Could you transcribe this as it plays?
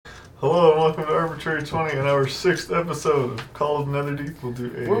Hello and welcome to Arbitrary 20 and our 6th episode of Call of Netherdeep. We'll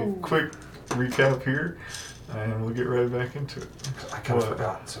do a quick recap here and we'll get right back into it. I kind of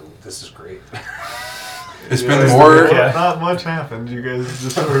forgot, so this is great. It's been more... Not much happened. You guys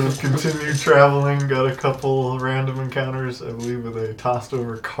just sort of continued traveling, got a couple random encounters, I believe, with a tossed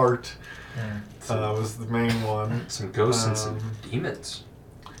over cart. Was the main one. Some ghosts and some demons.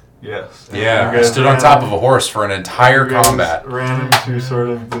 Yes. Yeah, I stood on top of a horse for an entire combat. Ran into sort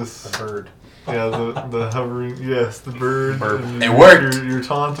of this... The bird. Yeah, the hovering... Yes, the bird. It worked! Your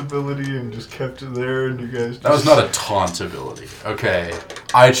taunt ability and just kept it there and you guys just... That was not a taunt ability, okay?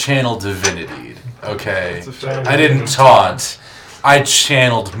 I channeled divinity, okay? I didn't taunt. I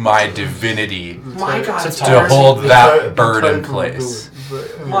channeled my divinity to hold that bird in place.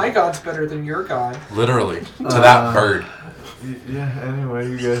 My god's better than your god. Literally, to that bird. Yeah, anyway,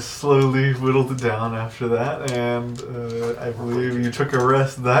 you guys slowly whittled it down after that, and I believe you took a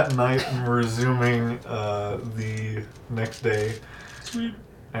rest that night and were resuming the next day. Sweet.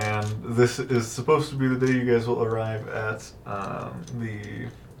 And this is supposed to be the day you guys will arrive at the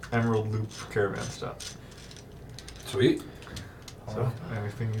Emerald Loop caravan stop. Sweet. So,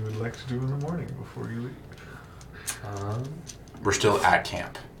 anything you would like to do in the morning before you leave? We're still at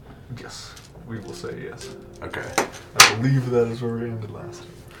camp. Yes, we will say yes. Okay. I believe that is where we ended last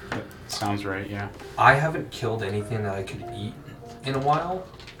time. Sounds right, yeah. I haven't killed anything that I could eat in a while.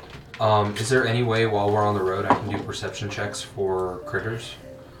 Is there any way while we're on the road I can do perception checks for critters?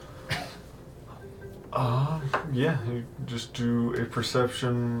 Yeah, you just do a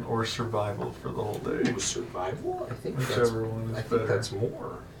perception or survival for the whole day. Ooh, survival? I think Whichever one is I think better. that's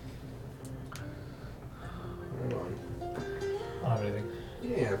more. Hold on. I don't have anything.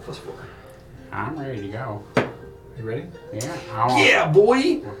 Yeah, +4. I'm ready to go. You ready? Yeah. Yeah,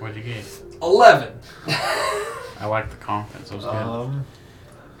 boy! What'd you get? 11! I like the confidence. It was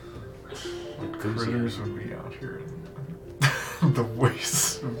good. Critters would be out here in the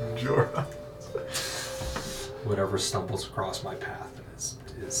wastes of Jorah. Whatever stumbles across my path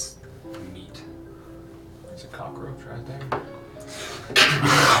is meat. There's a cockroach right there.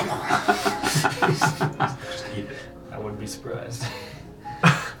 Just eat it. I wouldn't be surprised.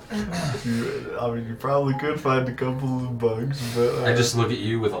 You probably could find a couple of bugs, but... I just look at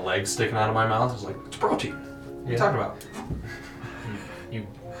you with a leg sticking out of my mouth. I was like, it's protein. What are you talking about? You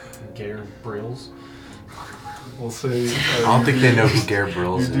Gare Brills. We'll say... I don't think they know who Gare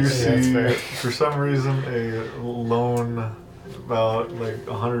Brills You do is. see, for some reason, a lone, about like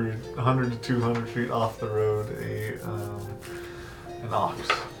 100 to 200 feet off the road, an ox.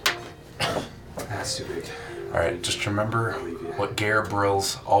 That's too big. Alright, just remember what Gare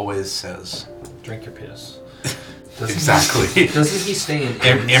Brills always says. Drink your piss. Exactly. Doesn't he stay in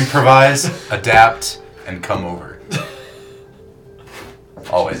Improvise, adapt, and come over.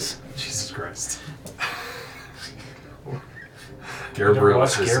 Always. Jesus Christ. Gare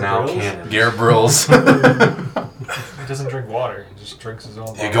Brills is now canon. Gare Brills. He doesn't drink water. He just drinks his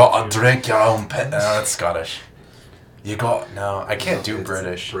own. You gotta drink your own pit. No, that's Scottish. You got... No, I can't do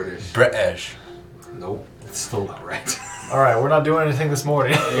British. British. Nope. It's still not right. Alright, we're not doing anything this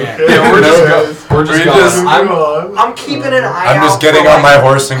morning. Yeah. Yeah, we're just We're going. just- I'm keeping an eye out. I'm just getting on my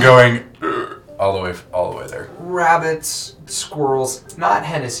horse and going all the way there. Rabbits, squirrels, not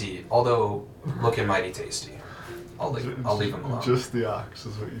Hennessy, although looking mighty tasty. I'll leave them alone. Just the ox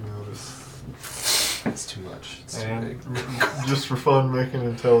is what you notice. It's too much. It's too And big. just for fun, make an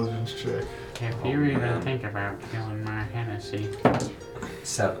intelligence check. If you even think about killing my Hennessy,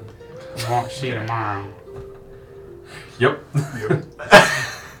 7. you won't see tomorrow. Yep. Yep. I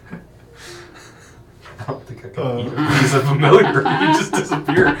don't think I can eat him. He's a familiar. He just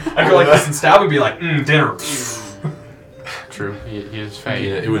disappeared. I go like this and stab and be like, dinner. True. He is fake.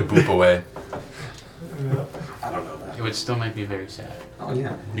 Yeah, it would boop away. Yeah. I don't know that. It would still make me very sad. Oh,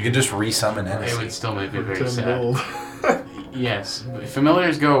 yeah. You could just resummon It Hennessy. would still make me very 10 sad. gold. Yes,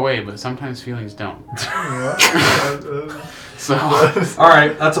 familiars go away, but sometimes feelings don't. Yeah. So,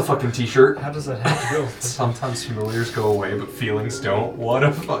 Alright, that's a fucking t-shirt. How does that have to go? Sometimes familiars go away, but feelings don't. What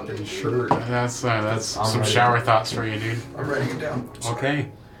a fucking shirt. that's I'm some ready. shower thoughts for you, dude. I'm writing it down.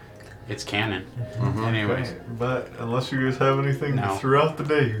 Okay. It's canon. Mhm. Anyways. Okay, but unless you guys have anything, No. throughout the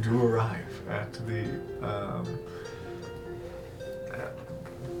day you do arrive at the,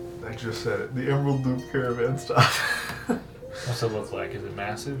 I just said it, the Emerald Loop caravan stop. What's it look like? Is it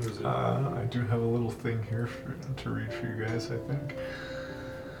massive? Or is it... I do have a little thing here to read for you guys, I think.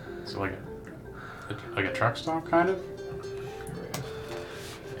 So like a truck stop, kind of?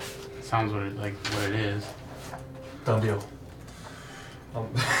 Sounds what it is. Done deal.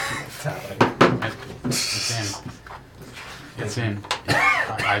 It's in. It's in.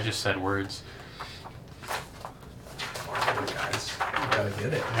 I just said words. Guys, you gotta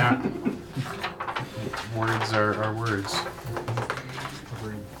get it. Yeah. Words are words.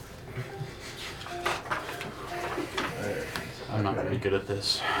 I'm not very good at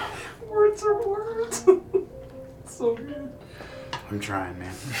this. Words are words. So good. I'm trying,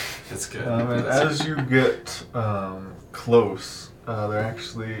 man. It's good. And as you get close, there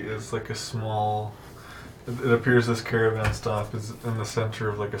actually is like a small. It appears this caravan stop is in the center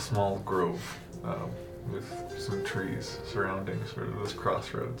of like a small grove with some trees surrounding sort of this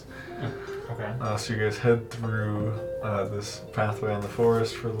crossroads. Okay. So you guys head through this pathway in the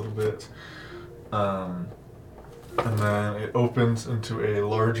forest for a little bit. And then it opens into a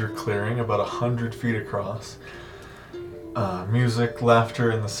larger clearing about 100 feet across. Music,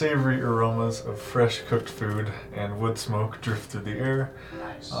 laughter, and the savory aromas of fresh cooked food and wood smoke drift through the air.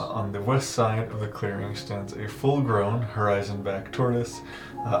 Nice. On the west side of the clearing stands a full-grown horizon-back tortoise.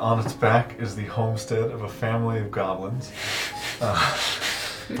 On its back is the homestead of a family of goblins.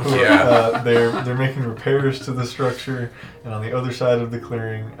 They're making repairs to the structure, and on the other side of the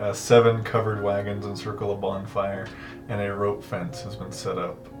clearing, 7 covered wagons encircle a bonfire, and a rope fence has been set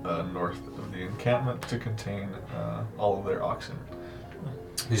up north of the encampment to contain all of their oxen.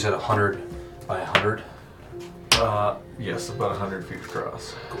 You said 100 by 100? Yes, about 100 feet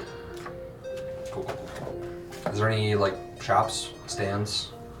across. Cool. Is there any like shops, stands?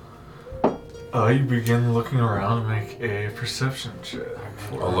 You begin looking around and make a perception check.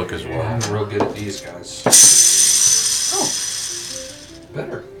 I'll look as well. I'm real good at these guys. Oh,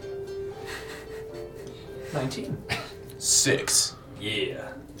 better. 19. 6.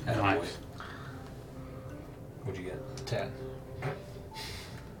 Yeah. Nice. What'd you get? 10.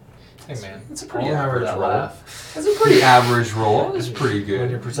 Hey man, It's a I'll pretty remember average that roll. laugh. That's a pretty average roll. It's pretty When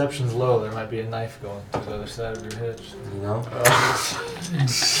your good. perception's low, there might be a knife going through the other side of your head. You know?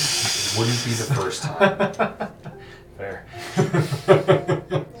 Wouldn't be the first time. Fair.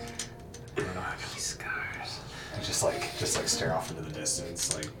 These scars. And just like stare off into the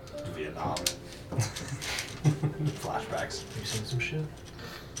distance, like Vietnam. Flashbacks. You seen some shit?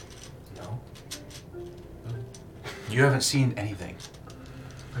 No. You haven't seen anything.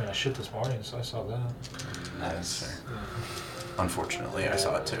 I mean, I shit this morning, so I saw that. That's fair. Unfortunately, I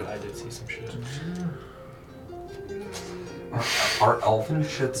saw it too. I did see some shit. Are elven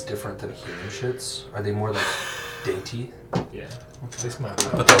shits different than human shits? Are they more like dainty? Yeah. They smell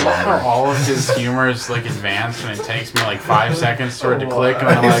good. But they're How longer. all of his humor is like advanced, and it takes me like 5 seconds for it to click, and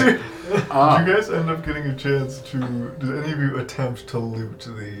I'm like, Did oh. you guys end up getting a chance to? Did any of you attempt to loot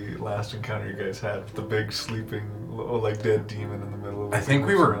the last encounter you guys had with the big sleeping, like dead demon in the middle of? I think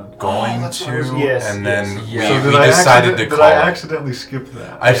we were going that's to, right. Yes, and then yes. we decided to Did call I it. accidentally skip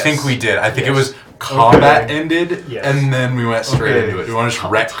that? I think we did. I think it was combat ended, Yes. and then we went straight Okay. into it. Do you want to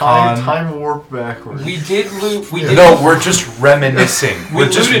just Time retcon? warp backwards. We did loot. We did. No, we're just reminiscing. We We're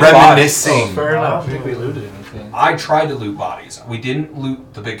just looted reminiscing. Oh, fair I enough. don't think we looted anything. I tried to loot bodies. We didn't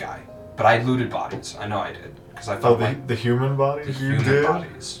loot the big guy, but I looted bodies. I know I did because I Oh, felt the, like the human the bodies you human did.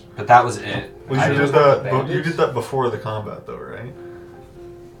 bodies. But that was it. Well, I you didn't- did that. bandits? You did that before the combat, though, right?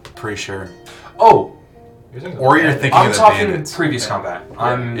 Pretty sure. Or Or you're thinking I'm of the talking bandits. previous combat.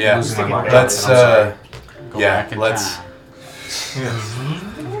 I'm Yeah. losing my mind. Let's I'm sorry. Go yeah, back in let's. time. Yes.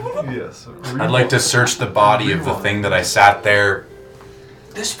 Yes. I'd like to search the body of the thing that I sat there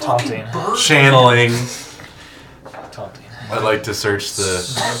This fucking Taunting. bird. channeling. taunting. I'd like to search the.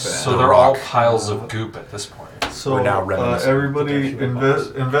 So the they're all rock. piles of goop at this point. So We're now reminiscing. everybody Potential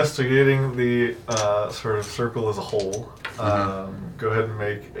boss. investigating the sort of circle as a whole. Mm-hmm. Go ahead and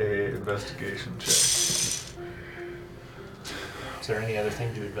make a investigation check. Is there any other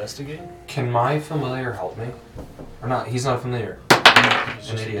thing to investigate? Can my familiar help me? Or not? He's not familiar. He's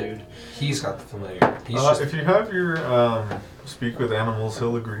An just a idiot. dude. He's got the familiar. He's just. If you have your speak with animals,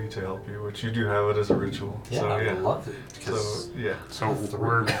 he'll agree to help you, which you do have it as a ritual. Yeah, so, I yeah. would love it. So 'cause yeah. So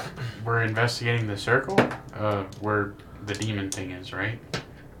we're investigating the circle, where the demon thing is, right?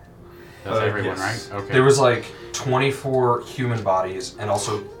 That's everyone, yes. right? Okay. there was like 24 human bodies and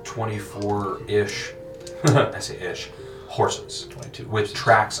also 24-ish. I say ish. Horses 22 with horses.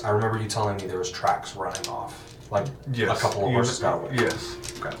 tracks. I remember you telling me there was tracks running off. Like Yes. a couple of horses got away. Yes.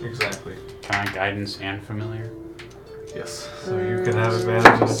 Okay. Exactly. Can I guidance and familiar? Yes. So you can have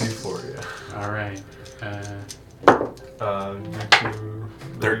advantage on D4. Yeah. All right. You two.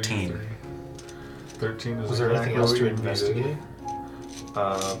 13. 13 is Was there anything exactly else what to you needed. investigate?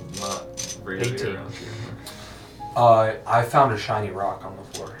 Not really 18. around you. I found a shiny rock on the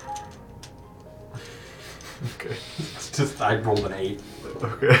floor. Okay. I rolled an 8,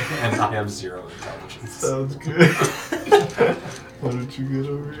 Okay. and I have 0 intelligence. Sounds good. What did you get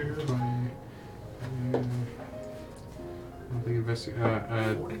over here?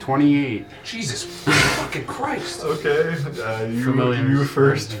 28. Jesus fucking Christ! Okay, you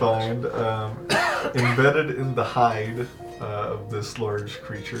first find embedded in the hide of this large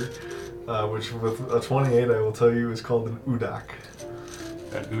creature, which with a 28 I will tell you is called an udak.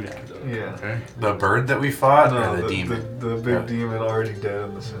 An udak. Yeah. Okay. The bird that we fought, No, or the demon? The big demon already dead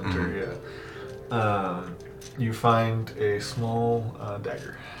in the center. Yeah. You find a small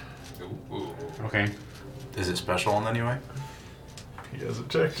dagger. Ooh. Okay. Is it special in any way? He hasn't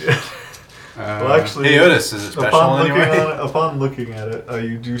checked yet. Well, actually, hey Otis, is it special in any way? Upon looking at it,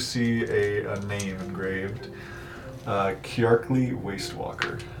 you do see a name engraved. Kiarkly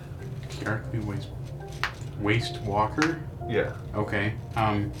Wastewalker. Kiarkly Wastewalker? Yeah. Okay.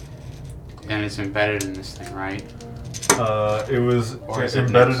 And it's embedded in this thing, right? It was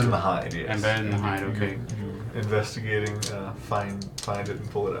embedded in the hide, yes. Embedded in the hide, okay. You investigating, find it and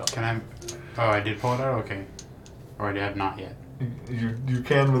pull it out. Can I... Oh, I did pull it out? Okay. Or I have not yet. You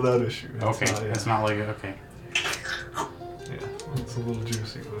can without issue. Okay, it's not like... Okay. Yeah, it's a little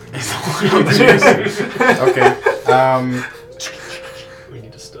juicy. It's a little juicy. Okay. We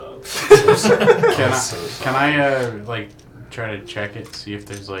need to stop. Can I like try to check it, see if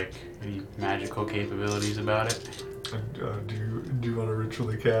there's like any magical capabilities about it? Do you want to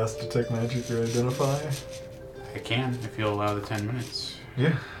ritually cast Detect Magic or Identify? I can, if you'll allow the 10 minutes.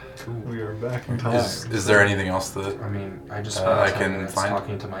 Yeah. Cool. We are back in time. Is there anything else that I mean, I just I spent 10 can minutes find?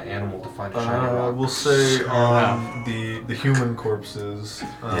 talking to my animal to find a shiny rock. We'll say on the human corpses.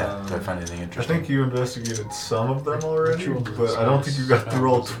 yeah, did I find anything I interesting? think you investigated some of them already, but I don't think you got through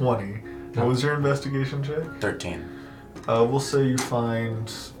all 20. What was your investigation check? 13. We'll say you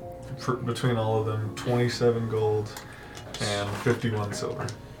find, between all of them, 27 gold and 51 silver.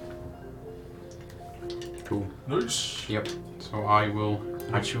 Cool. Nice. Yep. So I will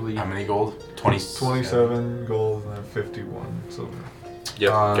actually... How many gold? 20. 27 gold and then 51 silver.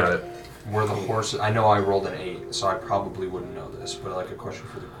 Yep, got it. Were the horses... I know I rolled an 8, so I probably wouldn't know this, but like a question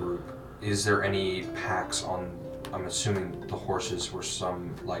for the group. Is there any packs on... I'm assuming the horses were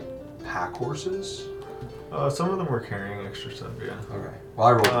some, like, pack horses? Some of them were carrying extra stuff, yeah. Okay. Well,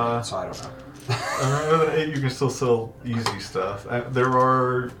 I rolled an 8, so I don't know. With an 8 you can still sell easy stuff. There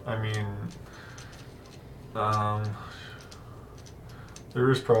are, there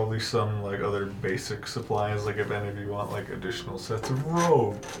is probably some like other basic supplies, like if any of you want like additional sets of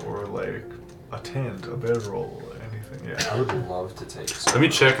rope or like a tent, a bedroll, anything. Yeah. I would love to take some. Let me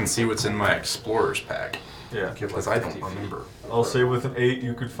check and see what's in my explorer's pack. Yeah. Because I don't remember. I'll say with an 8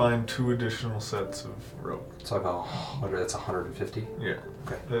 you could find 2 additional sets of rope. So about, that's 150? Yeah.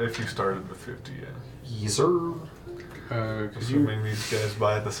 Okay. If you started with 50, yeah. Yes, sir. Assuming these guys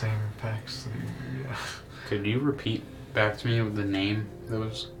buy the same packs that you do, yeah. Could you repeat back to me the name that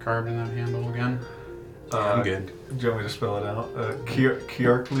was carved in that handle again? I'm good. Do you want me to spell it out?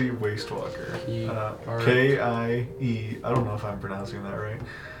 Kiarkly Wastewalker. K-I-E, I don't know if I'm pronouncing that right.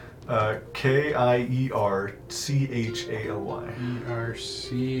 K-I-E-R-C-H-A-L-Y.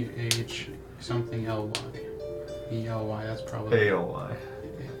 E-R-C-H something L-Y. E-L-Y, that's probably... A-L-Y.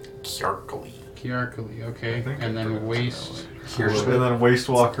 Kiarkly. Kiarkly, okay. I think And I then pronounced waste... And then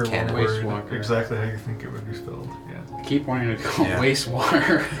Wastewalker, Canon. one word, Wastewalker. exactly how you think it would be spelled. Yeah. I keep wanting to call Yeah.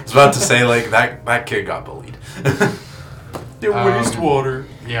 wastewater. I was about to say, like, that kid got bullied. Your wastewater.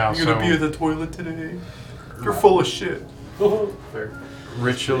 Yeah, You're gonna be in the toilet today. You're full of shit. Fair.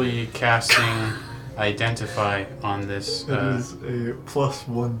 ritually casting Identify on this. It is a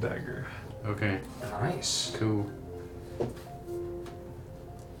 +1 dagger. Okay, Nice. cool.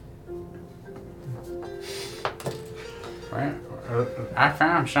 Well, I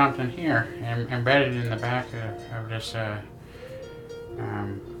found something here embedded in the back of this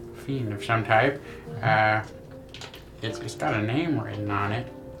fiend of some type. It's got a name written on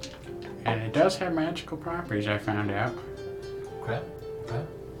it, and it does have magical properties, I found out. Okay.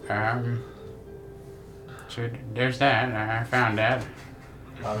 So there's that. I found that.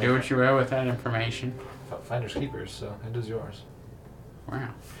 Do what you will with that information. Finders keepers, so it is yours. Wow.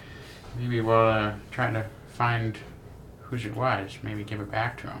 Maybe we'll try to find whose it was. Maybe give it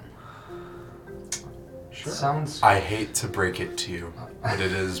back to him. Sure. Sounds. I hate to break it to you, but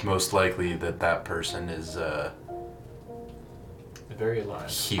it is most likely that that person is Very alive.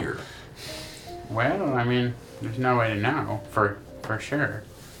 here. Well, I mean, there's no way to know for sure.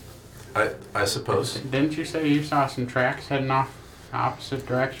 I suppose. Didn't you say you saw some tracks heading off opposite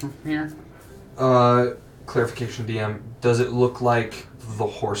direction from here? Clarification, DM. Does it look like the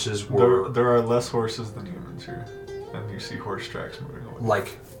horses were? There are less horses than humans here. and you see horse tracks moving away.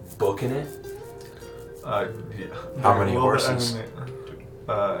 Like booking it? Yeah. How many Well, horses?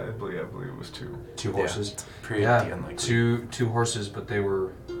 I believe it was 2. 2 horses. Pretty Yeah, unlikely. two horses, but they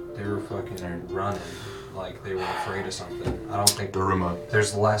were fucking running, like they were afraid of something. I don't think Daruma.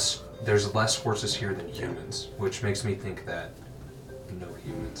 there's less horses here than humans, which makes me think that no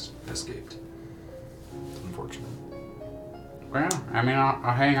humans escaped. Unfortunate. Well, I mean,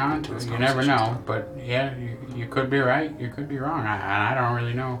 I'll hang on to it. You never know. But yeah, you could be right. You could be wrong. I don't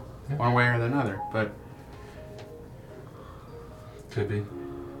really know one way or the other. But Could be.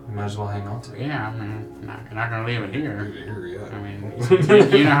 You might as well hang on to it. yeah, I mean, you're not gonna leave it here. Here, yeah. I mean,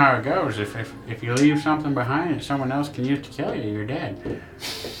 you know how it goes. If you leave something behind that someone else can use to kill you, you're dead.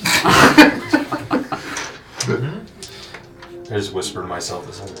 I just whisper to myself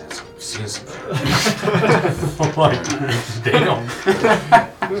this whole man. Seeing some shit. I'm like, damn.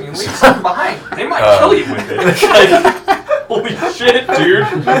 Leave something behind. They might kill you with it. Like, holy shit, dude.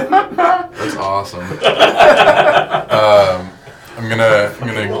 That's awesome. I'm gonna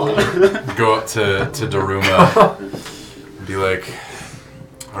go up to Daruma and be like,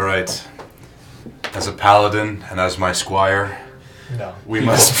 all right, as a paladin and as my squire, No. we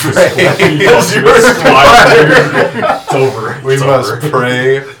must pray. Because you're a squire. It's over. We must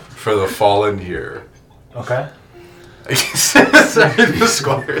pray for the fallen here. Okay. The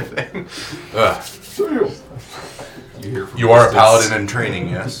squire thing. You are a paladin in training,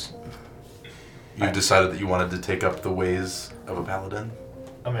 yes? You decided that you wanted to take up the ways of a paladin?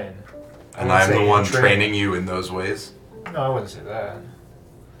 I mean, And I I'm wouldn't the say one in training. training you in those ways? no, I wouldn't say that.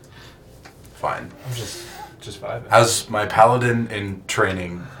 Fine. I'm just vibing. As my paladin in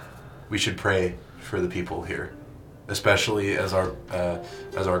training, we should pray for the people here. Especially as our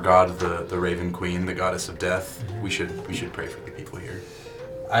god, the Raven Queen, the goddess of death, we should pray for the people here.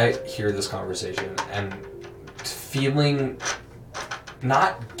 I hear this conversation and feeling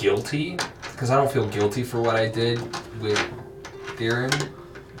not guilty, because I don't feel guilty for what I did with Theron.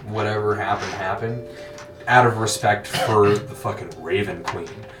 Whatever happened. Out of respect for the fucking Raven Queen,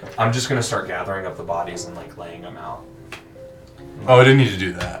 I'm just gonna start gathering up the bodies and like laying them out. Oh, I didn't need to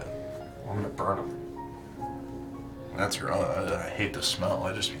do that. I'm gonna burn them. That's your own. I hate the smell.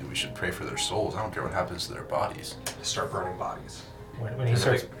 I just mean we should pray for their souls. I don't care what happens to their bodies. Start burning bodies When he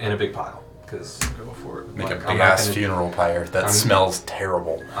starts, in a big pile. Because Go for it. Make Like, a I'm big not ass gonna- funeral pyre that I'm- smells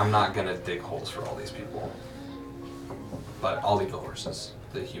terrible. I'm not gonna dig holes for all these people. But I'll leave the horses.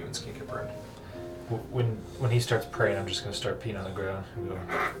 The humans can get burned. when he starts praying, I'm just gonna start peeing on the ground and go,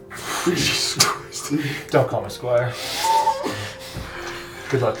 Jesus Christ. "Don't call me squire.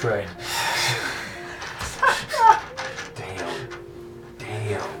 Good luck praying."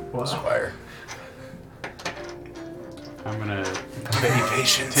 Damn. Wow. Squire. I'm gonna Many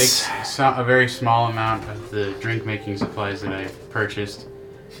patience. take a very small amount of the drink making supplies that I purchased,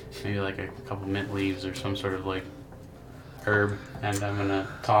 maybe like a couple mint leaves or some sort of like herb, and I'm gonna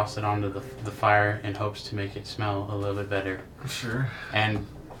toss it onto the fire in hopes to make it smell a little bit better. Sure. And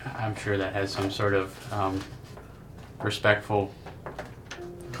I'm sure that has some sort of respectful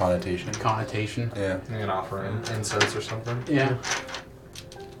Connotation. connotation. Yeah. You can offer in incense or something. Yeah.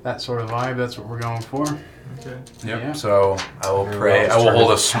 That sort of vibe, that's what we're going for. Okay. Yep. Yeah. So I will We're pray. all I will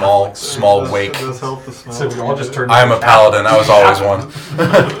hold a Catholics. small Does- wake. Does help the smell. So we all just turned I am a paladin. I was always one.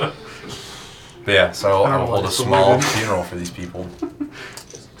 But yeah, so I I don't will hold a like the small women. funeral for these people.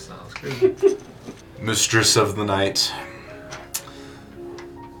 Sounds good. Mistress of the night.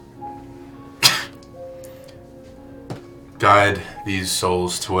 Guide these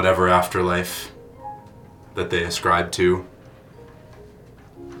souls to whatever afterlife that they ascribe to,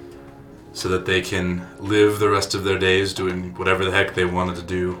 so that they can live the rest of their days doing whatever the heck they wanted to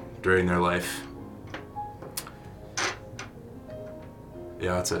do during their life.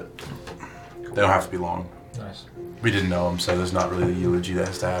 Yeah, that's it. They don't have to be long. Nice. We didn't know them, so there's not really a eulogy that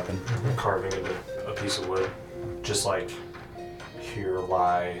has to happen. Carving into a piece of wood. Just like, here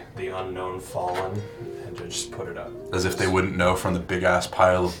lie the unknown fallen, and to just put it up. As if they wouldn't know from the big ass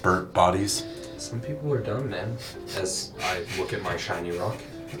pile of burnt bodies. Some people are dumb, man. As I look at my shiny rock.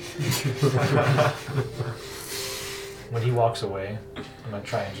 When he walks away, I'm gonna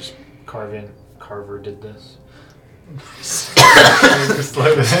try and just carve in. Carver did this. Just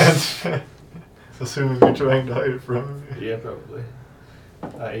like the hands. Assuming you're trying to hide it from me. Yeah, probably.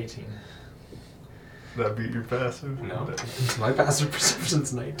 18. That beat your passive? No. My passive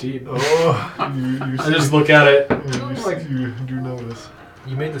perception's 19. Oh, you I just look at it. you do notice.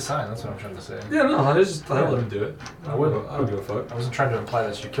 You made the sign. That's what I'm trying to say. Yeah, no, I let him do it. I wouldn't. I don't give a fuck. I wasn't trying to imply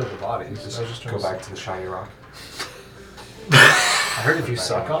that you killed the bodies. Just I was just trying go to back to the shiny rock. I heard if you Back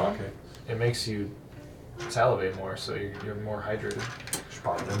suck on on the them, it makes you salivate more, so you're more hydrated. Just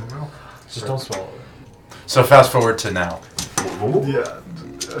pop it in the mouth. Just don't swallow it. So fast forward to now. Yeah.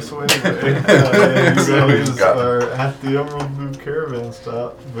 So anyway, you guys are at the Emerald Blue Caravan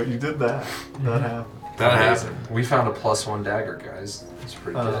stop, but you did that. That happened. That Amazing. happened. We found a +1 dagger, guys. It's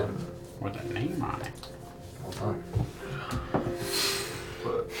pretty good. With a name on it. Well done.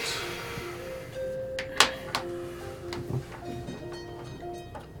 But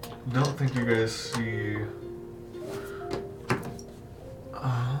don't think you guys see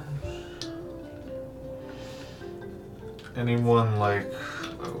anyone like.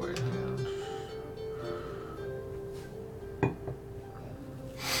 Oh wait, hang on.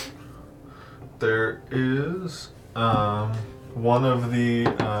 There is one of the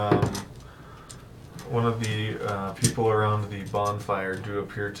people around the bonfire do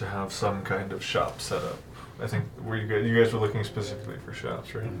appear to have some kind of shop set up. I think you guys were looking specifically for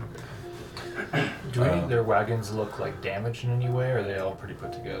shops, right? Do any of their wagons look like damaged in any way, or are they all pretty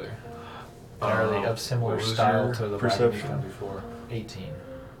put together? And are they of similar what was style your to the wagon perception? you've done before? 18.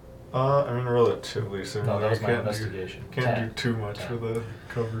 I mean, relatively similar. No, that was You my can't investigation. Can't 10. do too much 10. for the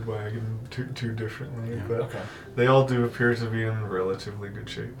covered wagon too differently, Yeah. but Okay. they all do appear to be in relatively good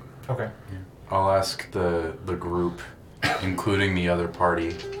shape. Okay. I'll ask the group, including the other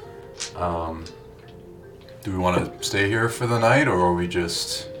party, do we want to stay here for the night, or are we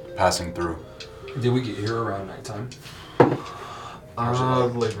just passing through? Did we get here around nighttime?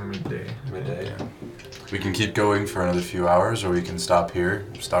 Like midday. Midday. Yeah. We can keep going for another few hours, or we can stop here,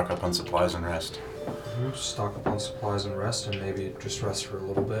 stock up on supplies, and rest. We'll just stock up on supplies and rest, and maybe just rest for a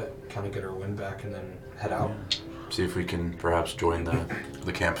little bit, kind of get our wind back, and then head out. See if we can perhaps join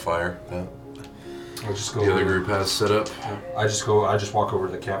the campfire that I'll just go. the other group has set up. I just walk over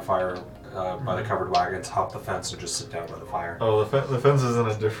to the campfire by the covered wagons, hop the fence, and just sit down by the fire. Oh, the fence is in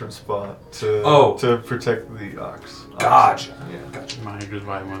a different spot to protect the ox. Gotcha. Yeah. Gotcha. Might just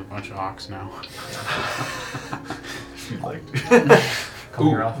buy with a bunch of ox now. If you'd like to. Come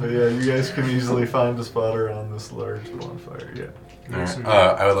here off. But yeah, you guys can easily find a spot around this large bonfire. Yeah. Alright.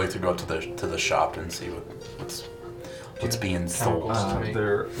 I would like to go up to the shop and see what's being sold.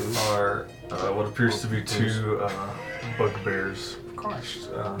 There are what appears to be two bugbears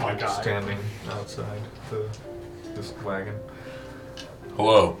My God. standing outside this wagon.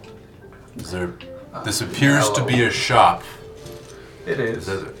 Hello. This appears to be a shop. It is.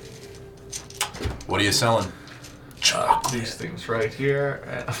 What are you selling? These things right here.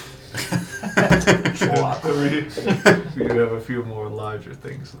 Chocolate. You have a few more larger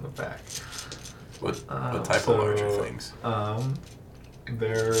things in the back. What type of larger things?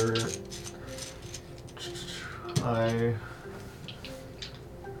 They're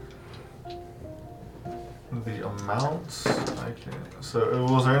the amounts I can't. So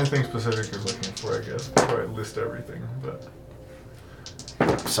was there anything specific you're looking for? I guess before I list everything, but.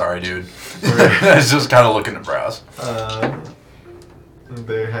 Sorry, dude. I was just kind of looking to browse.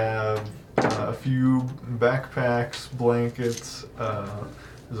 They have a few backpacks, blankets.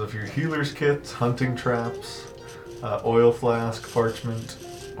 There's a few healer's kits, hunting traps, oil flasks,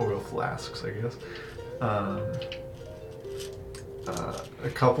 I guess. A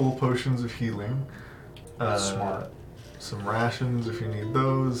couple potions of healing. Smart. Some rations if you need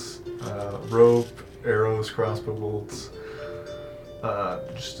those. Rope, arrows, crossbow bolts.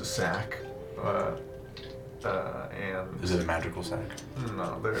 Just a sack. And Is it a magical sack?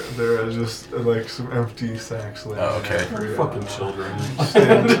 no, there are just like some empty sacks laying. Oh, okay. there. Fucking children.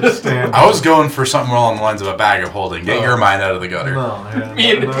 Stand. I was going for something along the lines of a bag of holding. Get your mind out of the gutter. No, yeah,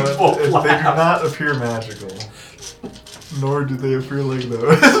 Me and the people they do laugh. not appear magical. Nor do they appear like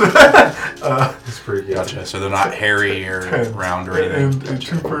those. It's pretty good. Gotcha. So they're not hairy or Tent. round or anything. And a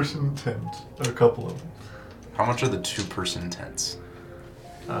two-person tent. A couple of them. How much are the two-person tents?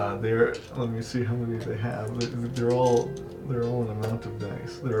 Let me see how many they have. They're all an amount of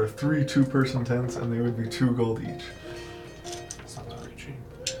dice. There are 3 two-person tents, and they would be 2 gold each. It's not very cheap.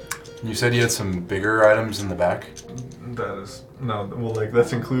 You said you had some bigger items in the back? That is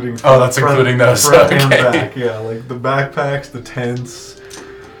that's including. Oh, that's including those, Front and okay. back, yeah, like the backpacks, the tents.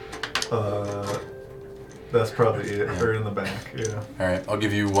 That's probably it. Yeah. Or in the back, yeah. Alright, I'll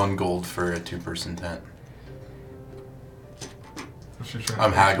give you 1 gold for a two-person tent. If you're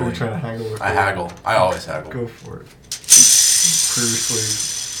I'm haggling. You're trying to haggle with I it. haggle. I always haggle. Go for it. Previously,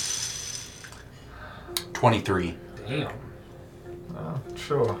 23. Damn.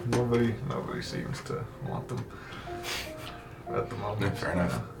 sure. Nobody seems to want them at the moment. Yeah, fair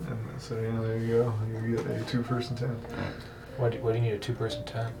enough. And so there you go. You get a two-person tent. Why do you need a two-person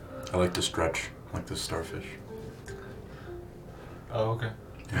tent? I like to stretch, like the starfish. Oh, okay.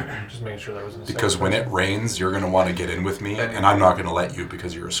 Just making sure there wasn't a Because when it rains, you're going to want to get in with me, and I'm not going to let you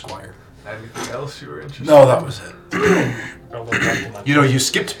because you're a squire. Anything else you were interested No, that was it. second. You know, you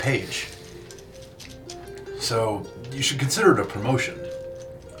skipped page. So, you should consider it a promotion.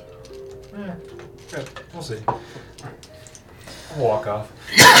 Yeah, we'll see. Walk off.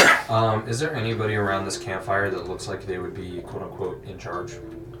 Is there anybody around this campfire that looks like they would be quote unquote in charge?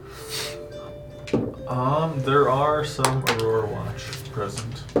 There are some Aurora Watch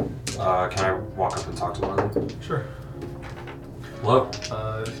present. Can I walk up and talk to one of them? Sure. Hello.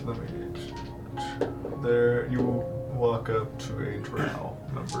 Let me. There, you walk up to a drow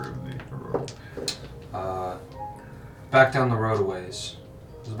member of the Aurora. Back down the road a ways.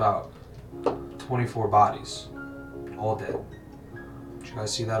 There's about 24 bodies, all dead. Did you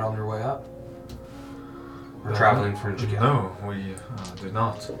guys see that on your way up? We're traveling from Japan. No, we did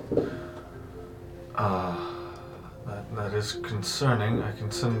not. That is concerning. I can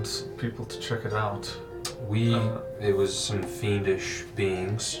send people to check it out. It was some fiendish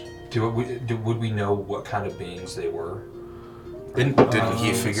beings. Would we know what kind of beings they were? Didn't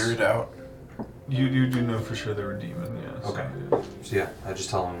he figure it out? You do know for sure they were demon, yes. Okay. So yeah, I just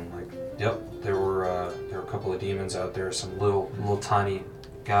tell them like, yep, there were a couple of demons out there, some little tiny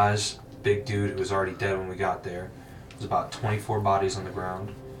guys, big dude who was already dead when we got there. There's about 24 bodies on the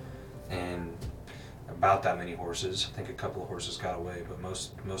ground, and about that many horses. I think a couple of horses got away, but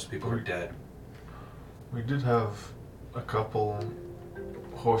most people are dead. We did have a couple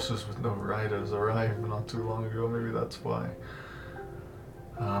horses with no riders arrive not too long ago. Maybe that's why.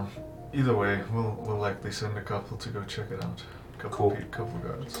 Either way, we'll likely send a couple to go check it out. Couple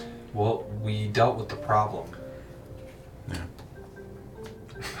guards. Well, we dealt with the problem. Yeah.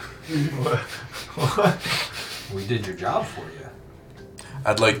 What? We did your job for you.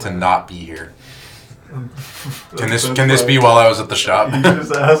 I'd like to not be here. Can this That's be fine. while I was at the shop? He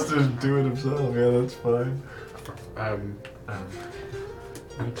just asked to do it himself. Yeah, that's fine.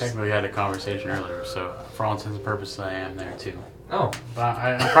 We technically had a conversation earlier, so for all intents and purposes, I am there too. Oh. But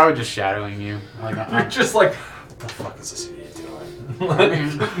I'm probably just shadowing you. Like You're just like, what the fuck is this idiot doing?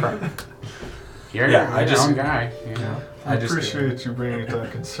 You're Yeah, your own guy. You know? I appreciate you bringing it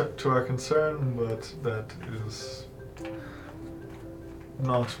to our concern, but that is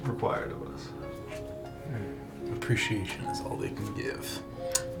not required of us. Appreciation is all they can give.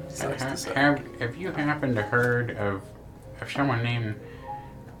 Have you happened to heard of someone named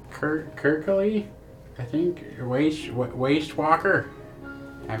Kirkley? I think Waste Walker.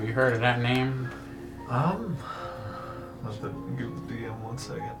 Have you heard of that name? Let's give the DM 1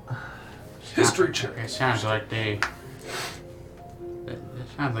 second. History check. It sounds like they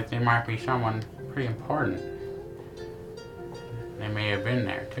might be someone pretty important. They may have been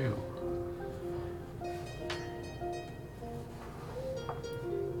there too.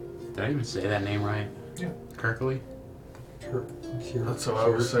 Did I even say that name right? Yeah. Kirkley? That's how I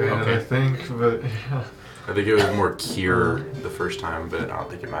was saying it, Okay. I think, but yeah. I think it was more Kier the first time, but I don't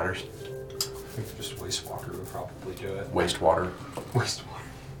think it matters. I think just Wastewalker would probably do it. Wastewater. Wastewater.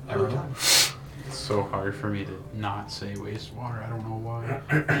 Every time. It's so hard for me to not say wastewater. I don't know why.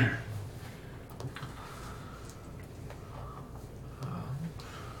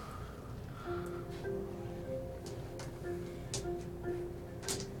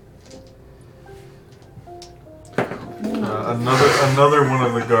 Another one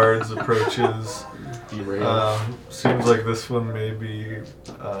of the guards approaches. Derail. Seems like this one may be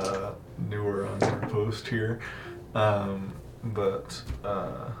newer on our post here, but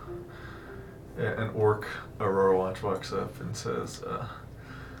an orc Aurora Watch walks up and says,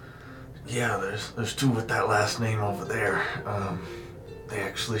 "Yeah, there's two with that last name over there. They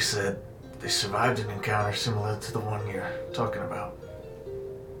actually said they survived an encounter similar to the one you're talking about.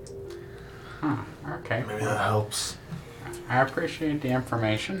 Huh, okay. Maybe that helps." I appreciate the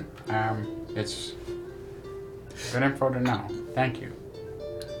information. It's good info to know. Thank you.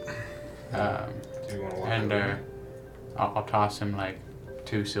 Do you want to walk And over? I'll toss him like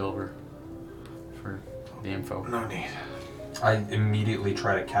 2 silver for the info. No need. I immediately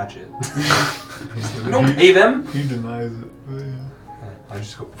try to catch it. You don't pay them? He denies it. But yeah. I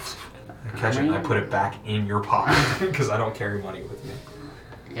just go, I catch it and I put it back in your pocket because I don't carry money with me.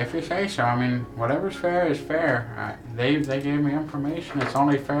 If you say so, I mean, whatever's fair is fair. They gave me information. It's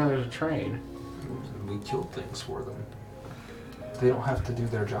only fair there's a trade. We killed things for them. They don't have to do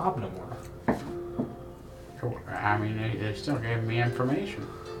their job no more. I mean, they still gave me information.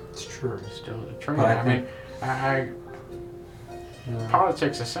 It's true. It's still a trade. But I I mean,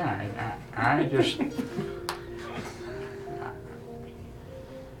 politics aside, I just...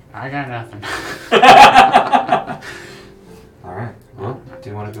 I got nothing. All right. Well, Do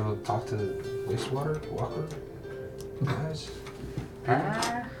you want to go talk to the wastewater walker guys?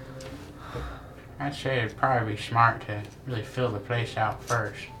 I'd say it'd probably be smart to really fill the place out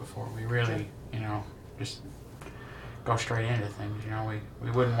first before we really, just go straight into things.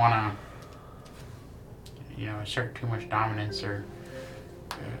 We wouldn't want to, assert too much dominance or,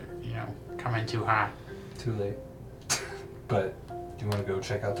 come in too hot. Too late. But do you want to go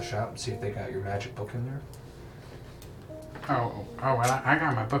check out the shop and see if they got your magic book in there? Oh, well, I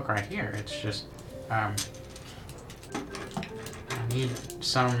got my book right here. It's just, I need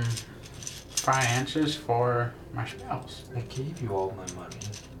some finances for my spells. I gave you all my money.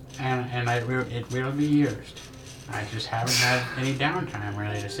 And it will be used. I just haven't had any downtime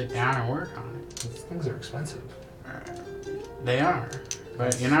really to sit down and work on it. These things are expensive. They are.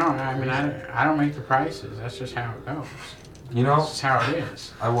 But, I don't make the prices. That's just how it goes. That's just how it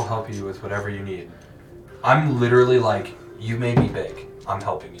is. I will help you with whatever you need. I'm literally like, you may be big. I'm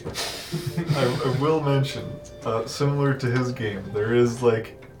helping you. I will mention, similar to his game, there is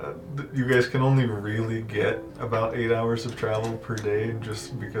you guys can only really get about 8 hours of travel per day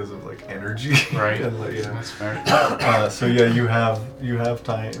just because of energy. Right. And, That's fair. So yeah, you have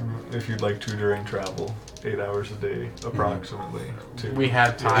time if you'd like to during travel, 8 hours a day approximately. We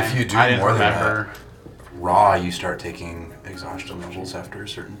had time. If you do I didn't more than remember. that, raw, you start taking exhaustion levels after a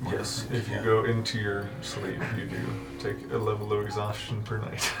certain point. Yes, if you go into your sleep, you do take a level of exhaustion per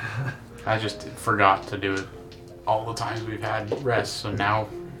night. I just forgot to do it all the times we've had rest, so now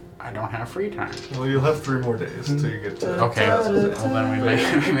I don't have free time. Well, you'll have 3 more days till you get to. Okay, well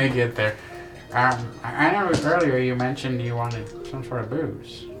then we may get there. I know earlier you mentioned you wanted some sort of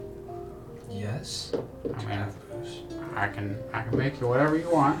booze. Yes. I mean, I can make you whatever you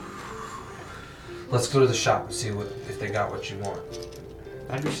want. Let's go to the shop and see if they got what you want.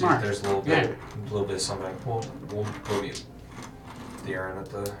 That'd be See smart. if there's a little bit of something. We'll go meet the Aaron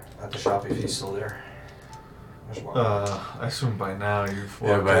at the shop if he's still there. I assume by now you've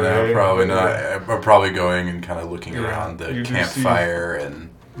Yeah, walked by now away. probably not. We're probably going and kind of looking Yeah, around the you do campfire and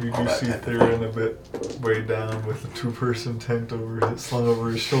You all do that see type of Theron a bit way down with a 2-person tent slung over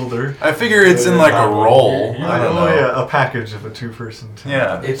his shoulder. I figure it's in like a roll. I don't know. Yeah, a package of a 2-person tent.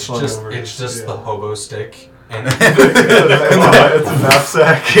 Yeah. It's slung just over the hobo stick and it's a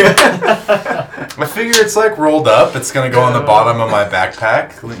knapsack. I figure it's like rolled up. It's gonna go on the bottom of my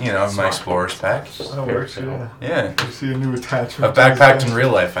backpack. My explorer's pack. That works, yeah. Yeah. You see a new attachment. I've backpacked in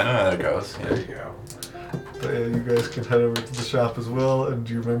real life. I know how that goes. there you go. But yeah, you guys can head over to the shop as well. And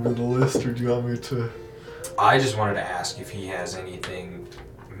do you remember the list, or do you want me to? I just wanted to ask if he has anything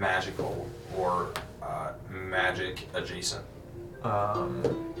magical or magic adjacent.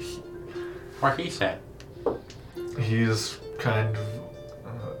 What he said. He's kind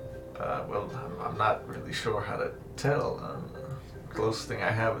of, I'm not really sure how to tell. The closest thing I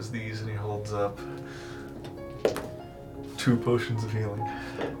have is these, and he holds up 2 potions of healing.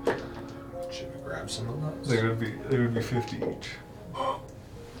 Should we grab some of those? They would be 50 each.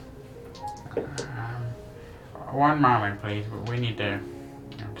 One moment, please. We need to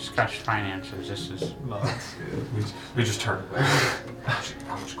discuss finances. This is. Nods. We just turned away.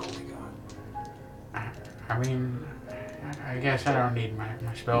 How much gold you got? I mean, I guess I don't need my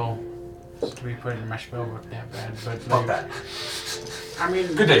spell to be put in my spell book that bad, but Fuck that. I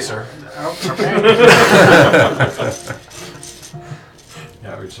mean, Good day, sir. Oh, okay.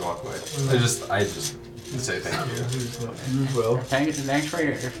 Yeah, we just walk away. I just say thank you. You as well. Thanks for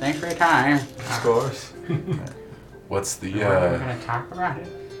your time. Of course. What's the We're gonna talk about it.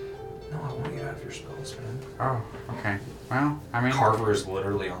 No, I want you to have your spells, man. Oh, okay. Well, I mean, Carver is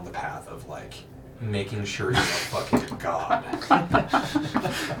literally on the path of making sure he's a fucking god.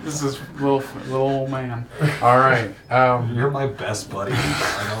 this is little old man. All right. You're my best buddy.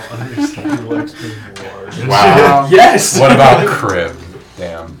 I don't understand. He likes being large. Wow. Yes. What about Crib?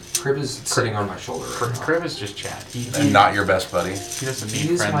 Damn. Crib is sitting on my shoulder. Right now. Crib is just Chad. And not your best buddy. He doesn't He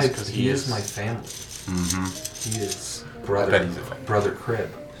need is friends my because he is my family. Mm-hmm. He is I bet he's a fan. brother Crib.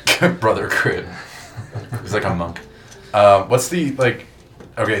 Brother Crib. He's like a monk. What's the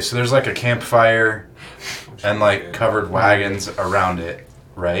Okay, so there's a campfire and covered wagons around it,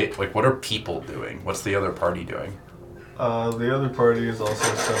 right? What are people doing? What's the other party doing? The other party is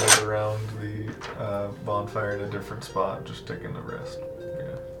also settled around the bonfire in a different spot, just taking a rest.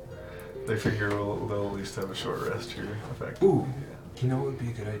 Yeah. They figure they'll at least have a short rest here. Effectively. Ooh. Yeah. You know what would be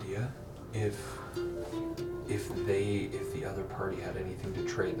a good idea? If the other party had anything to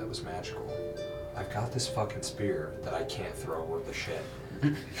trade that was magical. I've got this fucking spear that I can't throw worth a shit.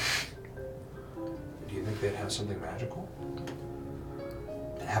 Do you think they'd have something magical?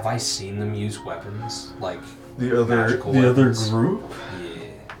 Have I seen them use weapons The other magical the other weapons? group?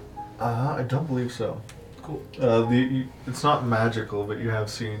 I don't believe so. Cool. It's not magical, but you have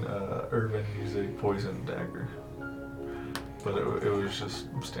seen Irvin use a poison dagger. But it was just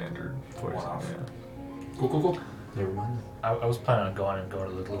standard poison. Wow. Yeah. Cool. Never mind. I was planning on going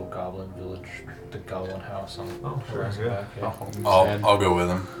to the little goblin village, the goblin house on Horizon yeah. back. Yeah. I'll go with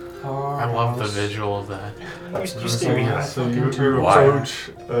him. I love the visual of that. You stay behind. So you approach.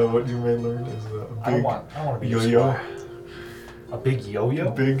 What you may learn is a I big want to be yo-yo. A big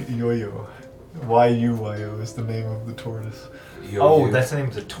yo-yo? Big yo-yo. Y-U-Y-O is the name of the tortoise. Oh, that's the name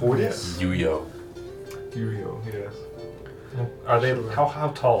of the tortoise? Yuyo. Yo-yo, yes. Are they?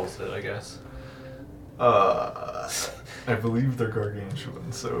 How tall is it? I guess. I believe they're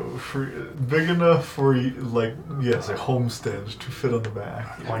gargantuan, so big enough for a homestead to fit on the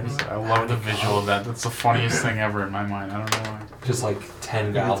back. Like I said, I love the visual of that. That's the funniest thing ever in my mind. I don't know why. Just like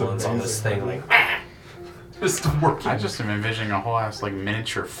 10 goblins on this thing, like just working. I just am envisioning a whole ass like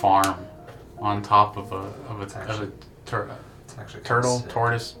miniature farm on top of a turtle,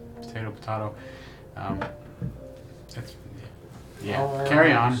 tortoise, potato.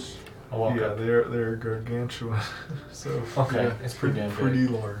 Carry on. They're gargantuan. So Okay, yeah, it's pretty damn pretty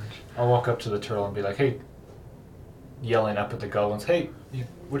big. large. I'll walk up to the turtle and be like, "Hey," yelling up at the goblins, "Hey,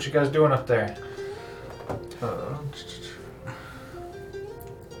 what you guys doing up there?"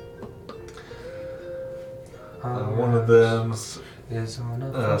 One of them is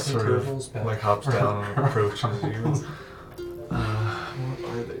sort of like hops down and approaches you.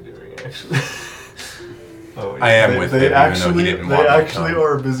 What are they doing actually? Oh, I am with him, even though he didn't want me They to actually come.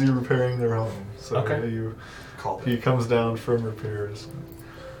 are busy repairing their home. So Okay. he comes down from repairs.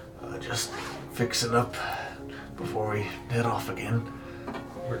 Just fixing up before we head off again.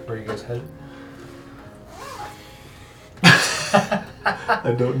 Where you guys headed?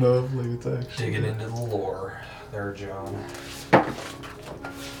 I don't know if it's actually digging into the lore there, John.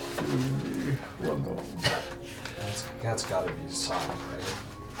 One moment. That's got to be solid, right?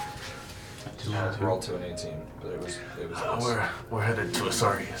 Yeah, I rolled to an 18, but it was this. We're headed to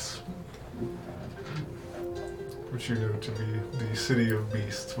Asarius, which you know to be the city of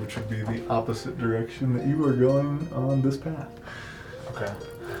beasts, which would be the opposite direction that you are going on this path. Okay.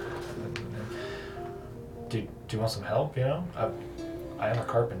 Do you want some help? You know, I am a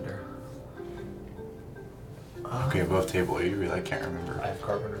carpenter. Okay, above table 8, really? I can't remember. I have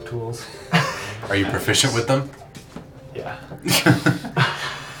carpenter tools. Are you proficient with them? Yeah.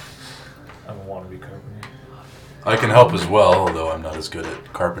 I'm a wannabe carpenter. I can help as well, although I'm not as good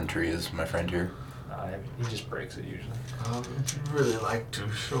at carpentry as my friend here. He just breaks it usually. If you'd really like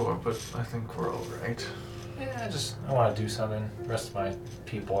to, sure, but I think we're all right. Yeah, I want to do something. The rest of my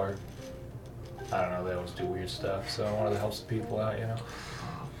people are, I don't know, they always do weird stuff, so I wanted to help some people out, you know?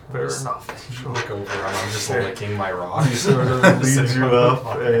 Fair enough. Sure. Look over and I'm just licking my rock. He sort of leads you up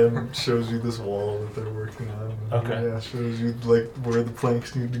and shows you this wall that they're working on. Okay. Yeah, shows you like where the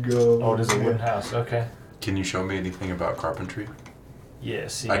planks need to go. Oh, it is a wooden house. Okay. Can you show me anything about carpentry? Yeah,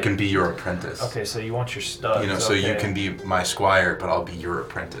 see. I can be your apprentice. Okay, so you want your studs. You know, so you okay. can be my squire, but I'll be your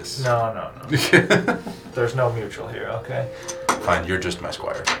apprentice. No. There's no mutual here, okay? Fine, you're just my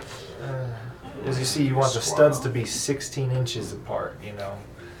squire. As you see, you want the studs to be 16 inches apart, you know?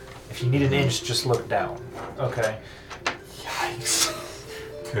 If you need an inch, just look down. Okay. Yikes.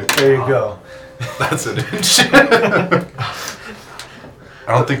 There you go. That's an inch. I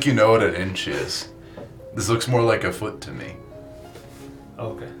don't think you know what an inch is. This looks more like a foot to me.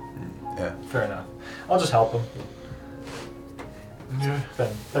 Okay. Yeah. Fair enough. I'll just help him. Yeah.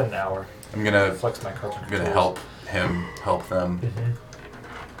 Been an hour. I'm gonna Flex my carpenter. I'm gonna tools. help him help them. Mm-hmm.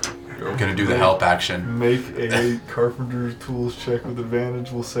 I'm gonna do the help action. Make a carpenter's tools check with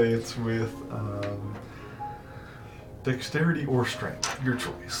advantage. We'll say it's with dexterity or strength. Your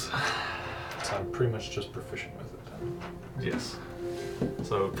choice. So I'm pretty much just proficient with it then. Yes.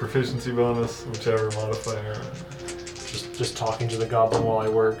 So proficiency bonus, whichever modifier. Just talking to the goblin while I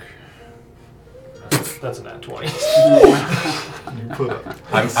work. That's a nat 20. You put up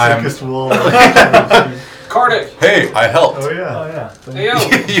I'm sickest wall. Cardick! Hey, I helped. Oh yeah. Oh yeah. Hey, yo!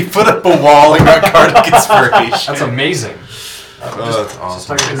 You put up a wall and got Cardick inspiration. That's amazing. Oh, that's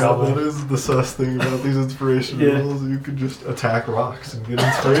awesome. talking to Yeah, goblin. that is the sus thing about these inspiration Yeah. rolls. You could just attack rocks and get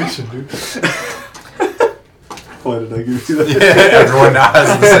inspiration, dude. Why did I give you that? Yeah, everyone now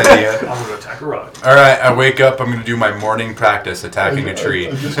has this idea. I'm gonna attack a rock. Alright, I wake up, I'm gonna do my morning practice attacking a tree.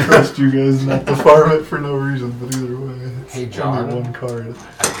 I just trust you guys not to farm it for no reason, but either way. It's Hey, John. only one card.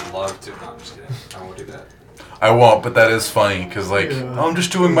 I'd love to. No, I'm just kidding. I won't do that. I won't, but that is funny, because like, Yeah. I'm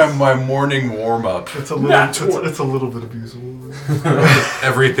just doing my morning warm-up. It's a little, it's a little bit abusable.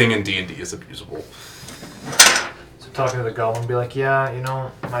 Everything in D&D is abusable. So talking to the goblin, be like, yeah, you know,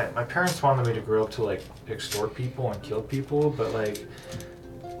 my parents wanted me to grow up to like extort people and kill people, but like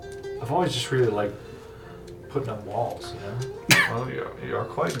I've always just really liked putting up walls, you know. Well, you are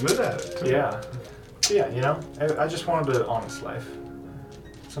quite good at it, too. Yeah. Yeah, you know, I just wanted an honest life.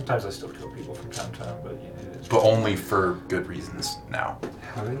 Sometimes I still kill people from time to time, but yeah, it is. But only for good reasons now.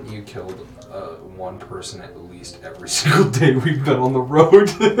 Haven't you killed one person at least every single day we've been on the road?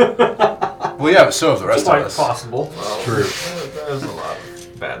 Well, yeah, but so have the rest of Quite us. possible. Well, True. There's a lot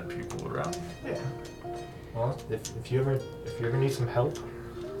of bad people around. Yeah. Well, if you ever need some help,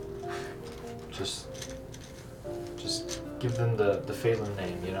 just give them the Phelan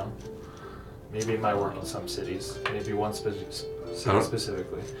name, you know. Maybe it might work in some cities. Maybe one city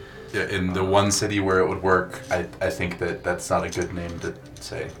specifically. Yeah, in the one city where it would work, I think that's not a good name to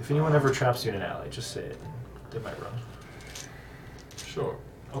say. If anyone ever traps you in an alley, just say it. They might run. Sure.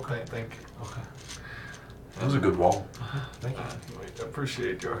 Okay, thank you. Okay. That was a good wall. Thank you. I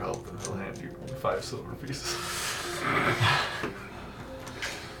appreciate your help, and I'll hand you 5 silver pieces. I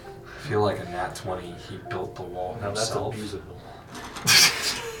feel like a nat 20, he built the wall Now that's himself. abusable.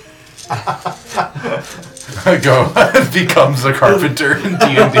 Go becomes a carpenter in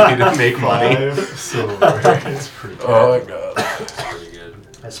D&D to make money. 5 silver. It's pretty good. Oh my god. That's pretty good.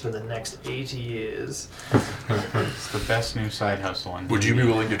 As for the next 80 years. It's the best new side hustle. In Would you be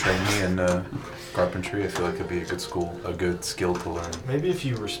D&D. willing to train me in carpentry? I feel like it'd be a good skill to learn. Maybe if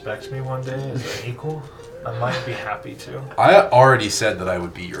you respect me one day as an equal, I might be happy to. I already said that I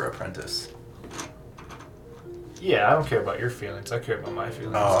would be your apprentice. Yeah, I don't care about your feelings. I care about my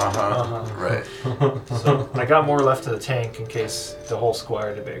feelings. Right. So I got more left in the tank in case the whole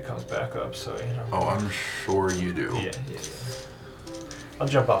Squire debate comes back up. So you know. Oh, I'm sure you do. Yeah. I'll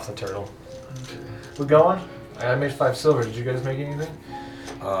jump off the turtle. We're going. I made 5 silver. Did you guys make anything?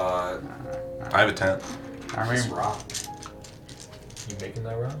 I have a tent. I It's mean, rock. You making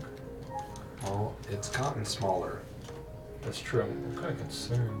that rock? Well, it's gotten smaller. That's true. I'm kind of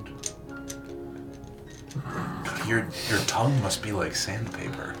concerned. Your tongue must be like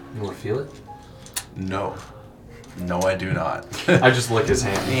sandpaper. You want to feel it? No. No, I do not. I just lick his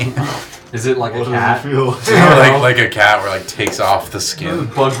hand. Is it like What a does cat? it feel? like a cat where like takes off the skin.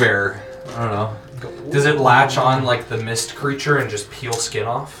 Bugbear. I don't know. Does it latch on like the mist creature and just peel skin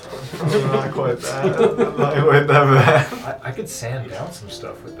off? Not quite that. Not quite that bad. I could sand down some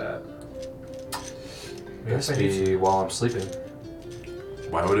stuff with that. Maybe Must if I need be while I'm sleeping,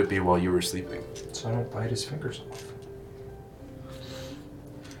 Why would it be while you were sleeping? so I don't bite his fingers off.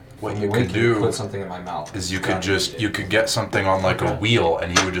 What When you wake could him, do put something in my mouth. is you could get something on like a wheel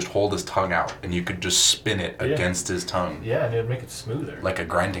and he would just hold his tongue out and you could just spin it Yeah. against his tongue Yeah, and it'd make it smoother. like a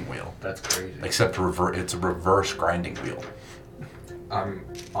grinding wheel. That's crazy. Except it's a reverse grinding wheel. I'm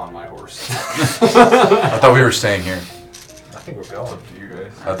on my horse. I thought we were staying here. I think we're It's going. up to you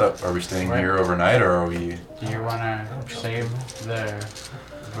guys. I thought, are we staying Right. here overnight or are we? do you want to save the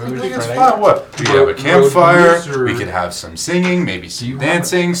I booze think for it's later? fine. What? We could have a Road campfire. booze or- We could have some singing, maybe you some have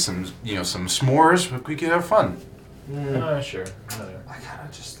dancing, some some s'mores. We could have fun. Sure. I kind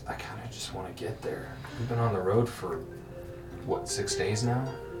of just want to get there. We've been on the road for what, 6 days now?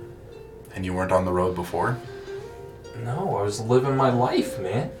 And you weren't on the road before? No, I was living my life,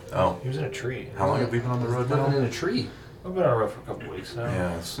 man. Oh, He was in a tree. how long have we been on the road Living now? in a tree. I've been on a road for a couple weeks now.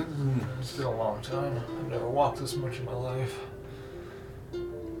 Yeah. It's, It's been a long time. I've never walked this much in my life.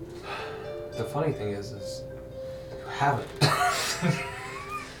 The funny thing is you haven't.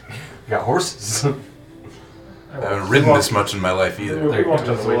 You got horses. I haven't ridden this much in my life either. We walked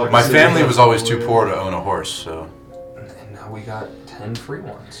on the way. My family was always too poor to own a horse, so. And now we got 10 free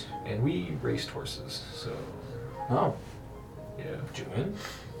ones. And we raced horses, so Oh, yeah. did you win?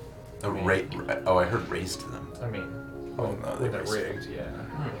 I heard raised them. I mean, Oh, no, they when they're raced. rigged, yeah.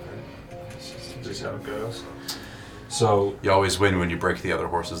 It's just how it goes. So, You always win when you break the other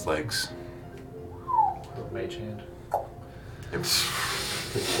horse's legs. Little mage hand. good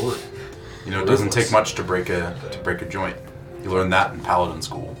lord. You know, it doesn't take much to break a joint. You learn that in Paladin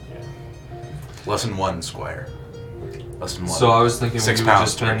school. Yeah. Lesson 1, Squire. Lesson 1. So I was thinking 6 we would pounds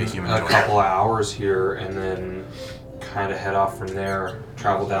just to break spend a human a joint. couple of hours here and then kind of head off from there,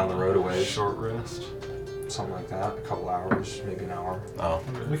 travel down the road a ways, Short rest. something like that. A couple hours, maybe an hour. Oh.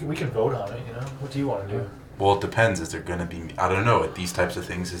 We can vote on it, you know? What do you want to do? Well, it depends. Is there gonna be? I don't know. At these types of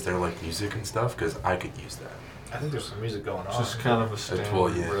things, is there like music and stuff? Because I could use that. I think there's some music going It's on. just kind of a standard Well,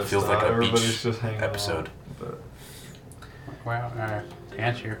 yeah, it rest feels like stop. a Everybody's beach just hanging episode. out, but Well, to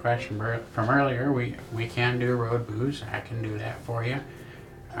answer your question from earlier, we can do road booze. I can do that for you.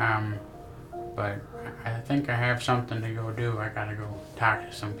 But but I think I have something to go do. I gotta go talk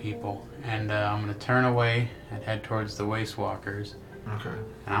to some people, and I'm gonna turn away and head towards the Waste Walkers. Okay.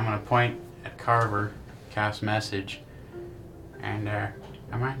 And I'm gonna point at Carver, cast message, and I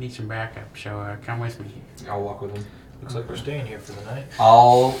might need some backup. So come with me. I'll walk with him. Looks like we're staying here for the night.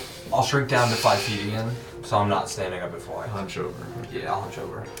 I'll shrink down to 5 feet again, so I'm not standing up at full height. Hunch over. Yeah, I'll hunch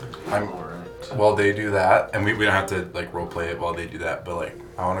over. I'm Alright. While they do that, and we don't have to like role play it while they do that, but like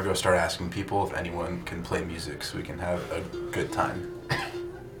I want to go start asking people if anyone can play music so we can have a good time.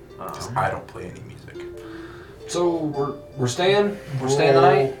 Because I don't play any music. So we're staying. We're staying the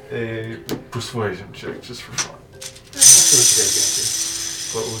night. A persuasion check just for fun.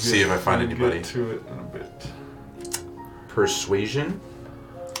 But we'll See if I find anybody. Get to it in a bit. Persuasion,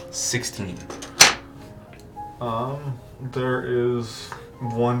 16. There is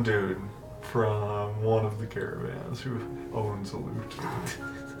one dude from one of the caravans who owns a loot.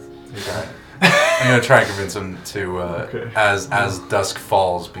 Okay. I'm gonna try and convince him to, Okay. as dusk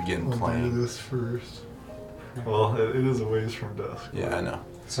falls, begin I'll do playing. this first. Well, it is a ways from dusk. Yeah, I know.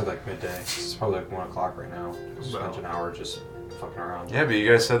 So like midday. It's probably like 1 o'clock right now. We spent About. an hour just fucking around. Yeah, but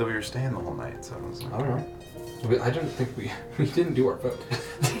you guys said that we were staying the whole night, so I was like, I don't know. I don't think we didn't do our vote.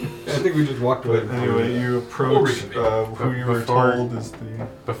 I think we just walked away. But anyway, you approach who you were Before- told is the.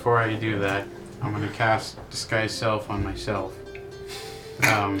 Before I do that, I'm gonna cast Disguise Self on myself.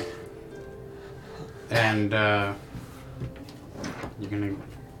 And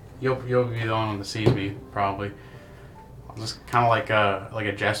you'll be the one that sees me probably. I'll just kind of like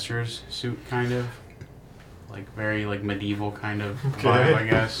a jester's suit, kind of like very like medieval kind of vibe, I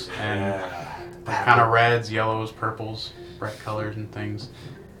guess, and kind of reds, yellows, purples, bright colors and things.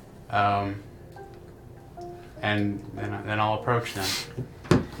 And then I'll approach them.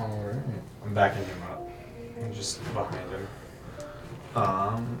 Alright. I'm backing him up. I'm just behind him.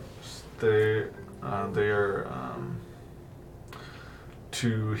 They are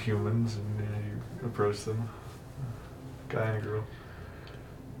two humans, and you approach them. Guy and a girl.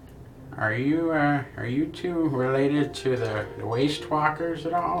 Are you two related to the Waste Walkers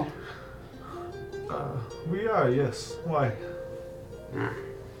at all? We are, yes. Why?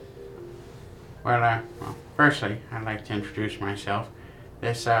 Well, firstly, I'd like to introduce myself.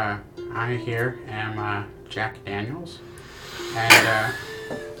 I here am Jack Daniels, and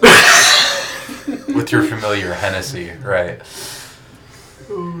with your familiar Hennessy, right?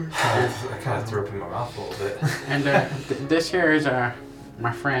 I kind of threw up in my mouth a little bit. and this here is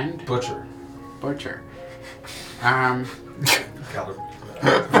my friend Butcher. Butcher. Got Pleased gotta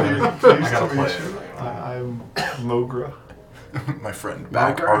to play meet you. I'm Mogra. My friend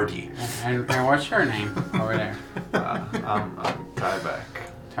Back Mogra? Hardy. And what's your name over there? I'm Tyback.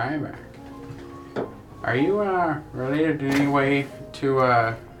 Tyback. Are you related in any way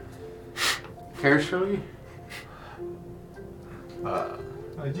to Kersley?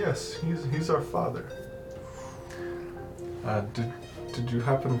 Yes, he's our father. Did you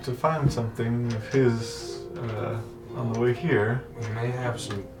happen to find something of his on the way here? We may have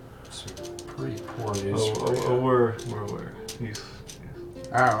some pretty poor news. We're aware. He's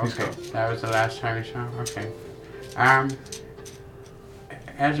Oh, He's okay. gone. That was the last time we saw him? Okay.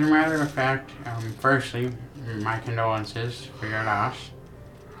 As a matter of fact, firstly, my condolences for your loss.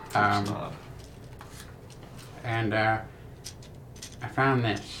 not. And I found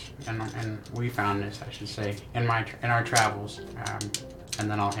this, and we found this, I should say, in our travels. And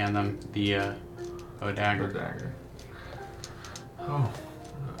then I'll hand them the dagger. The dagger.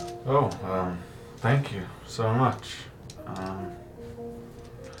 Thank you so much.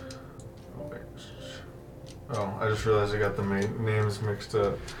 I just realized I got the names mixed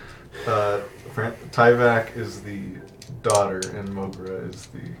up. Tyvac is the daughter, and Mogra is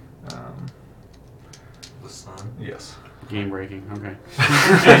the son. yes. Game breaking. Okay.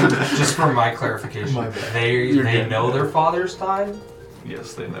 Just for my clarification, My bad. they good. know their father's died?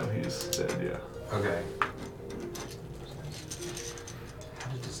 Yes, they know he's dead. Yeah. Okay.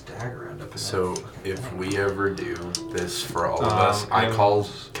 How did this dagger end up in So that? if we ever do this for all of us, I and- call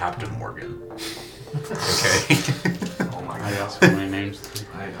Captain Morgan. Okay. Oh my I god. got so many names.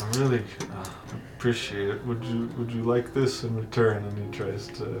 I really appreciate it. Would you like this in return? And he tries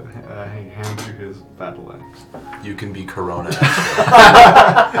to he hands you his battle axe. You can be Corona.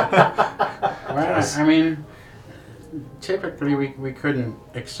 Well, I mean, typically we couldn't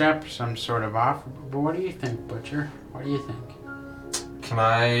accept some sort of offer, but what do you think, Butcher? What do you think? Can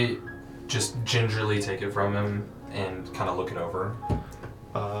I just gingerly take it from him and kind of look it over?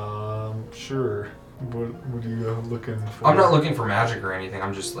 Sure. What are you looking for? I'm not looking for magic or anything.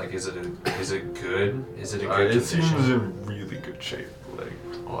 I'm just like, is it good? Is it a good It condition? seems in really good shape. Like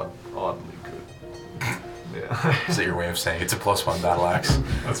oddly good. Yeah. Is that your way of saying it's a +1 battle axe?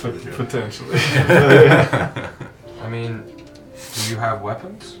 That's what potentially. I mean, do you have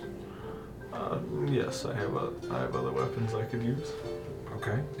weapons? Yes, I have other weapons I could use.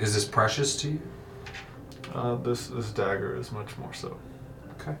 Okay. Is this precious to you? This dagger is much more so.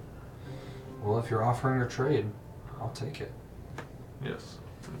 Okay. Well, if you're offering a trade, I'll take it. Yes,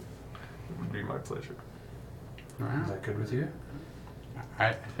 it would be my pleasure. Is that good with you?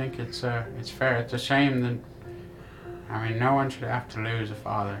 I think it's fair. It's a shame that, I mean, no one should have to lose a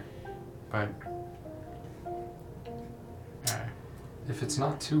father, but If it's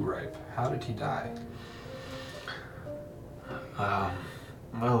not too ripe, how did he die?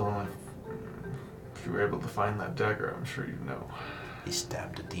 Well, if you were able to find that dagger, I'm sure you know. He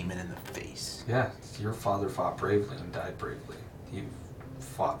stabbed a demon in the face. Yeah, your father fought bravely and died bravely. He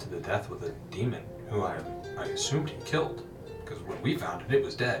fought to the death with a demon who I assumed he killed. Because when we found it, it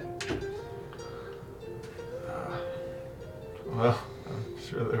was dead. Well, I'm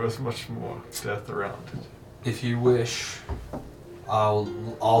sure there was much more death around it. If you wish,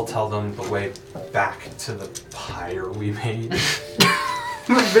 I'll tell them the way back to the pyre we made.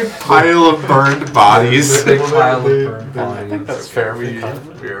 A big pile of burned bodies. Big pile of burned I think bodies. that's fair. We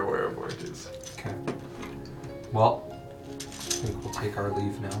are aware of where it is. Okay. Well, I think we'll take our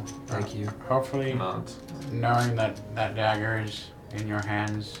leave now. Thank you. hopefully Nods. knowing that that dagger is in your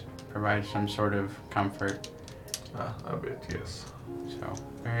hands provides some sort of comfort. A bit, yes. So,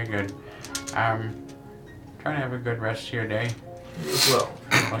 very good. Try to have a good rest of your day. You as well.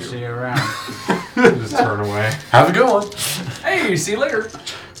 I'll see you around. Just turn away. Have a good one. Hey, see you later.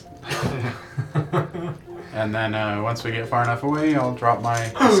 And then once we get far enough away, I'll drop my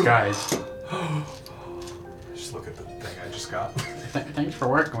disguise. Just look at the thing I just got. Thanks for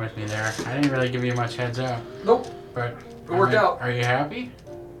working with me there. I didn't really give you much heads up, Nope. but It worked out. Are you happy?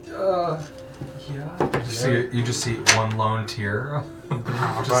 Yeah. You just see one lone tear.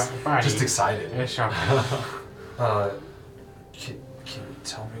 Buddy. Just excited. It's okay. Can you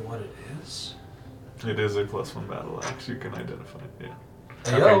tell me what it is? It is a +1 battle axe. You can identify it,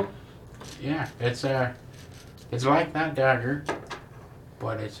 yeah. Hey, yo. Yeah, it's like that dagger,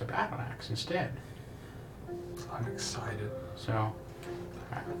 but it's a battle axe instead. I'm excited. So,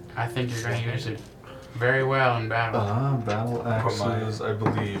 I think you're going to use it very well in battle. Battle axes, I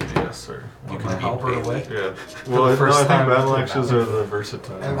believe, yes, sir. You My can be helper Bailey. away. Yeah. Well, the first I think time battle in axes are the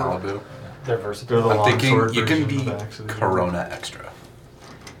versatile. And Malibu. They're They're versatile. the I'm long thinking sword you can version be of axes. Corona Extra.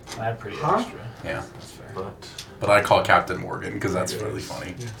 I'm pretty Huh? extra. Yeah. That's fair. But But I call Captain Morgan because that's you really guys-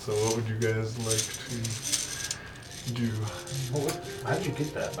 funny. Yeah, so what would you guys like to do? Well, how did you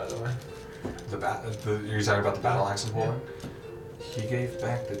get that, by the way? You're talking about the battle axe in Poland? He gave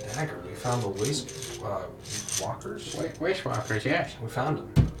back the dagger. We found the waste walkers. Waste walkers, yes. We found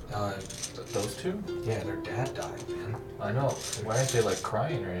them. Those two? Yeah, their dad died, man. I know. Why aren't they like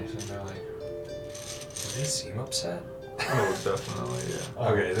crying or anything? They're like, Did they seem upset? Oh, definitely, yeah.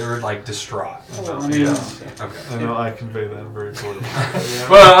 Okay, they were like distraught. I mean, Okay. I know I convey that very poorly.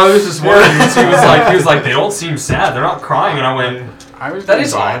 Well, I was just wondering. He was like, they don't seem sad. They're not crying. And I went, I was that getting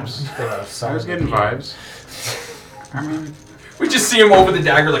is odd. vibes. I was getting vibes. I mean, We just see him over the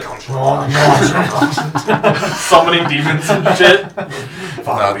dagger, like summoning demons and shit.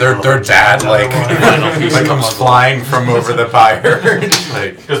 No, their dad like comes flying from over the pyre.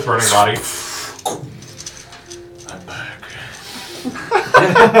 Like Just burning body.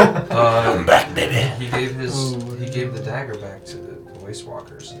 I'm back, baby. He gave the dagger back to the waste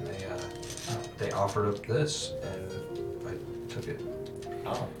walkers, and they offered up this, and I took it.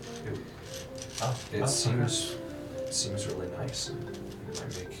 oh. It seems really nice, and it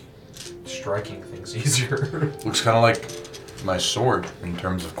might make striking things easier. Looks kind of like my sword in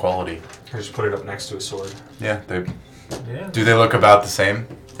terms of quality. I just put it up next to a sword. Yeah, Yeah. do they look about the same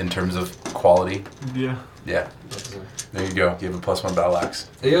in terms of quality? Yeah. Yeah. There you go. You have a +1 battle axe.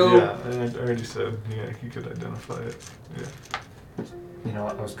 Ayo. Yeah, I already said, yeah, he could identify it. Yeah. You know,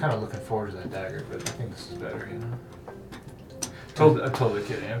 I was kind of looking forward to that dagger, but I think this is better, you know? I'm totally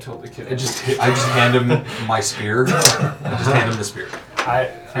kidding. I'm totally kidding. I just hand him my spear. I just hand him the spear.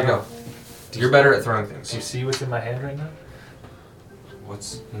 Here Here you go. You're better at throwing things. Do you see what's in my hand right now?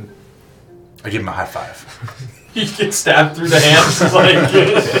 What's? I give him a high five. He gets stabbed through the hands.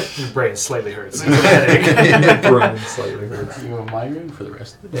 Like Your brain slightly hurts. It's a headache. brain slightly hurts. you have a migraine for the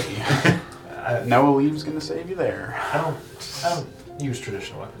rest of the day. Noah Leave's gonna save you there. I don't use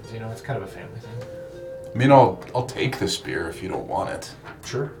traditional weapons. You know, it's kind of a family thing. I mean, I'll take the spear if you don't want it.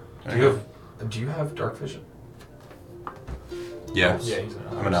 Sure. There Do you you have dark vision? Yeah. Yeah, he's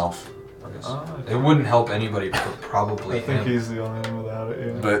I'm an elf. I guess. It wouldn't help anybody, but probably I think him. he's the only one without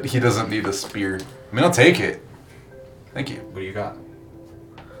it, yeah. But he doesn't need a spear. I mean, I'll take it. Thank you. What do you got?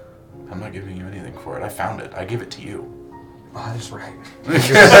 I'm not giving you anything for it. I found it. I give it to you. Oh, that's right.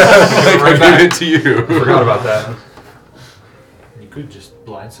 I give it to you. Forgot about that. You could just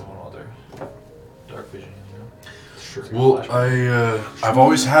blind someone while they're dark visioning, you know? Sure. Well, I've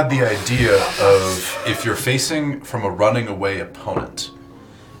always had the idea of if you're facing from a running away opponent,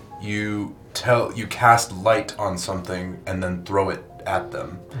 you cast light on something and then throw it at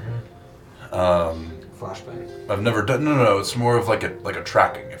them. Mm-hmm. Flashbang. I've never done. No. It's more of like a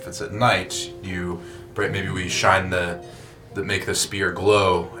tracking. If it's at night, maybe we shine make the spear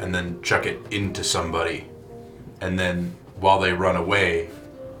glow and then chuck it into somebody, and then while they run away,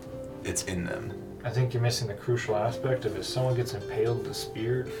 it's in them. I think you're missing the crucial aspect of if someone gets impaled with a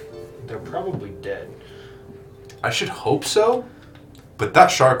spear, they're probably dead. I should hope so, but that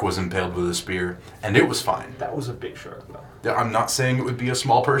shark was impaled with a spear, and it was fine. That was a big shark, though. Yeah, I'm not saying it would be a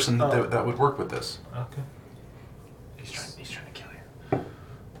small person that would work with this. Okay. He's trying to kill you.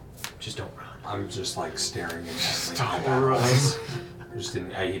 Just don't run. I'm just like staring intently. Stop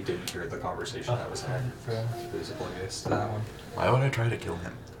running. I didn't hear the conversation that was had. There's a bias to that one. Why would I try to kill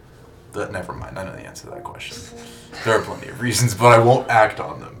him? Never mind. I know the answer to that question. There are plenty of reasons, but I won't act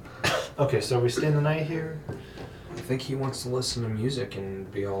on them. Okay, so we staying the night here? I think he wants to listen to music and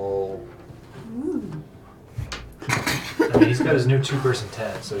be all. I mean, he's got his new 2-person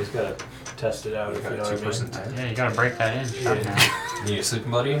tent, so he's got to test it out. If you know what I mean. Tent. Yeah, you gotta break that in. Yeah. You need a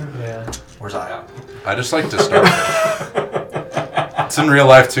sleeping buddy? Yeah. Where's I at? I just like to starfish. It's in real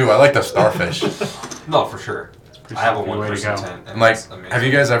life too. I like to starfish. No, for sure. I have a Way to 1-person go. tent. And Like, it's amazing. have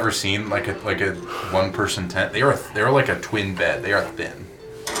you guys ever seen like a 1-person tent? They are like a twin bed. They are thin.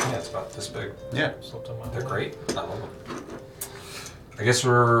 Yeah, it's about this big. Yeah. They're great. I love them. I guess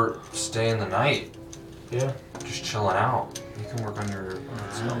we're staying the night. Yeah. Just chilling out. You can work on your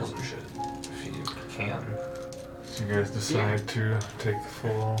spells and shit if you can. So you guys decide to take the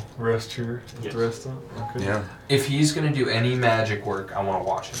full rest here with Yes. the rest of Okay. Yeah. If he's gonna do any magic work, I want to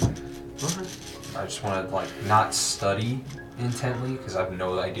watch him. Okay. I just want to like not study intently because I have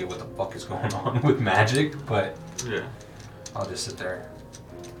no idea what the fuck is going on with magic. But Yeah. I'll just sit there.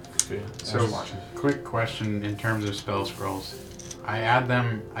 Okay. So, Just watch it. quick question in terms of spell scrolls. I add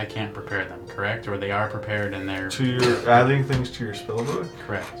them, I can't prepare them, correct? Or they are prepared and they're... So you're adding things to your spellbook?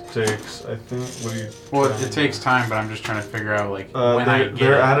 Correct. Takes, I think, what do you... Well, it takes time, but I'm just trying to figure out, like, when I they're, get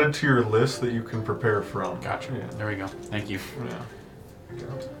they're it. added to your list that you can prepare from. Gotcha. Yeah. There we go. Thank you. Yeah.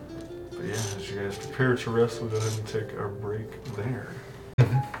 But yeah, as you guys prepare to rest, we'll go ahead and take our break there.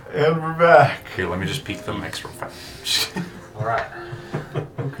 And we're back. Here, let me just peek the mics real fast. All right.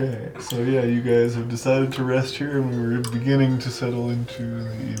 Okay, so yeah, you guys have decided to rest here, and we're beginning to settle into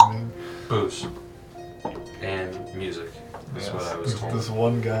the evening. Booze and music. That's what I was told. This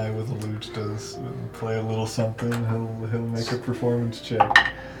one guy with a lute does play a little something. He'll make a performance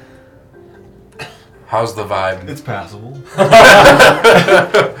check. How's the vibe? It's passable.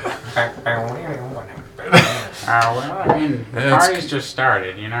 Well, I mean, the Yeah, it's- party's just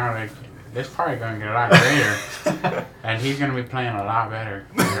started, you know? Like, this party gonna get a lot greater. And he's gonna be playing a lot better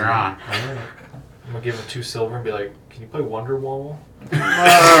later on. I'm gonna give him 2 silver and be like, "Can you play Wonderwall?" I'm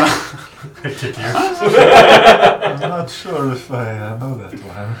not sure if I know that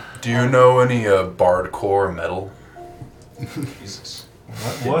one. Do you know any bardcore metal? Jesus.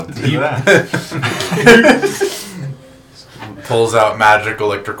 What is that? Pulls out magic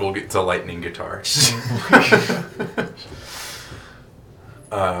electrical it's a lightning guitar.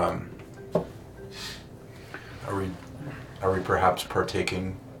 Are we perhaps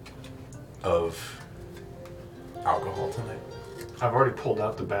partaking of alcohol tonight? I've already pulled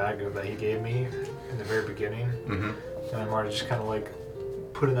out the bag that he gave me in the very beginning, Mm-hmm. and I'm already just kind of like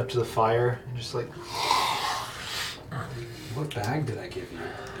putting it up to the fire and just like What bag did I give you?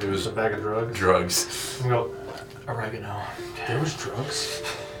 It was a bag of drugs. drugs. I'm going oregano. There was drugs?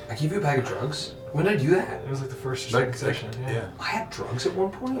 I gave you a bag of drugs? When did I do that? It was like the first or Like, second session. Yeah. I had drugs at one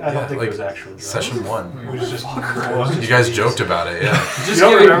point? I don't Yeah, think like, it was actual drugs. Session 1. It was just You guys joked about it, yeah. You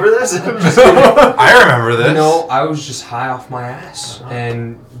don't remember this? I remember this. No, I was just high off my ass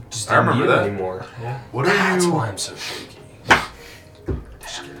and just I didn't remember need it that. anymore. Yeah. What That's are you? why I'm so shaky.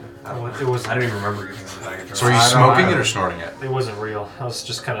 Just kidding. It was. I don't even remember giving you a bag of drugs. So are you I don't smoking know. it or snorting it? It wasn't real. I was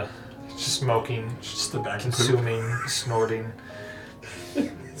just kind of smoking, just the bag of poop. consuming, snorting.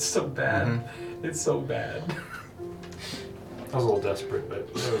 It's so bad. Mhm. It's so bad. I was a little desperate, but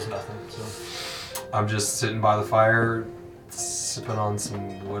it was nothing. So I'm just sitting by the fire, sipping on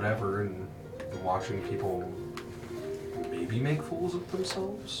some whatever, and watching people maybe make fools of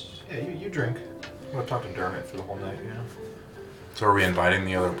themselves. Yeah, you drink. I'm gonna talk to Dermot for the whole night, you know? So are we inviting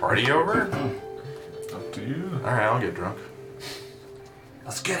the other party over? Up to you. All right, I'll get drunk.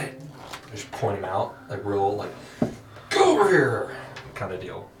 Let's get it. Just point him out, like real, like, go over here, kind of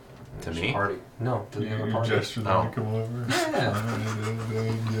deal. To Just me? Party. No, to the other You party. gesture them to come over. Yeah.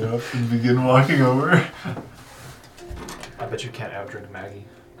 And get up and begin walking over. I bet you can't outdrink Maggie.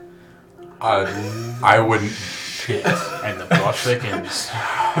 I wouldn't. And the plot thickens.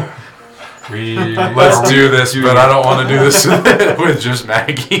 Let's do this, but I don't want to do this with just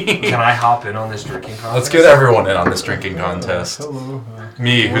Maggie. Can I hop in on this drinking contest? Let's get everyone in on this drinking contest. Hello.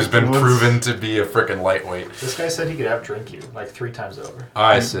 Me, who's been What's- proven to be a frickin' lightweight. This guy said he could outdrink you like 3 times over.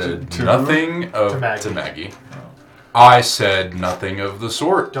 I said To- nothing of to to Maggie. Maggie. I said nothing of the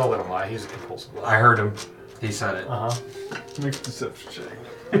sort. Don't let him lie. He's a compulsive liar. I heard him. He said it. Uh huh. Make a deception check.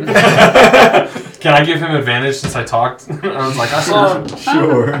 Can I give him advantage since I talked? I was like, I saw him.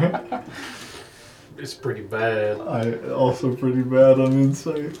 Sure. It's pretty bad. I also pretty bad on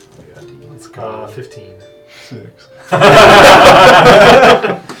insight. Let's go. 15. 6.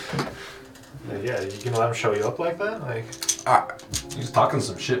 Yeah, you can let him show you up like that? Like, He's talking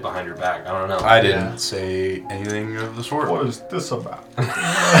some shit behind your back. I don't know. I didn't say anything of the sort. What is this about?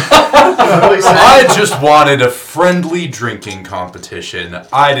 I just wanted a friendly drinking competition.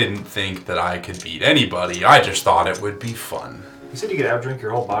 I didn't think that I could beat anybody. I just thought it would be fun. you said you could outdrink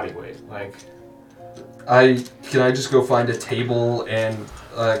your whole body weight. Like, Can I just go find a table and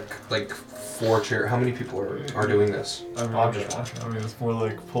like 4 chairs? How many people are doing this? I mean, I'm just watching. I mean, it's more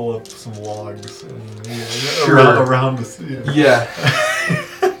like pull up some logs and Sure. around the sea. Yeah,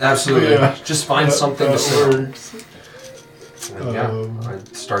 absolutely. Yeah. Just find something to sit on. works. And I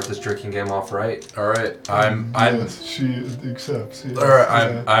start this drinking game off right. All right, I'm. Yes, she accepts. Yes, All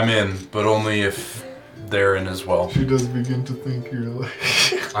right, yeah. I'm in, but only if they're in as well. She does begin to think you're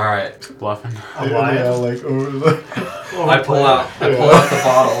like. All right. Bluffing. yeah, like over the. I pull out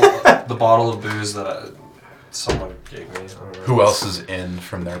the bottle of booze that someone gave me. I don't know. Who else is in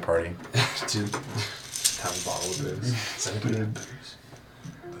from their party? Dude, tiny bottle of booze. Is anybody Dude. booze?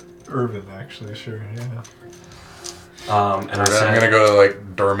 Irvin, actually, sure, yeah. And I I'm said, gonna go to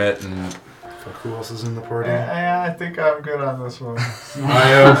like Dermot and. fuck, who else is in the party? Yeah, I think I'm good on this one.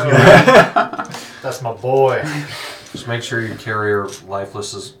 That's my boy. just make sure you carry your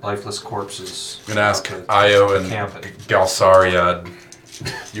lifeless corpses. I'm gonna ask to Io and camp it. Galsariad.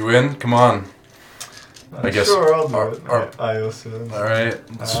 You in? Come on. I guess. Sure, I'll do it. Our- Io says. All right.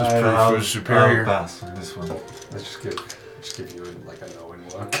 Let's just I'll- prove who's superior. I'll pass on this one. Let's just give you like a knowing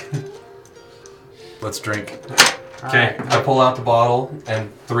look. Let's drink. Okay, I pull out the bottle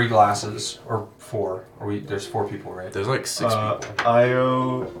and 3 glasses or 4. There's 4 people, right? There's like 6 people.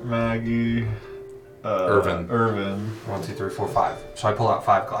 Io, Maggie, Irvin. 1, 2, 3, 4, 5. So I pull out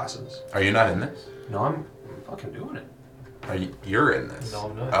 5 glasses. Are you not in this? No, I'm fucking doing it. You're in this. No,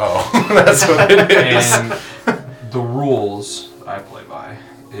 I'm not. Oh, that's what it is. And the rules I play by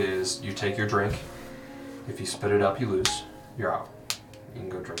is you take your drink. If you spit it up, you lose. You're out. You can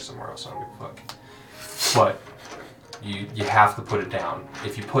go drink somewhere else. I don't give a fuck. But you have to put it down.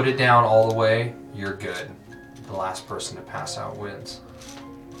 If you put it down all the way, you're good. The last person to pass out wins.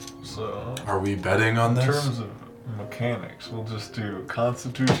 So, Are we betting on in this? terms of mechanics, we'll just do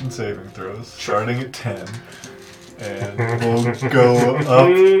Constitution saving throws, starting at 10, and we'll go up.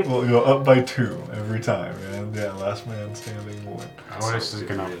 We'll go up by 2 every time, and yeah, last man standing will win. Otis is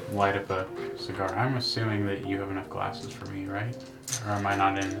gonna light up a cigar. I'm assuming that you have enough glasses for me, right? Or am I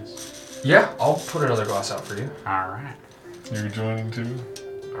not in this? Yeah, I'll put another glass out for you. Alright. You're joining too.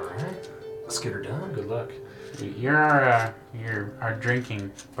 Alright. Let's get her done. Good luck. You're our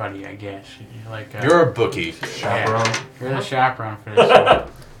drinking buddy, I guess. You're like You're a bookie. Chaperone. You're the chaperone for this one.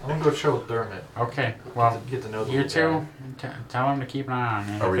 I'm gonna go chill with Dermot. Okay, well, Get to know the you little two, tell him to keep an eye on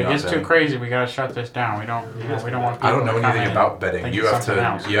it. Are If we it not gets too betting? crazy, we gotta shut this down. We don't want people I don't know to come anything in about betting. thinking You have something to.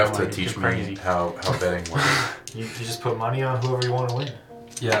 else. You have We to don't wanna get teach too me crazy. how betting works. You just put money on whoever you want to win.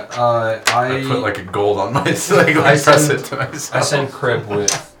 Yeah, I put like a gold on my like, I press send- it to myself. I send Crib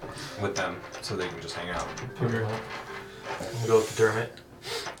with them so they can just hang out. I'm gonna go with Dermot.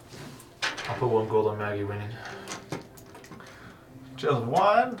 I'll put 1 gold on Maggie winning. Just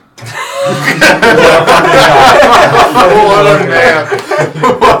one. What a man!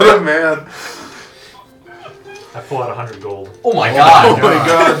 What a man! I pull out 100 gold. Oh my god! Oh my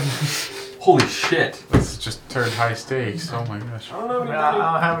god! Holy shit! This just turned high stakes. Oh my gosh. I don't know. I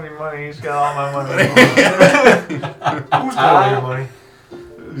don't have any money. He's got all my money. Who's got all your money?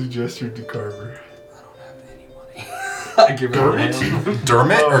 He gestured to Carver. I don't have any money. I give her a hand.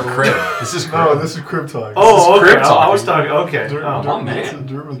 Dermot or Crib? This is No, crib. this is crib talk. Oh, This is okay. crib I was talking. talking. Okay. my man.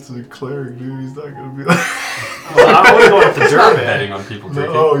 Dermot's a cleric, dude. He's not gonna be like. Well, I'm only going with the He's not German. betting on people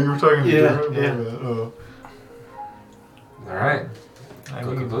drinking. Oh, you were talking to Yeah, Dermot? yeah. My bad. Oh. All right. I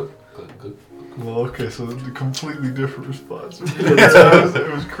Good, mean, good, good. well, okay, so a completely different response.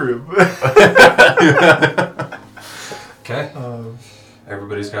 It was crib. Okay.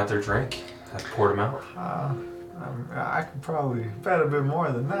 Everybody's got their drink. I poured them out. I could probably bet a bit more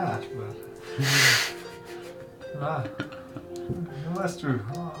than that, but let's do.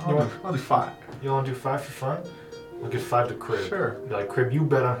 I'll do 5. You want to do 5 for fun? I'll give 5 to Crib. Sure. Be like, Crib, you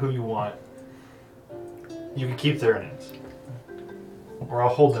bet on who you want. You can keep their earnings. Or I'll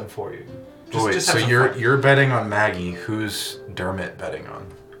hold them for you. Wait, just so have some you're fun. you're betting on Maggie. Who's Dermot betting on?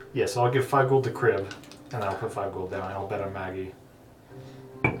 Yeah, so I'll give 5 gold to Crib. And I'll put 5 gold down. And I'll bet on Maggie.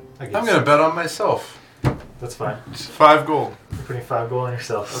 I guess. I'm gonna bet on myself. That's fine. It's 5 gold. You're putting 5 gold on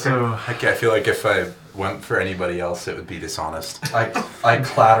yourself. Okay. So I feel like if I went for anybody else, it would be dishonest. I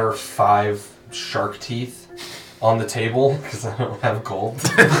clatter 5 shark teeth on the table because I don't have gold.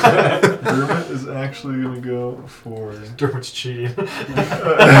 Dermot is actually gonna go for. Dermot's cheating. Dermot's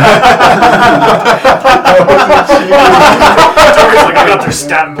like, I got their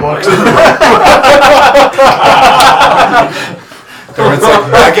stat books. Dermot's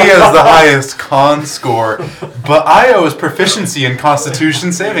like, Maggie has the highest con score, but Io's proficiency in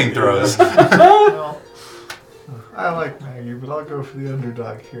Constitution saving throws. Well, I like Maggie, but I'll go for the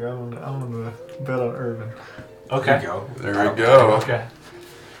underdog here. I'm gonna bet on Irvin. There Okay. you go. There we go. Okay.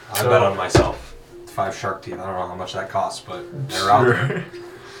 I bet on myself. 5 shark teeth. I don't know how much that costs, but they're out there.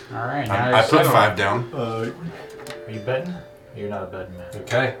 All right. I put 5 down. Are you betting? You're not a betting man.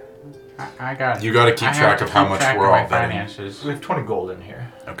 Okay. I got. You got to keep I have track to of how keep much track we're of my all betting. finances. We have 20 gold in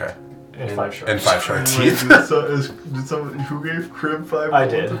here. Okay. And 5 sharks. And 5 shark Wait, teeth. did somebody who gave Crib 5 I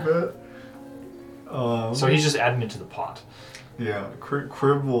gold did. to bet? So he's just adding it to the pot. Yeah,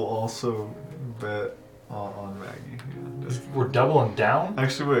 Crib will also bet on Maggie. Yeah, just- We're doubling down?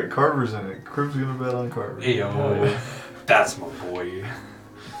 Actually, wait, Carver's in it. Crib's gonna bet on Carver. Ayo. That's my boy.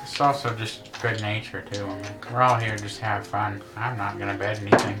 It's also just good nature too. I mean, we're all here just to have fun. I'm not gonna bet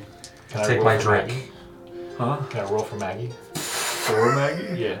anything. Can I Take roll my for drink. Maggie? Huh? Can I roll for Maggie? For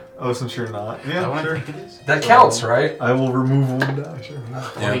Maggie? Yeah. Oh, since you're not. Is that what Yeah, I sure. think it is? That counts, right? I will remove 1 die, sure.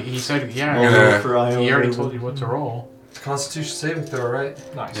 Well, he said, yeah. I'll Yeah. roll for Iowa. He already told you what to roll. Constitution saving throw, right?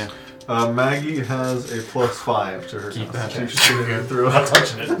 Nice. Yeah. Maggie has a +5 to her Keep that. Constitution saving throw. I'm not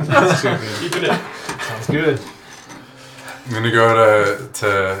touching it. Keeping it. Sounds good. I'm going to go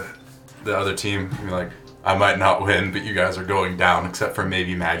to the other team and be like, I might not win, but you guys are going down, except for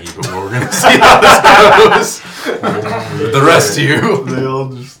maybe Maggie, but we're going to see how this goes. The rest of you. They all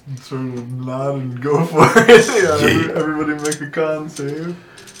just sort of nod and go for it. Yeah, everybody make a con save.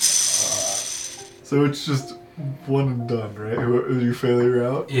 So it's just 1 and done, right? Is you failure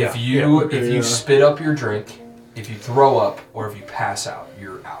out? If okay, if you yeah. spit up your drink, if you throw up, or if you pass out,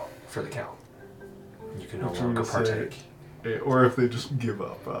 you're out for the count. You can no What you longer would say. partake. Yeah, or if they just give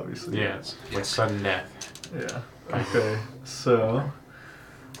up, obviously. Yeah, it's like sudden death. Yeah. Okay. So.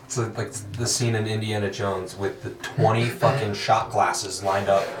 It's like the scene in Indiana Jones with the 20 fucking shot glasses lined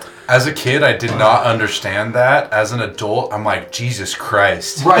up. As a kid, I did not understand that. As an adult, I'm like, Jesus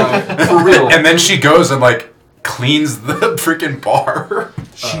Christ. Right, for real. And then she goes and like cleans the freaking bar.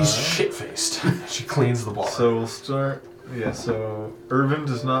 She's shit-faced. She cleans the bar. So we'll start. Yeah. So Irvin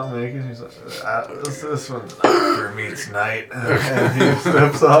does not make it. He's like, this one's not for me tonight. And he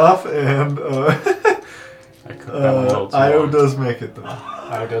steps off, and I cooked that one a little too Io long. does make it though.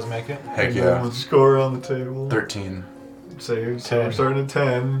 Io does make it. Heck And then yeah. we'll score on the table. 13. Saves. So 10. we're starting at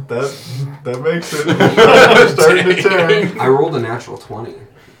 10. That makes it. We're starting at 10. I rolled a natural 20.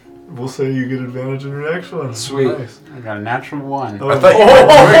 We'll say you get advantage in your next one. Sweet. Nice. I got a natural 1. Oh, I thought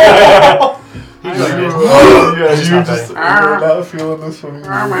you He's like, yeah, He's you not just betting. you're not feeling this one. Oh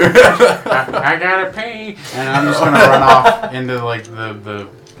either. my gosh, I gotta pay, and I'm just gonna run off into like the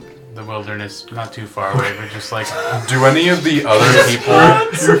wilderness, not too far away, but just like Do any of the other people...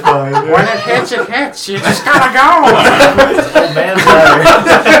 You're fine. Yeah. when it hits, it hits. You just gotta go. old man's ladder.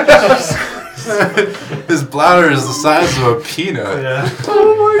 His bladder is the size of a peanut. Yeah.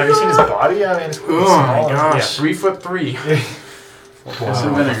 Have you seen his body? I mean, it's pretty Oh small. my gosh. Yeah, 3'3".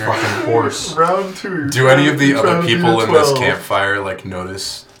 Wow, vinegar. fucking horse. Round 2. Do any of the You're other trying to beat people a in this 12. campfire like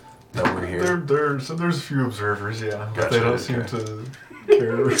notice that we're here? So there's a few observers, yeah, but Gotcha, they don't okay. seem to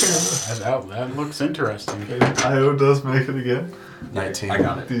care. That looks interesting. Okay, Io does make it again. 19. I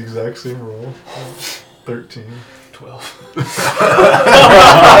got it. The exact same roll. 13. 12. He's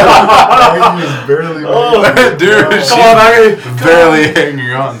barely Dude, Come on, Maggie. barely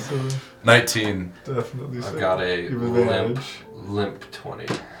hanging on. So 19. definitely. I've safe. got a Give limp 20.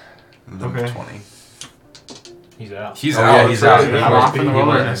 Okay. 20. He's out. He's Oh, out. yeah, he's out. I'm off in the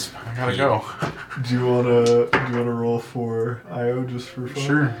wilderness. I gotta He- go. Do you wanna roll for Io just for fun?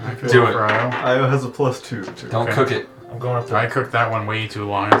 Sure. I could Do go it. for IO. Io has a +2 too. Don't Okay. cook it. I'm going up I to. cooked that one way too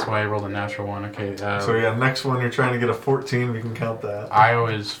long. That's why I rolled a natural one. Okay. So yeah, next one you're trying to get a 14. We can count that. IO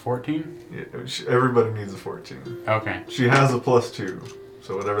is 14? Yeah, everybody needs a 14. Okay. She has a +2,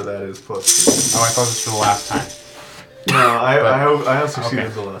 so whatever that is +2. Oh, I thought this was for the last time. No, I have succeeded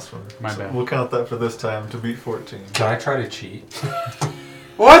Okay. the last one. My So bad. We'll count that for this time to beat 14. Can I try to cheat?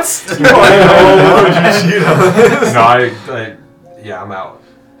 What? No, yeah, I'm out.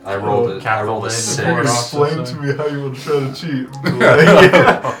 I rolled a Capital A, 6. Can you Forward off. explain to me how you would try to cheat? Like,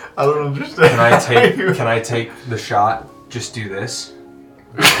 I don't understand. Can I take the shot? Just do this.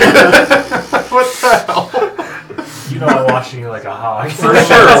 What the hell? You know I'm watching you like a hawk. For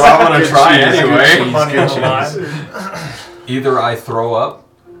sure. Well, I'm gonna try Put anyway. money on the line. Either I throw up,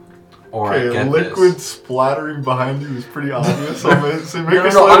 or I Okay, get liquid this. splattering behind you is pretty obvious. So make No, a no,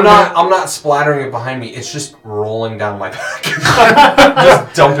 sleight I'm not splattering it behind me. It's just rolling down my back,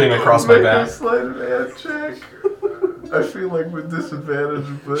 just dumping across my make back. a sleight of hand check. I feel like with disadvantage,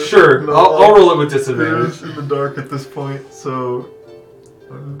 but Sure, no, I'll roll it with It disadvantage. is in the dark at this point, so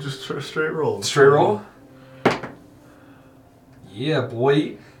just straight roll. Straight roll. Yeah,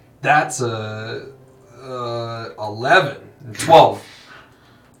 boy, that's a 11, 12.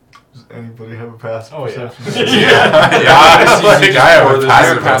 Does anybody have a passive Oh, yeah. perception? Yeah, like, I have a I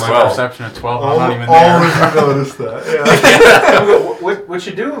passive have as a well. perception of 12. I'm All, not even all there. of you noticed that. Yeah. What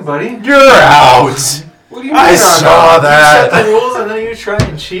you doing, buddy? You're out! What do you mean? I I'm saw not? that! Set the rules and then you try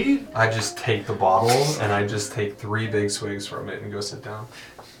and cheat? I just take the bottle and I just take 3 big swigs from it and go sit down.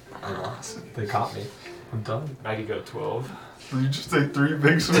 I lost. They caught me. I'm done. Maggie got 12. So you just take 3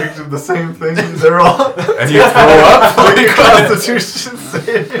 big swings of the same thing, and they're all And you throw up? like Constitution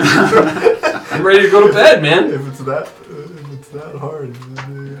saving. I'm ready to go to bed, man. If it's that hard.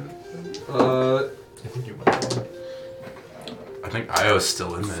 Then, I think you went. I think Io's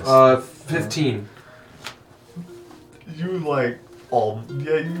still in this. 15. you like all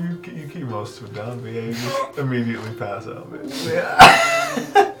you keep most of it down, but yeah, you just immediately pass out. Yeah.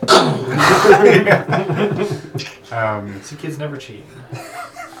 See, kids never cheat.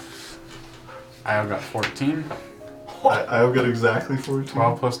 IO got 14. I've got exactly 14.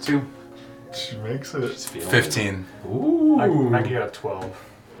 12 plus 2. She makes it. 15. Ooh. Maggie got 12.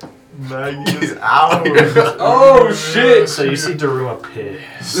 Maggie is out. Oh shit! So you see Daruma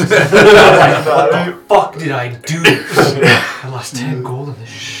pissed. What the fuck did I do? I lost 10 gold in this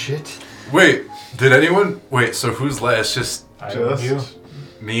shit. Wait, did anyone... Wait, so who's last? It's just Just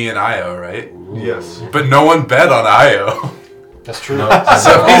me and Io, right? yes. But no one bet on Io. That's true. No.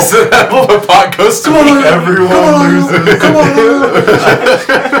 So he said the pot goes to me. Everyone loses.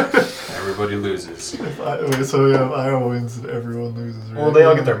 Everybody loses. So yeah, Iowa wins and everyone loses. Right? Well, they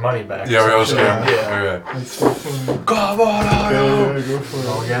all get their money back. Yeah, we all share. Yeah. Okay. That's so funny. Come on, Io. Yeah, go for it.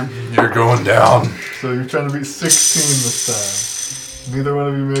 Go again. You're going down. So you're trying to beat 16 this time. Neither one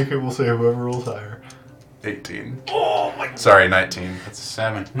of you make it. We'll say whoever rolls higher. 18. Oh my. Sorry, 19. That's a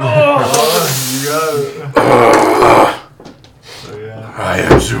 7. You got it. So yeah, I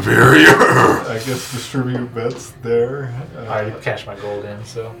am superior. I guess distribute bets there. I already cashed my gold in,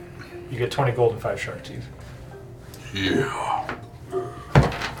 so you get 20 gold and 5 shark teeth. Yeah.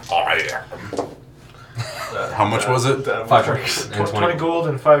 I am. How much was it? 5 sharks and 20 gold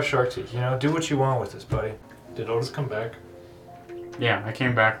and 5 shark teeth. You know, do what you want with this, buddy. Did Otis come back? Yeah, I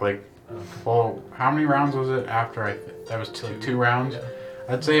came back like, well, how many rounds was it after that was like 2 rounds? Yeah.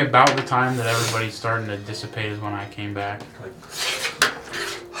 I'd say about the time that everybody's starting to dissipate is when I came back.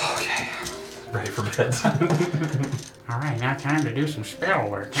 Okay. Ready for bed. Alright, now time to do some spell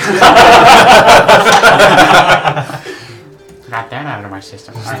work. Got that out of my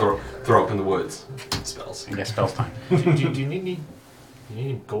system. Just throw up in the woods. Spells. I guess spell's time. do you need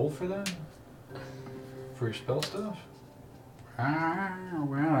any gold for that? For your spell stuff?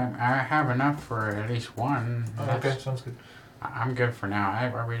 Well, I have enough for at least one. Oh, okay, sounds good. I'm good for now. I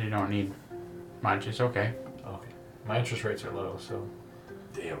really don't need much. It's okay. Okay. My interest rates are low, so.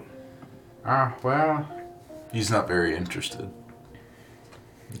 Damn. Well, He's not very interested.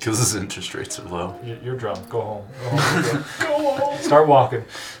 Because his interest rates are low. You're drunk. Go home. Go home. Go home. Start walking.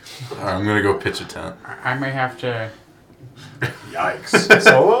 Alright, I'm gonna go pitch a tent. I may have to. Yikes.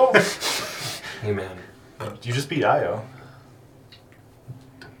 Solo? Hey man. You just beat Io.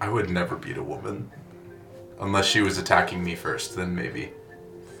 I would never beat a woman. Unless she was attacking me first, then maybe.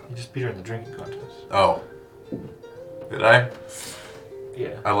 You just beat her in the drinking contest. Oh. Did I?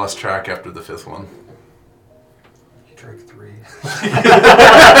 Yeah. I lost track after the 5th one. You drank 3.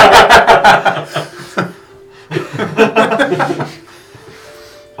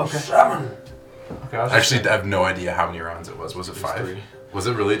 Okay. 7. Okay, I was Actually, I have no idea how many rounds it was. Was it 5? 3. Was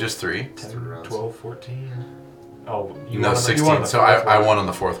it really just 3? 10, 12, 14. Oh, you No, won 16. On the So fourth I one. won on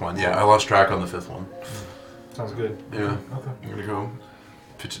the 4th one. Yeah, I lost track on the 5th one. Sounds good. Yeah. Okay. I'm gonna go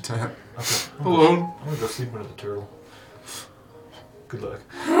pitch a tent. Okay. Alone. I'm gonna go sleep under the turtle. Good luck.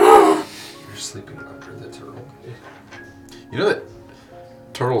 You're sleeping under the turtle. You know that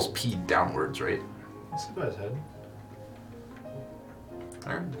turtles pee downwards, right? I'll sleep by his head.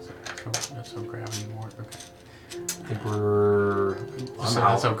 Alright. That's how gravity works. Okay. I think we're. So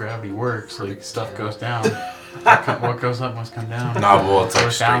that's how gravity works. Like stuff goes down. What goes up must come down. Nah, well, it's What like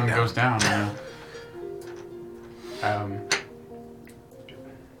goes straight down down. goes down.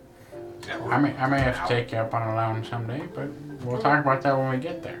 I may have to take you up on a lounge someday, but we'll talk about that when we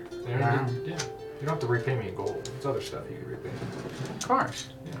get there. Yeah. You don't have to repay me in gold. There's other stuff you can repay me. Of course.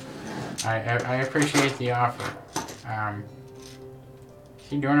 Yeah. I appreciate the offer. Is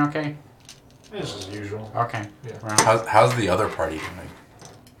he doing okay? It's as usual. Okay. Yeah. Well, How's the other party doing?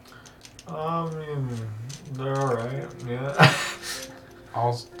 I mean, they're alright, yeah.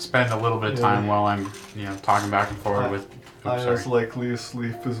 I'll spend a little bit of time while I'm, talking back and forth with. I was likely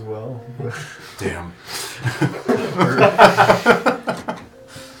asleep as well. Damn.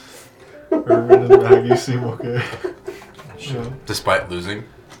 Irvin and Maggie seem okay. Yeah. Despite losing?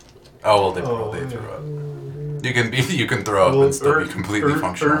 Oh well, they threw up. You can throw up and still be completely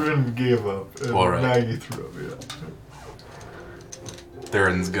functional. Irvin gave up, and Alright. Maggie threw up. Yeah.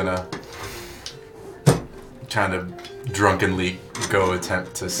 Theron's gonna kind of drunkenly go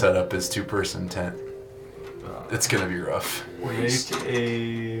attempt to set up his 2-person tent. It's gonna be rough. Make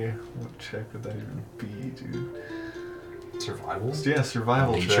a what check would that even be, dude? Survival? Yeah,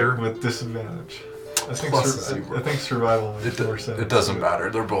 survival Nature? check with disadvantage. I think Plus I 0. think survival makes more sense. It doesn't matter.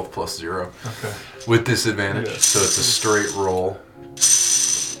 They're both plus 0 Okay. with disadvantage, Yeah. so it's a straight roll.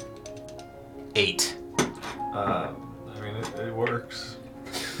 8. I mean, it works.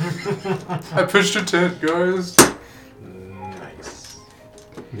 I pitched a tent, guys. Nice.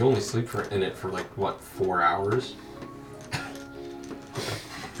 You only sleep in it for like, what, 4 hours?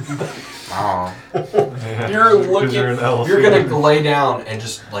 Oh. Yeah, You're looking. you're an elf. You're gonna lay down and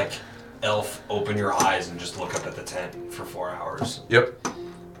just like elf open your eyes and just look up at the tent for 4 hours. Yep.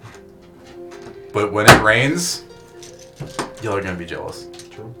 But when it rains, y'all are gonna be jealous.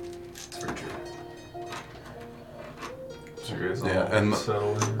 True. It's very true. You guys Yeah, all and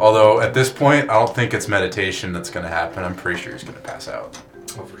settle in. although at this point, I don't think it's meditation that's gonna happen. I'm pretty sure he's gonna pass out.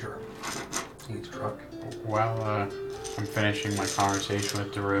 Oh, for sure. He's drunk. while I'm finishing my conversation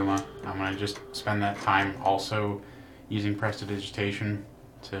with Daruma, I'm going to just spend that time also using prestidigitation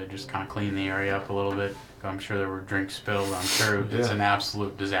to just kind of clean the area up a little bit. I'm sure there were drinks spilled. I'm sure it's an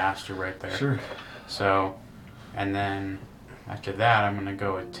absolute disaster right there. Sure. So, and then after that, I'm going to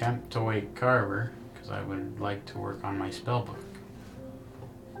go attempt to wake Carver because I would like to work on my spell book.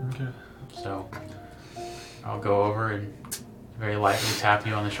 Okay. So, I'll go over and very lightly tap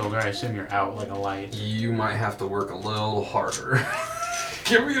you on the shoulder. I assume you're out like a light. You might have to work a little harder.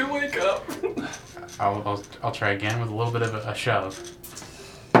 Get me to wake up. I'll try again with a little bit of a shove.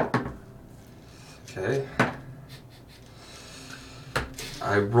 Okay.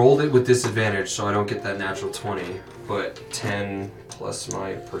 I rolled it with disadvantage, so I don't get that natural 20, but 10 plus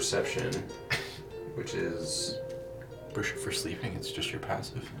my perception, which is For sleeping, it's just your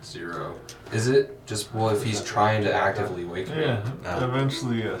passive. 0. Is it? Just, well, if he's trying to actively wake me. Yeah. No.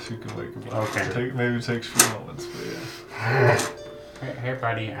 Eventually, yes, you can wake him up. Okay. Maybe it takes a few moments, but yeah. Hey,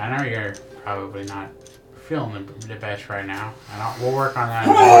 buddy, I know you're probably not feeling the best right now. We'll work on that.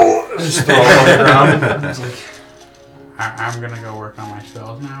 Just throw it on the ground. It's like, I'm gonna go work on my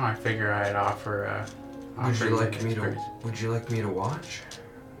spells now. I figure I'd offer. would you like me to? experience. Would you like me to watch?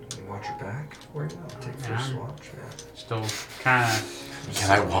 You watch your back for you? Take first watch, man. Still kind of. Can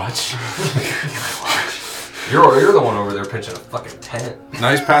I watch? You're the one over there pitching a fucking tent. No,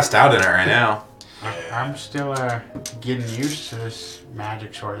 he's passed out in it right now. I'm still getting used to this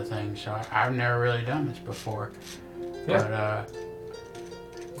magic sort of thing, so I've never really done this before. Yeah. But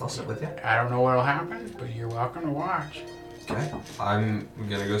I'll sit with you. I don't know what'll happen, but you're welcome to watch. Okay. I'm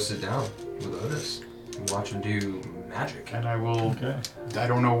gonna go sit down with Otis and watch him do magic. And I will. Okay. I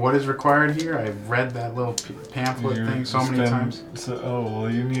don't know what is required here. I've read that little pamphlet You thing so many times. So,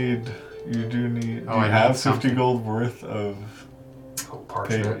 you do need. Oh, you I have need 50 something. gold worth of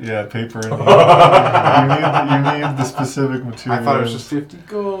Parchment. Paper and ink. you need the specific material. I thought it was just 50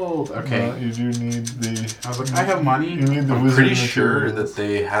 gold. Okay. No, you do need the. I was like, I have money. You need the I'm wizard pretty sure materials. that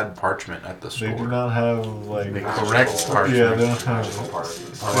they had parchment at the store. They do not have like The correct parchment. Yeah, they don't have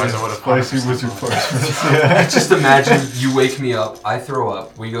Otherwise, I would have spicy wizard parchments. Yeah. Just imagine you wake me up, I throw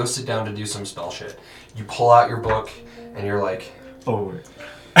up, we go sit down to do some spell shit. You pull out your book, and you're like, Oh wait.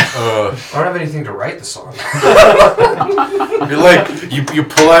 I don't have anything to write the song. You're like, you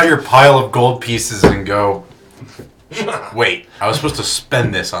pull out your pile of gold pieces and go, wait, I was supposed to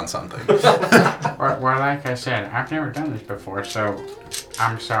spend this on something. Well, like I said, I've never done this before, so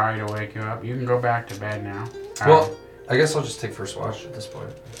I'm sorry to wake you up. You can go back to bed now. Well, I guess I'll just take first watch at this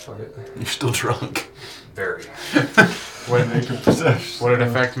point. Fuck it. You're still drunk. Very. Would Make a perception. it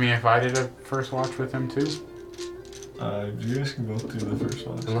affect me if I did a first watch with him too? You guys can both do the first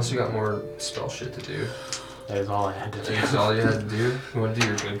one. Unless you got more spell shit to do. That is all I had to do. That's all you had to do? You want to do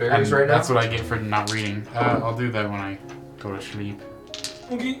your good berries right now? That's what I get for not reading. I'll do that when I go to sleep.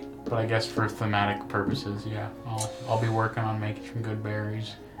 Okay. But I guess for thematic purposes, yeah, I'll be working on making some good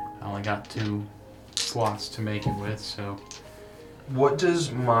berries. I only got 2 slots to make it with, so. What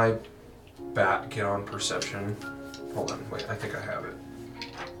does my bat get on perception? Hold on, wait, I think I have it.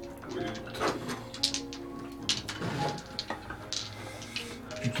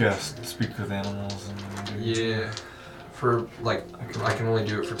 Just speak with animals and Yeah. For, like, I can only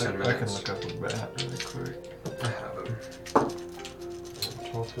do it for 10 minutes. I can look up a bat really quick. I have him.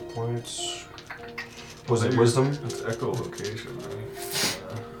 12 hit points. Was it wisdom? It's echolocation, right?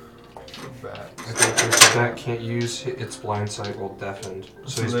 For bat. I think the bat can't use its blind sight while deafened.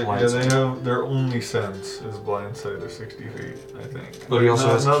 So he's blind they sight. have their only sense is blind sight of 60 feet, I think. But he also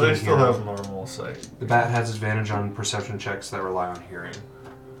has no, they keen still hearing. have normal sight. The bat has advantage on perception checks that rely on hearing.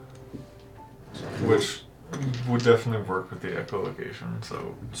 Which would definitely work with the echolocation,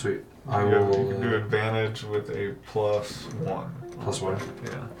 so Sweet. you I can will. do advantage with a +1. +1?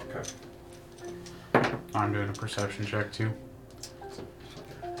 Yeah. I'm doing a perception check too.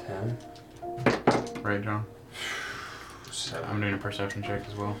 10. Right, John? 7. I'm doing a perception check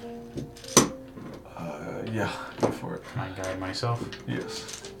as well. Yeah, go for it. Can I guide myself?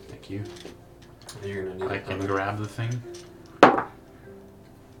 Yes. Thank you. You're gonna need I it. can grab the thing.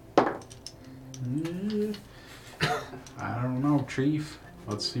 I don't know, Chief.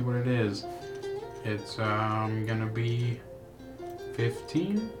 Let's see what it is. It's gonna be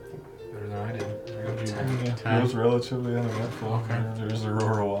 15. Better than I did. I got What'd you 10. get? Yeah, it was relatively uneventful. Okay. There's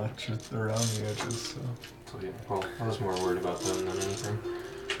Aurora Watch around the edges, so. So, yeah, well, I was more worried about them than anything.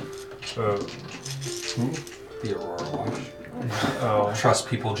 Who? The Aurora Watch. Oh. Trust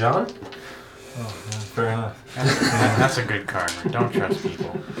people, John? Oh, fair enough. That's a good card. Don't trust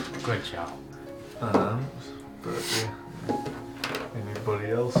people. Good job. But yeah. Anybody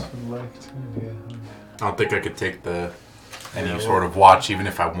else would like to? Yeah. I don't think I could take any Yeah, sort of watch even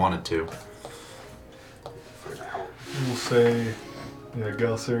if I wanted to. We'll say, yeah,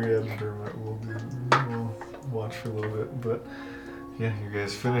 Galsari editor we'll watch for a little bit, but yeah, you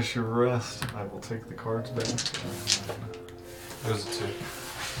guys finish your rest. I will take the cards back. What is it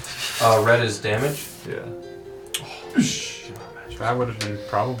to? Red is damage? Yeah. Oh, shit. That would have been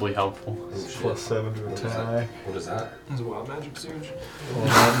probably helpful. +7 to attack. What is that? It's a wild magic surge. Well,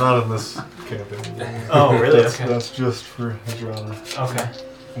 not in this campaign. Oh, really? That's, Okay. that's just for Hadrona. Okay.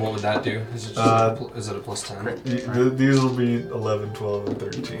 What would that do? Is it just is it a +10? These will be 11, 12, and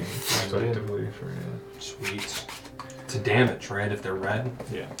 13, respectively. For yeah. Sweet. To damage, right? If they're red?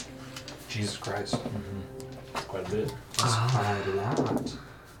 Yeah. Jesus Christ. That's quite a bit. That's a lot.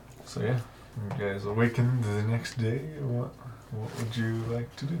 So yeah, you guys awaken the next day. What would you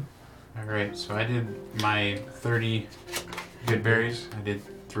like to do? Alright, so I did my 30 good berries. I did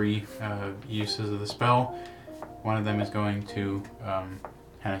 3 uses of the spell. One of them is going to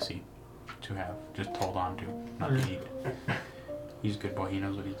Hennessy to have, just hold on to, not to eat. He's a good boy, he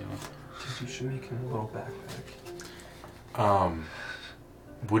knows what he's doing. You should make him a little backpack.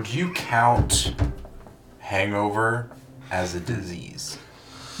 Would you count hangover as a disease?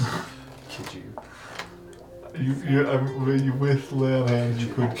 Could you? You with lamb hands,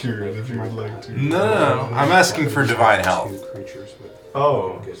 you could cure it if you would like to. No. I'm asking for divine health. Two creatures with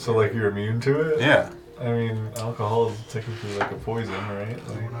Oh, so like you're immune to it? Yeah. I mean, alcohol is technically like a poison, right?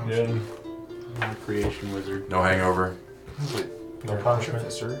 Like, yeah. I'm a creation wizard. No hangover. Wait, No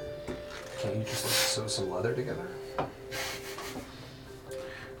punishment. Sir? Can't you just like sew some leather together?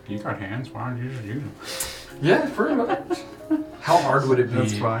 You got hands, why don't you just use them? Yeah, pretty much. How hard would it be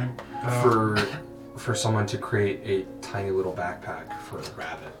That's fine. for someone to create a tiny little backpack for a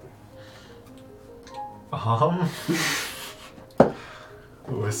rabbit?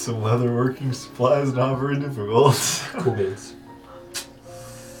 With some leatherworking supplies, not very difficult. Cool beans.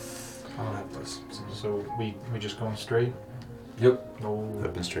 I don't have this. So we just going straight? Yep. No.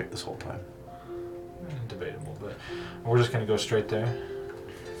 I've been straight this whole time. Debatable, but we're just gonna go straight there.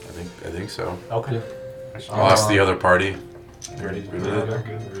 I think so. Okay. I'll ask the other party. Ready? Yeah, Go? good.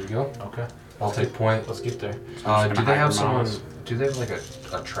 There we go. Okay. I'll take point. Let's get there. Do they have someone? Do they have like a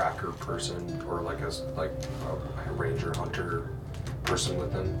tracker person or like a ranger hunter person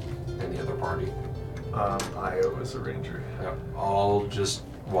with them in the other party? Io is a ranger. Yep. I'll just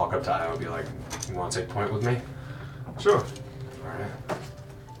walk up to Io and be like, "You want to take point with me?" Sure. All right.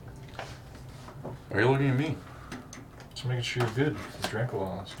 Why are you looking at me? Just making sure you're good. You drank a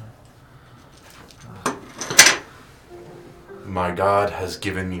lot last night. My God has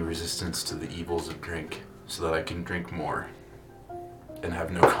given me resistance to the evils of drink, so that I can drink more and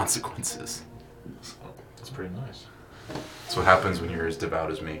have no consequences. That's pretty nice. That's what happens when you're as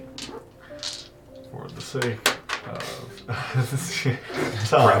devout as me. For the sake of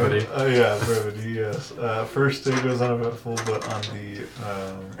time. Brevity. Yeah, brevity, yes. First day goes on eventful, but on the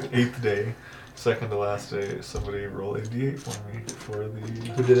 8th day, second to last day, somebody roll a d8 for me for the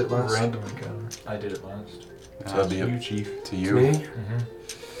Who did it last? random encounter. I did it last. So that'd be you, Chief. to you. Me? Mm-hmm.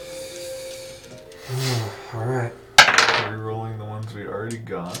 All right. We're rolling the ones we already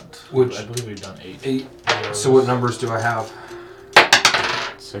got. Which I believe we've done 8. 8? So what numbers do I have?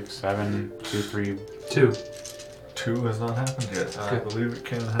 6, 7, 2, 3. 2. 2 has not happened yet. I Okay. believe it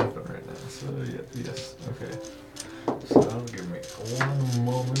can happen right now. So yes, okay. So that'll give me one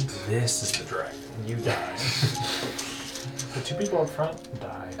moment. This is the dragon. You die. The 2 people up front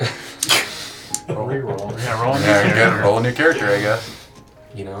die. Reroll. Yeah, roll in Yeah, there. get roll a new character, I guess.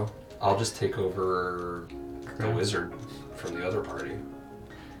 You know, I'll just take over the wizard from the other party.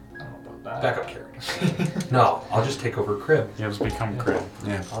 I don't know about that. Backup character. No, I'll just take over Crib. Yeah, just become Crib.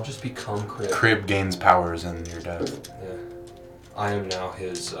 Yeah. I'll just become Crib. Crib gains powers and you're dead. Yeah. I am now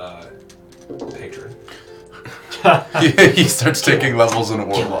his patron. He starts taking levels in a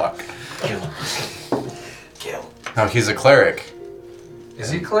warlock. Kill. No, he's a cleric. Is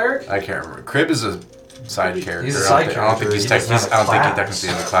he a cleric? I can't remember. Crib is a side character. He's a I side don't think character. he's He doesn't have a I don't think he class. technically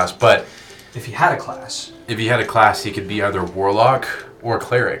has a class. But If he had a class. if he had a class, he could be either warlock or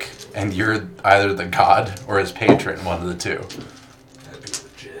cleric, and you're either the god or his patron, one of the two. That'd be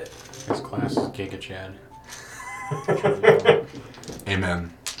legit. His class is Giga Chad.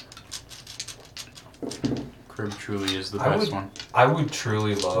 Amen. Crib truly is the I best would- one. I would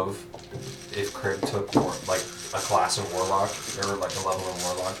truly love if Crib took more, like a class in Warlock, or like a level in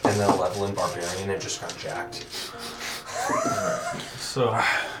Warlock, and then a level in Barbarian and just got jacked. So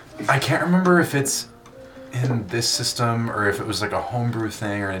I can't remember if it's in this system or if it was like a homebrew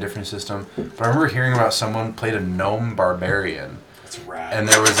thing or in a different system, but I remember hearing about someone played a gnome barbarian. That's rad. And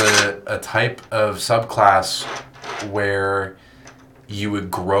there was a type of subclass where you would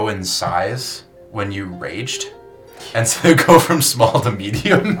grow in size when you raged. And so they would go from small to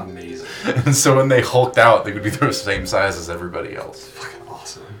medium. Amazing. And so when they hulked out, they would be the same size as everybody else. Fucking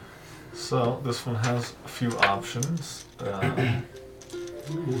awesome. So this one has a few options. Go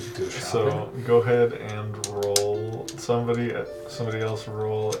So go ahead and roll. Somebody else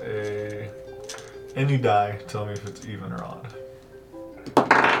roll any die. Tell me if it's even or odd.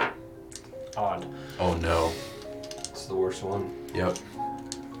 Odd. Oh no. It's the worst one. Yep.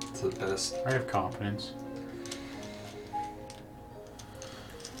 It's the best. I have confidence.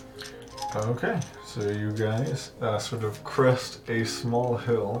 Okay, so you guys sort of crest a small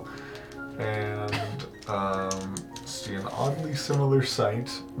hill and see an oddly similar sight,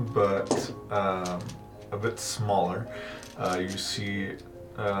 but a bit smaller. You see,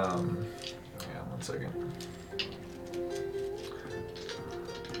 one second.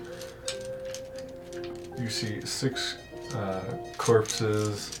 You see 6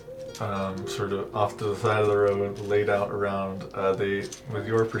 corpses sort of off to the side of the road, laid out around. With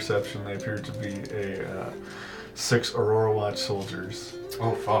your perception, they appear to be 6 Aurora Watch soldiers.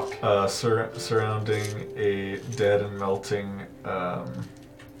 Oh fuck. Surrounding a dead and melting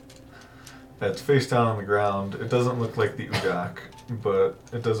that's face down on the ground. It doesn't look like the Udak, but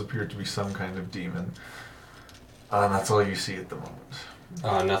it does appear to be some kind of demon. And that's all you see at the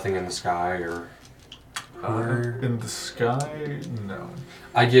moment. Nothing in the sky or. In the sky, no.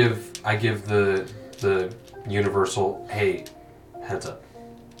 I give the universal, hey, heads up,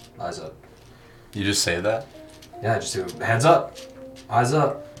 eyes up. You just say that? Yeah, just do heads up, eyes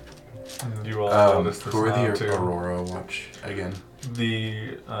up. And you all notice this who are now, the too. Aurora Watch again?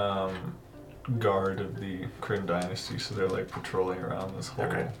 The guard of the Kryn dynasty, so they're like patrolling around this whole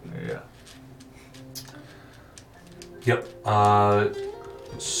Okay. yeah. Yep.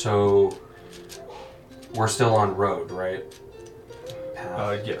 So we're still on road, right?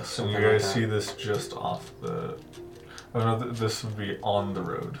 Yes. And Something you like guys that. see this just off the. Oh no, this would be on the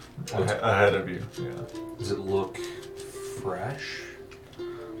road, Oh, it's- ahead of you. Yeah. Does it look fresh?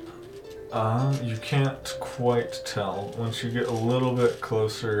 You can't quite tell. Once you get a little bit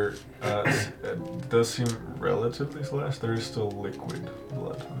closer, it does seem relatively fresh. There is still liquid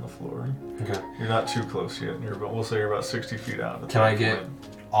blood on the floor. Okay. You're not too close yet. We'll say you're about 60 feet out. Can I get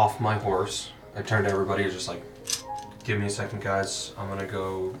off my horse? I turn to everybody, just like, give me a second, guys. I'm gonna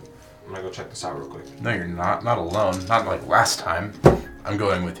go check this out real quick. No, you're not. Not alone. Not like last time. I'm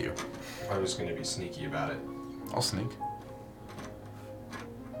going with you. I was gonna be sneaky about it. I'll sneak.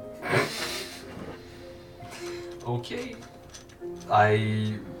 Okay.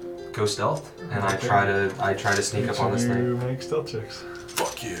 I go stealth and Okay. I try to sneak up on this You thing. make stealth checks.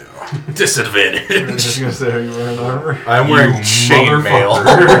 Fuck you. I'm Disadvantage. just gonna say, are you wearing armor? I'm wearing You chainmail.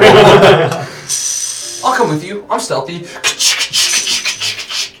 I'll come with you. I'm stealthy.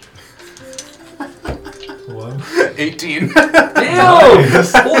 1. 18. Damn!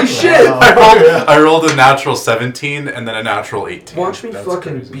 Holy shit! Wow. I rolled a natural 17 and then a natural 18. Watch me That's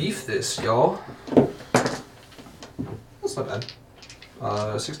fucking crazy. beef this, y'all. That's not bad.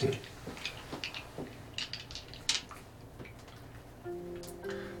 16.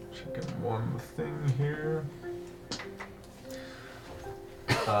 Checking one thing here.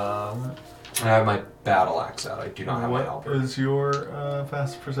 I have my battle axe out. I do not have my What halberd. is your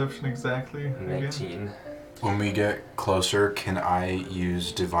passive perception exactly? Again? 19. When we get closer, can I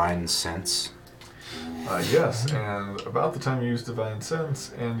use Divine Sense? Yes, and about the time you use Divine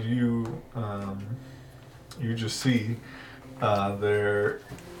Sense, and you just see they're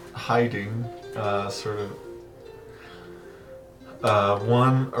hiding, sort of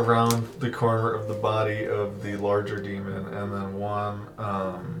one around the corner of the body of the larger demon, and then one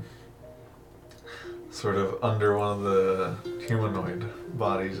sort of under one of the humanoid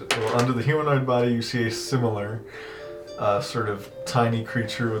bodies. Well, under the humanoid body, you see a similar sort of tiny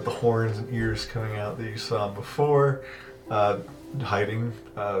creature with the horns and ears coming out that you saw before, hiding,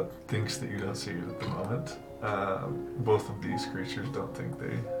 thinks that you don't see it at the moment. Both of these creatures don't think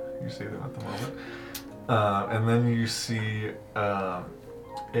you see them at the moment. And then you see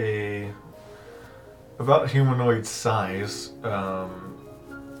a about humanoid size,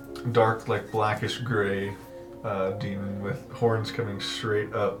 dark, like blackish gray demon with horns coming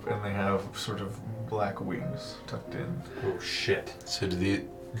straight up, and they have sort of black wings tucked in. Oh shit. So Do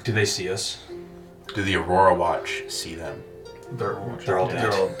they see us? do the Aurora Watch see them? They're all dead. They're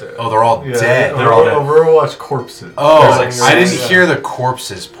all dead. Oh, they're all dead. They're all dead. Overwatch corpses. Oh, There's like I didn't six. hear the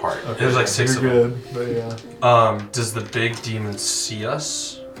corpses part. Okay, There's like 6 of you're them. good, but yeah. Does the big demon see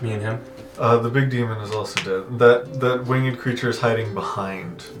us? Me and him? The big demon is also dead. That winged creature is hiding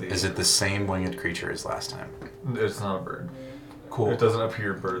behind the. Is it the same winged creature as last time? It's not a bird. Cool. It doesn't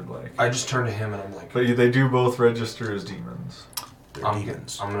appear bird-like. I just turn to him and I'm like, But they do both register as demons. They're I'm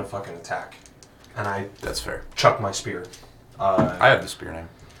demons. gonna fucking attack. And I That's fair. chuck my spear. I have the spear name.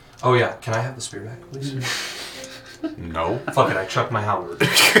 Oh yeah, can I have the spear back, please? No. Fuck it, I chuck my halberd.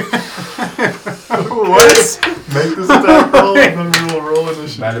 What? Make this attack roll and then we will roll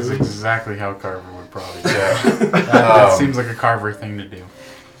initiative. That is exactly how Carver would probably do. Yeah. That seems like a Carver thing to do.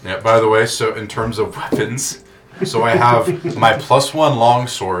 Yeah, by the way, so in terms of weapons, so I have my +1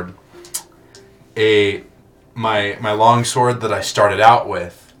 longsword, my longsword that I started out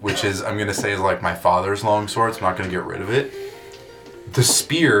with, which is, I'm going to say, is like my father's longsword, so I'm not going to get rid of it, the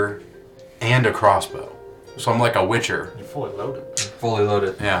spear, and a crossbow. So I'm like a witcher. You're fully loaded. Fully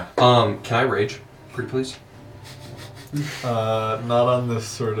loaded. Yeah. Can I rage? Pretty please? Not on this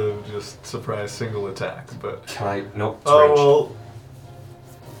sort of just surprise single attack, but. Can I? Nope. It's Oh rage. well.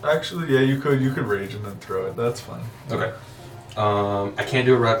 Actually, yeah, you could rage and then throw it. That's fine. Okay. I can't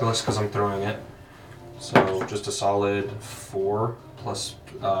do it reckless because I'm throwing it. So just a solid 4 plus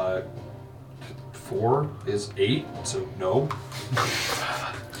 4 is 8. So no.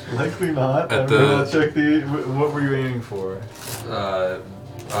 Likely not. At I'm the- gonna check the. What were you aiming for?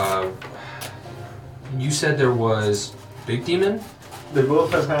 You said there was big demon. They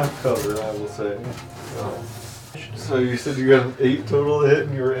both have half cover, I will say. So you said you got an 8 total to hit,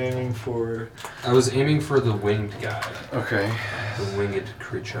 and you were aiming for I was aiming for the winged guy, Okay. the winged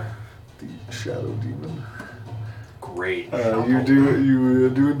creature. the shadow demon. Great. You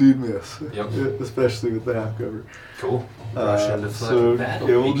do indeed miss. Yep. Especially with the half cover. Cool. Rush into So battle.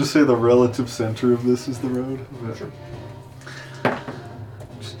 yeah, we'll just say the relative center of this is the road. Sure.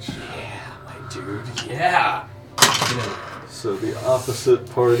 Yeah, my dude. Yeah. Get in. So the opposite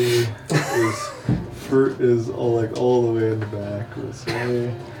party is Furt is all the way in the back. We'll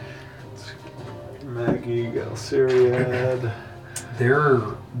say Maggie, Galceriad, They're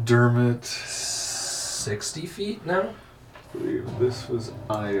Dermot. 60 feet now? I believe this was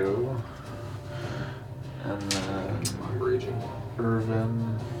Io. And then I'm raging.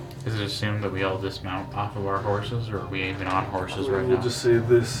 Irvin. Is it assumed that we all dismount off of our horses, or are we even on horses right We'll now? just say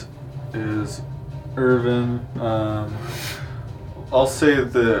this is Irvin. I'll say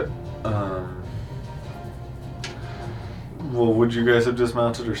that. Well, would you guys have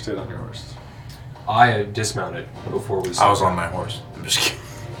dismounted or stayed on your horses? I dismounted before we I was on my horse. I'm just kidding.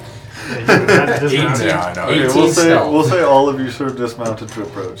 Yeah, I know. Okay, 18 we'll say stealth. all of you sort of dismounted to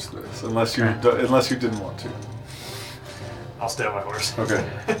approach this, unless you didn't want to. I'll stay on my horse. Okay.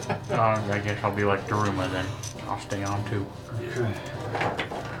 I guess I'll be like Daruma then. I'll stay on too. Okay.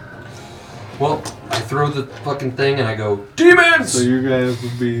 Well, I throw the fucking thing and I go, demons! So you guys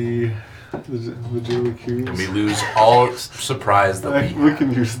would be the Julie Qs. And we lose all surprise that we We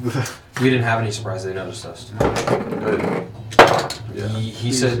can use the. We didn't have any surprise they noticed us. Good.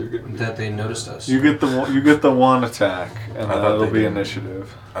 He said that they noticed us. You get the one attack, and I thought that'll they be didn't.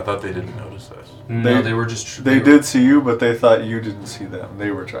 initiative. I thought they didn't notice us. No, they were just... They did see you, but they thought you didn't see them. They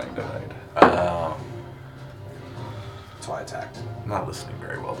were trying to hide. That's why I attacked. I'm not listening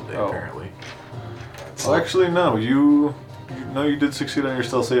very well today, Oh. apparently. Well, actually, no. You did succeed on your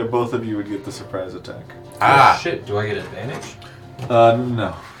stealth save. Both of you would get the surprise attack. Ah! Oh, shit, do I get advantage?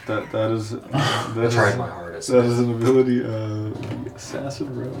 No. That is I tried my hardest. That is an ability of the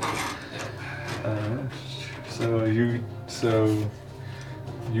Assassin Rogue. So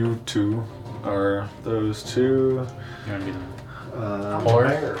you two are those two. You want to be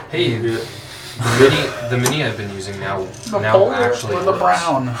Or Hey, the mini I've been using now actually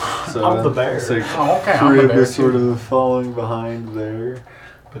works. so I'm the bear. it's like okay, I'm the Crib bear is sort too. of falling behind there.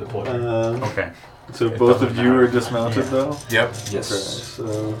 For the polar. Okay. So It both doesn't of you matter. are dismounted though. Yep. Yes. Okay,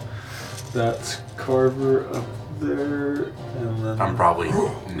 so that's Carver up there, and then I'm probably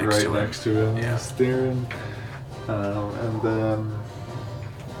next right to him. next to him Yeah. is Theron, and then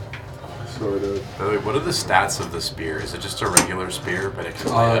sort of. By the way, what are the stats of the spear? Is it just a regular spear, but it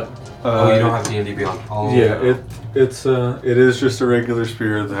can light up? Oh, you don't have D&D Beyond. Oh, Yeah, it is just a regular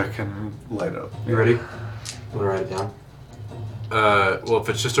spear that can light up. You ready? I'm gonna write it down. Well, if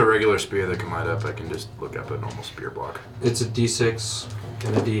it's just a regular spear that can light up, I can just look up a normal spear block. It's a D6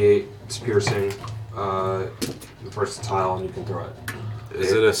 and a D8. It's piercing, versatile, and you can throw it.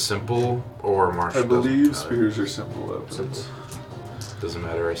 Is it a simple or martial? I believe Doesn't matter. spears are simple weapons. Simple. Doesn't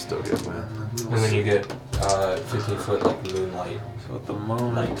matter. I still get my. And then you get 15 foot like moonlight. So at the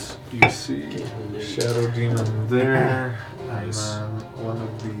moment, you see Shadow Demon there, Nice. and then one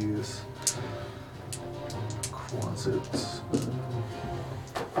of these closets.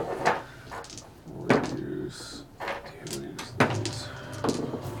 We'll use these.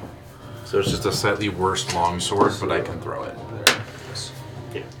 So it's just a slightly worse longsword, but I can throw it. There.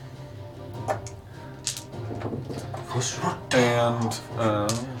 And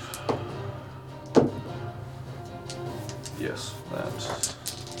yes,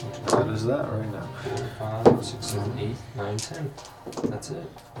 that is that right now. 4, 5, 6, 7, 8, 9, 10. That's it.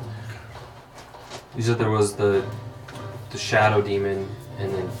 You said there was the shadow demon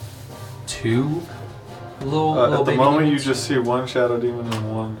and then two little At the baby moment, demons? you just see one Shadow Demon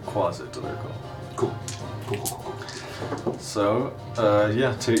and one Closet, they're called. Cool. So,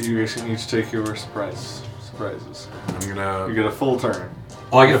 yeah, you guys can each take your surprises. I'm You gonna. get a full turn.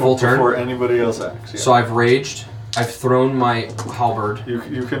 Oh, I get a full turn? Before anybody else acts. Yeah. So I've raged. I've thrown my halberd. You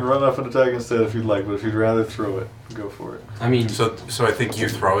can run up and attack instead if you'd like, but if you'd rather throw it, go for it. I mean, So I think you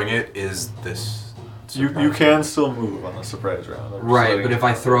throwing it is this. You can still move on the surprise round. I'm just right, letting but you if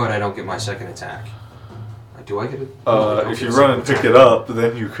I know. throw it, I don't get my second attack. Do I get it? If you run and pick it up,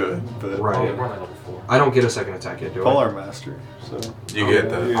 then you could. But Right. We're on level 4. I don't get a second attack yet, do I? Polar Master. So You get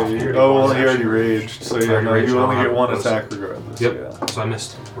the. well, he already raged, so yeah, Already no, raged, you only I'll get one have attack regardless. Yep. Yeah. So I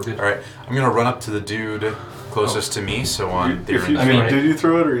missed. We're good. All right, I'm gonna run up to the dude closest to me. So on If you, I mean- did you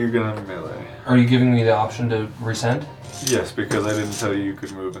throw it, or are you gonna melee? Are you giving me the option to resend? Yes, because I didn't tell you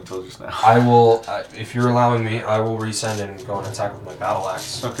could move until just now. I will, if you're allowing me, I will resend and go and attack with my battle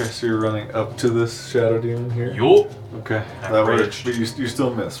axe. Okay, so you're running up to this Shadow Demon here? Yup. Okay, I'm that works, raged. but you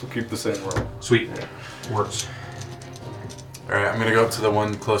still miss. We'll keep the same roll. Sweet. Works. All right, I'm gonna go up to the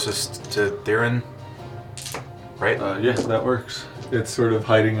one closest to Theron. Right. Yeah, that works. It's sort of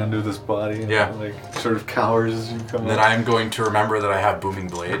hiding under this body and Yeah. like sort of cowers as you come And then up. I'm going to remember that I have Booming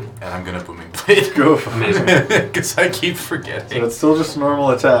Blade, and I'm gonna Booming Blade. Go for Amazing. it. Because I keep So forgetting. it's still just a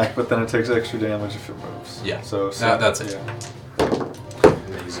normal attack, but then it takes extra damage if it moves. Yeah. So That's it. Yeah.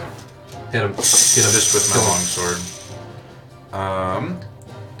 Amazing. Hit him. Just with my longsword.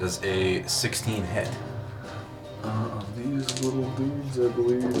 Does a 16 hit? These little dudes, I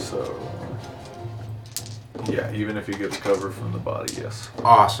believe so. Yeah, even if he gets cover from the body, yes.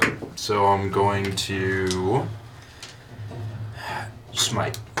 Awesome. So I'm going to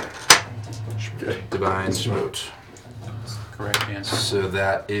smite. Okay. Divine Smote. Correct answer. So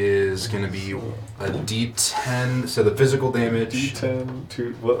that is going to be a D10. So the physical damage. D10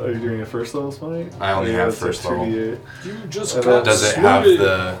 to what are you doing? A first level smite? I only have it's a first level. 2d8. You just And got Does it have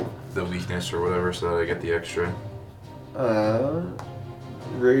smited. the weakness or whatever so that I get the extra?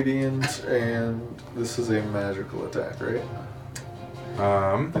 Radiant, and this is a magical attack, right?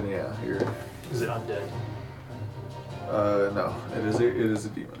 Then yeah, you're. Is it undead? No, it is a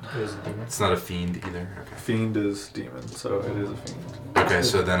demon. It is a demon. It's not a fiend either. Okay. Fiend is demon, so it is a fiend. Okay,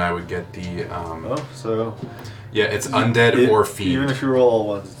 so then I would get the Oh, so yeah, it's undead or fiend. even if you roll all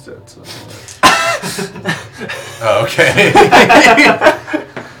ones, it's dead. So. Oh, okay.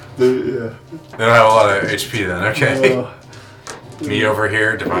 Yeah. They don't have a lot of HP then. Okay. Me Yeah, over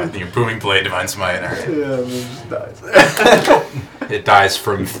here, the booming blade, divine smite. All right. and then just dies. It dies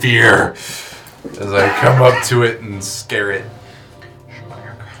from fear as I come up to it and scare it.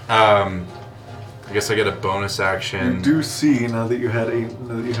 I guess I get a bonus action. You do see now that you have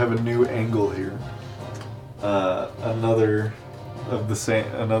a new angle here. Another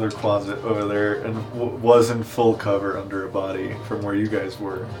closet over there, and was in full cover under a body from where you guys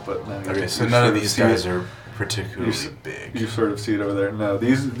were, but now Okay, you so you none sort of these see guys it. are particularly big. You sort of see it over there. No,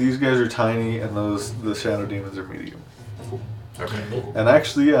 these guys are tiny, and the shadow demons are medium. Okay. And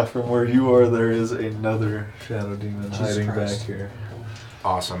actually, yeah, from where you are, there is another shadow demon Jesus hiding Christ. back here.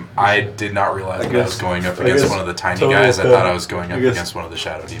 Awesome. I did not realize that I was going up I against guess one of the tiny total guys. I fail. thought I was going I up guess- against one of the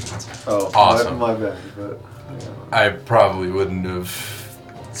shadow demons. Oh, Awesome. my bad, but yeah. I probably wouldn't have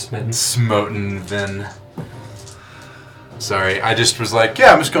Smitten. smoten then. Sorry, I just was like,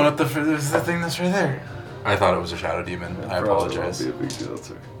 yeah, I'm just going up the thing that's right there. I thought it was a shadow demon. I Probably apologize. won't be a big deal,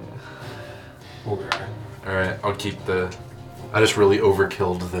 too. We'll be alright. Alright, I'll keep the... I just really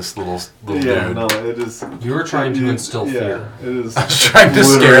overkilled this little Yeah, dude. no, it is. You were trying to instill yeah, fear. it is. I was trying to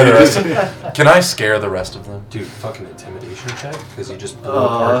scare the rest of literally- them. Can I scare the rest of them? Dude, fucking intimidation check? Because you just blew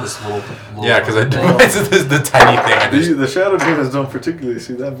apart this little Yeah, because I thing. do the tiny thing. I just, The shadow demons don't particularly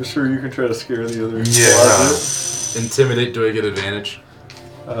see that, but sure, you can try to scare the other. yeah. closet. Intimidate, do I get advantage?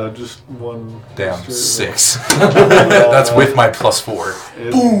 Just one. Damn, straight 6. That's with my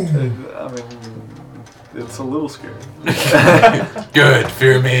 +4. Boom! I mean, it's a little scary. Good,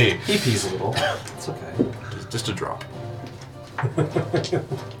 fear me. He pees a little. It's okay. Just a drop. That's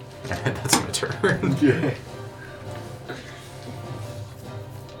my turn. Yeah.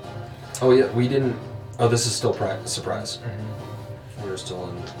 Oh yeah, we didn't... Oh, this is still surprise. We're still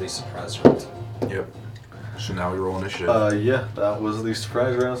in the surprise round. Yep. So now we roll initiative. Yeah, that was the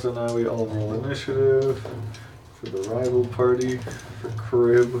surprise round, so now we all roll initiative for the rival party, for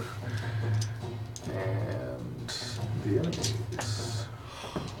Crib, and the enemies.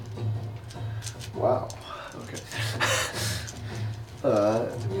 Wow. Okay.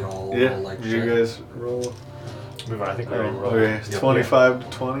 We all Yeah, roll like you shit. guys roll. Move on. I think we already rolled. Okay, Yep. 25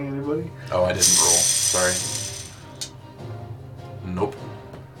 to 20, anybody? Oh, I didn't roll. Sorry. Nope.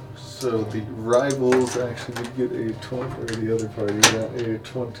 So the rivals actually get a 20, or the other party got a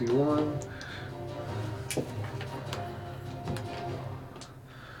 21.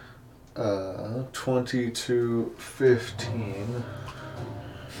 Uh, 20 to 15.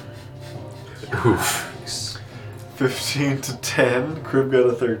 Oof. 15 to 10. Crib got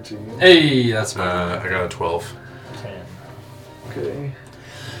a 13. Hey, that's fine. I got a 12. 10. Okay.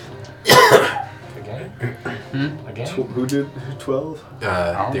 Again? Again? Who did 12?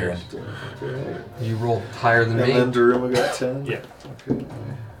 Darren. Okay. You rolled higher than And me. then Daruma got 10? Yeah. Okay.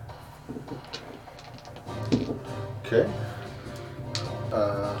 Okay.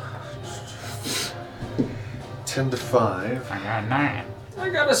 10 to 5. I got 9. I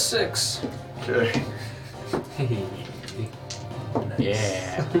got a 6. Okay. Hey.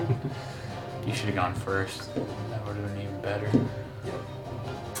 Yeah. You should have gone first. That would have been even better.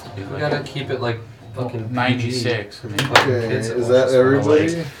 You gotta keep it like fucking 96. I mean, Fucking Okay, kids that is watch that this for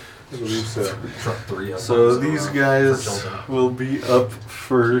everybody? like- I believe so. Truck 3 up So on these for guys children. will be up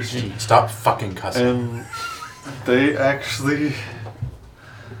first, Stop fucking cussing. and they actually...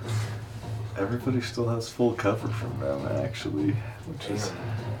 Everybody still has full cover from them, actually. Which is...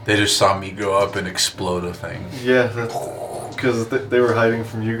 They just saw me go up and explode a thing. Yeah, that's... Because they were hiding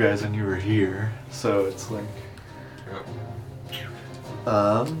from you guys and you were here, so it's like...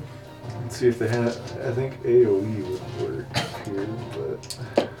 Let's see if they had... I think AoE would work here,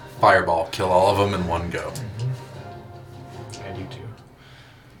 but Fireball, kill all of them in one go. And you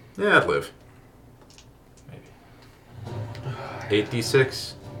too. Yeah, I'd live. Maybe.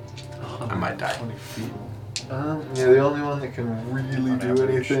 8d6. I might die. 20 feet. Yeah, the only one that can really do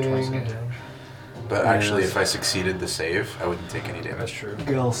anything. But actually, if I succeeded the save, I wouldn't take any That's damage. true.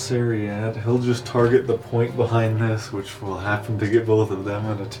 Galceriad, he'll just target the point behind this, which will happen to get both of them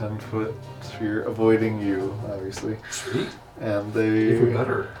in a 10-foot sphere, avoiding you, obviously. Sweet. And they Even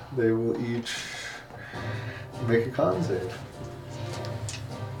better. They will each make a con save.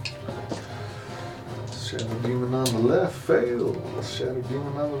 Shadow Demon on the left fails. Shadow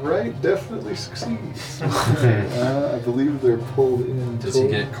Demon on the right definitely succeeds. I believe they're pulled in. Does he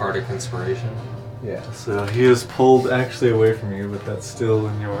get Cardic Inspiration? Yeah, so he is pulled actually away from you, but that's still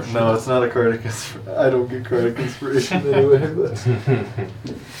in your... No, it's not a Cardic Inspiration. I don't get Cardic Inspiration anyway, but...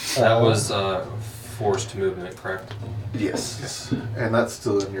 That was forced movement, correct? Yes. And that's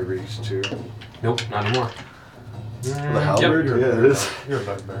still in your reach, too. Nope, not anymore. The halberd? Yep, Yeah, it is. You're a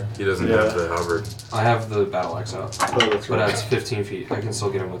bugbear. He doesn't Yeah. have the halberd. I have the battle axe out, Oh, that's but right. that's 15 feet. I can still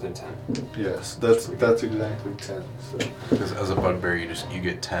get him within 10. Yes, that's exactly 10. So. Because as a bugbear, you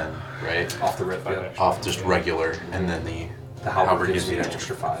get 10, right? Off the rip, yeah. Off just regular, and then the halberd gives me an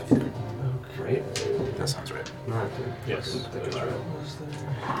extra 5. Right? That sounds right. Alright. Yes. That's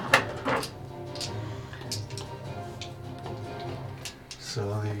right.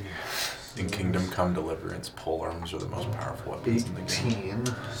 So the In Kingdom Come Deliverance, pole arms are the most powerful weapons in the game.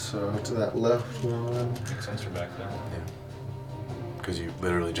 18. So to that left one. Makes sense for back then. Because you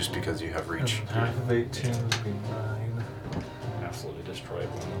literally, just because you have reach. Half of 18 would be 9. Absolutely destroy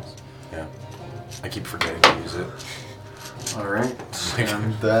everyone else. Yeah. I keep forgetting to use it. Alright.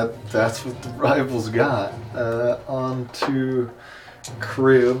 And that's what the rivals got. On to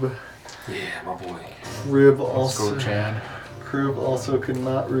Crib. Yeah, my boy. Crib Let's also. go, Chad. Crib also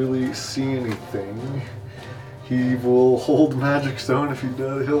cannot really see anything. He will hold Magic Stone if he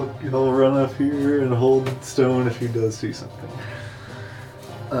does. He'll run up here and hold Stone if he does see something.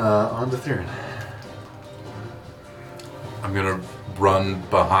 On to Theron. I'm gonna run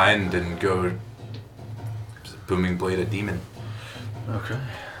behind and go Booming Blade a demon. Okay.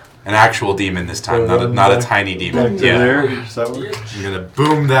 An actual demon this time, Oh, not a back- tiny demon. Back to Yeah. there. Does that work? I'm gonna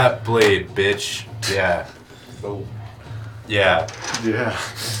boom that blade, bitch. Yeah. Oh. Yeah. Yeah.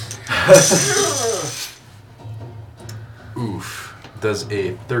 Oof. Does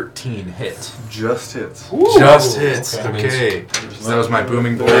a 13 hit? Just hits. Just hits. okay. Okay. So that was my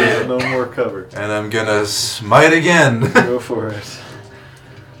booming There's blade. no more cover. And I'm gonna smite again. Go for it.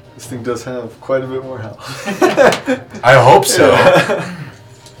 This thing does have quite a bit more health. I hope so.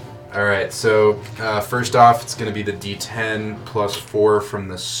 Alright, so first off, it's going to be the d10 plus 4 from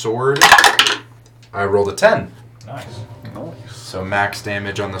the sword. I rolled a 10. Nice. Nice. So max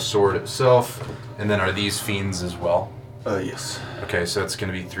damage on the sword itself. And then are these fiends as well? Yes. Okay, so it's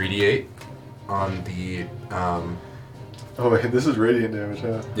going to be 3d8 on the... Oh wait, this is radiant damage,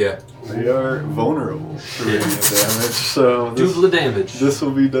 huh? yeah. They are vulnerable to radiant damage, so this, Double the damage. this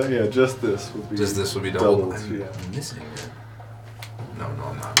will be done. Yeah, just this will be. Just this will be doubled. doubled, yeah. I'm missing. No, I'm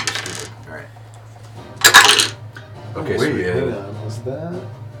not. I'm just stupid. Alright. Okay, so Wait, we hang have on. Was that? 9.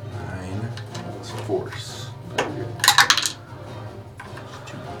 That was force. There we go.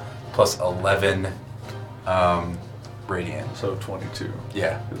 Plus 11 radiant. So 22.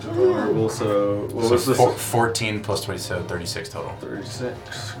 Yeah. It's vulnerable. So what So was this? 14 plus 20, so 36 total.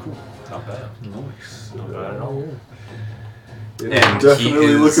 36. Cool. Not bad. Nice. Not bad at all. It's And definitely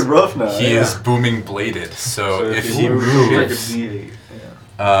he is looking rough now. He yeah. is booming bladed. So if he take a moves, D8.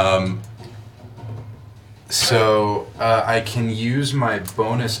 Yeah. so I can use my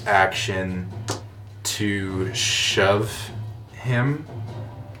bonus action to shove him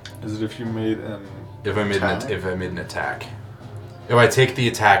Is it if you made an if I made attack? if I made an attack. If I take the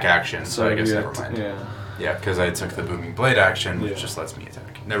attack action, so I guess yeah, never mind. Yeah. Yeah, because I took the booming blade action, which Yeah. just lets me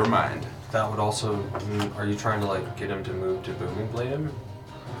attack. Never mind. That would also. Are you trying to like get him to move to booming blade him?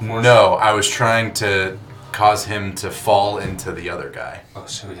 No, I was trying to cause him to fall into the other guy. Oh,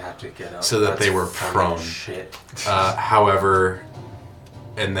 so we have to get up. So that That's they were funny prone. Shit. However,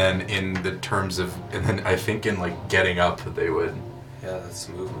 and then in the terms of, and then I think in like getting up, they would. Yeah, that's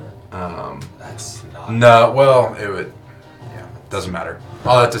movement. That's not. No, well, it would. Yeah, doesn't matter.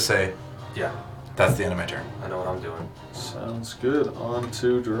 All that to say, Yeah, that's the end of my turn. I know what I'm doing. Sounds good. On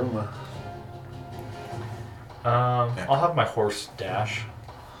to Daruma. I'll have my horse dash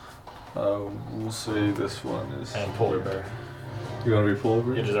We'll say this one is. and polar bear. You want to be polar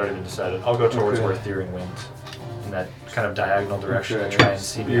bear? It has already been decided. I'll go towards Okay. where Theron wins. in that kind of diagonal direction Okay. to try and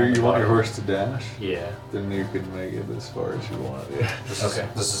see me. You want your horse to dash? Yeah. Then you can make it as far as you want. Yeah.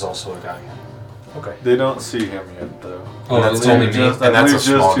 This is also a guy. Okay. They don't see him yet, though. Oh, that's only me, and that's a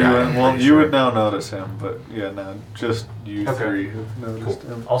small you. guy, I'm Well, pretty you sure. would now notice him, but yeah, no, just you Okay. three have noticed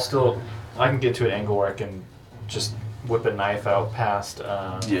him. I can get to an angle where I can just whip a knife out past.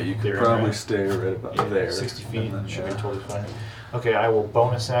 Yeah, you could their probably right? stay right about there. 60 feet and then, should be yeah. totally fine. Okay, I will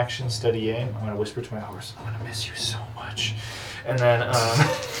bonus action, steady aim. I'm gonna whisper to my horse, "I'm gonna miss you so much," and then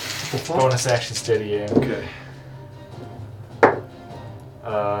bonus action, steady aim. Okay.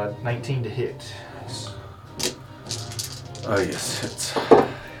 19 to hit. Oh yes, it's Not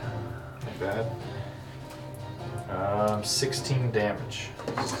bad. 16 damage.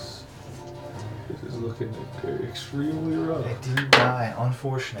 it is looking extremely rough. It didn't die.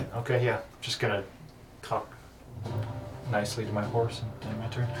 Unfortunate. Okay, yeah. Just gonna talk nicely to my horse and then my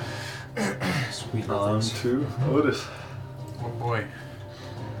turn. Sweet. On to Otis. Oh boy.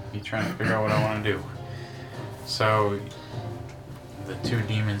 You trying to figure out what I want to do. So, the two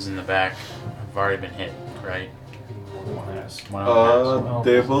demons in the back have already been hit, right? One of them has.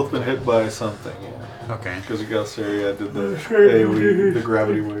 They have both been hit by something, yeah. Okay. Because Galceria did the AoE, the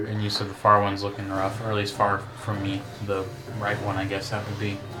gravity wave. And you said the far one's looking rough, or at least far from me. The right one, I guess that would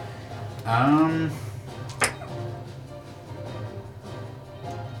be.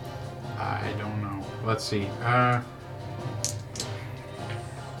 I don't know. Let's see. I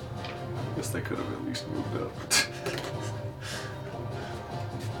guess they could have at least moved up.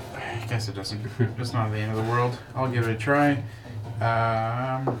 I guess it doesn't. It's not the end of the world. I'll give it a try.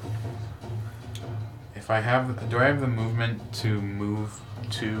 If I have, do I have the movement to move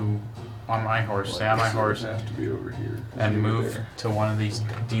to on my horse? Stay on my horse Have to be over here. and You were move there. to one of these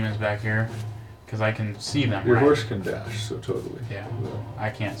demons back here, because I can see them. Your right? horse can dash, so totally. Yeah. I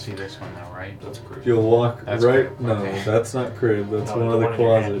can't see this one though, right? That's great. You'll walk That's right. crib. No, Okay. that's not crib. That's No, one the of the one in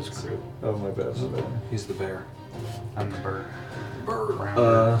your hand is closets. crib. Oh my bad. My bad. He's the bear. I'm the bird.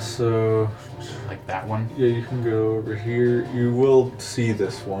 Bird. So Like that one. yeah, you can go over here. You will see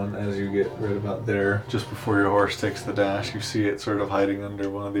this one as you get right about there, just before your horse takes the dash. You see it sort of hiding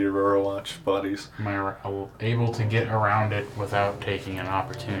under one of the Aurora Watch bodies. Am I able to get around it without taking an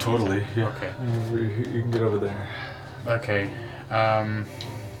opportunity? Yeah. Okay. You can get over there. Okay.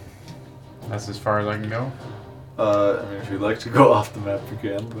 That's as far as I can go. I mean, if you'd like to go off the map, you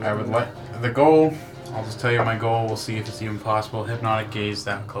can. But I would like the goal. I'll just tell you my goal. We'll see if it's even possible. Hypnotic gaze,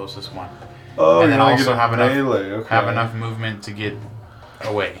 that closest one. Oh, And you then wanna also get a have enough- melee. Okay. Have enough movement to get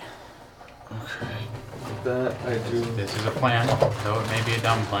away. Okay. That I do. This is a plan. Though it may be a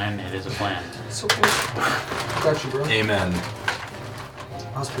dumb plan, it is a plan. It's okay. Got you, bro. Amen.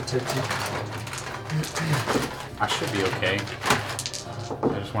 I was protecting. I should be okay.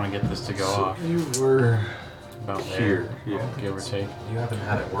 I just want to get this to go So off. you were About here. there, Yeah. give or take. You haven't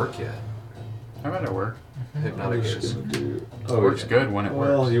had it work yet. How about it work? Hypnotic Just gaze. gonna do. It works good when it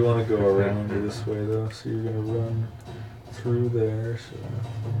Well, works. you want to go around this way though, so you're gonna run through there. So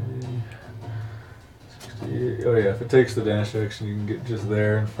 60, oh yeah, if it takes the dash action, you can get just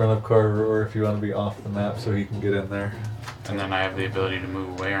there in front of Carver, or if you want to be off the map, so he can get in there. And then I have the ability to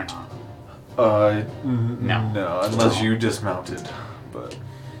move away or not. No. No, unless you dismounted, but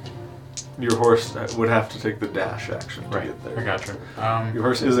your horse would have to take the dash action to Right, get there. I gotcha. Your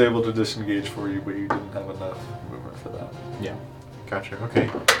horse is able to disengage for you, but you didn't have enough movement for that. Yeah, gotcha. Okay.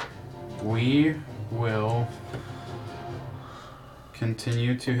 We will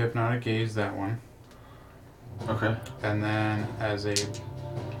continue to hypnotic gaze that one. Okay. And then as a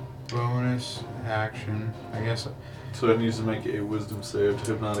bonus action, I guess So it needs to make a wisdom save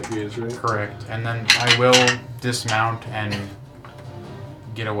to hypnotic gaze, right? correct. And then I will dismount and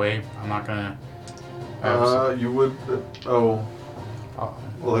get away. I'm not gonna. You would. Oh. Oh,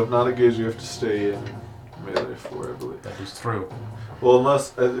 Well, hypnotic gaze, you have to stay in melee for, I believe. that is through. Well,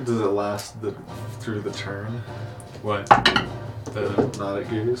 unless does it last through the turn? What? The hypnotic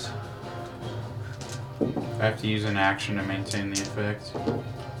gaze. I have to use an action to maintain the effect.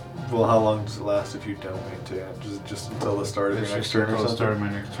 Well, how long does it last if you don't maintain it? Just until the start of It's your next just turn or until the something? start of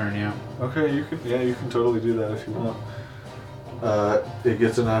my next turn, yeah. Okay, you can totally do that if you want. It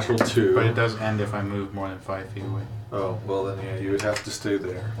gets a natural 2. But it does end if I move more than 5 feet away. Oh, well then yeah, you would have to stay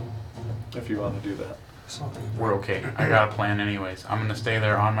there if you want to do that. We're okay. I got a plan anyways. I'm gonna stay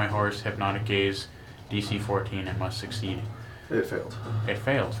there on my horse, hypnotic gaze, DC 14, it must succeed. It failed. It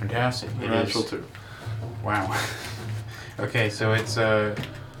failed, fantastic. It Natural is. 2. Wow. Okay, so it's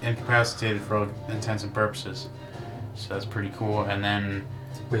incapacitated for all intents and purposes. So that's pretty cool. And then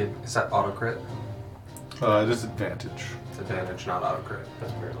Wait, is that auto crit? Disadvantage. It's advantage, not auto crit.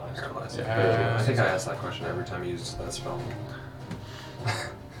 That's paralyzed. Paralyzed. Yeah. I think I asked that question every time you use that spell.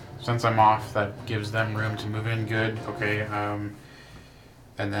 Since I'm off, that gives them room to move in. Good. Okay.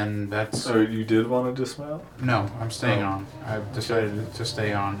 And then that's... So you did want to dismount? No, I'm staying on. I've decided to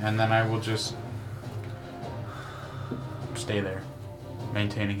stay on. And then I will just stay there,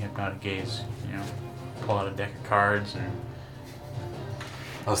 maintaining hypnotic gaze. You know, pull out a deck of cards and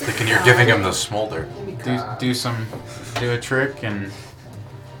I was thinking you're giving him the smolder. do a trick, and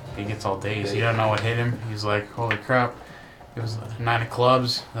he gets all dazed. He don't know what hit him. He's like, holy crap. It was 9 of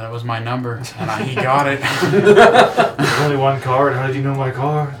clubs. That was my number, and he got it. There's only one card. How did you know my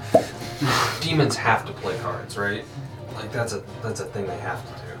card? Demons have to play cards, right? Like that's a thing they have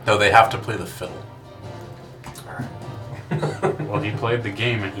to do. No, they have to play the fiddle. Well, he played the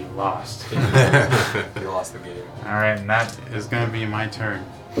game and he lost. He lost the game. All right, and that is going to be my turn.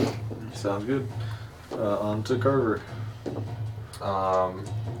 Sounds good. On to Carver. I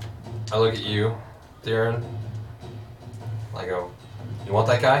look at you, Darren. I go, you want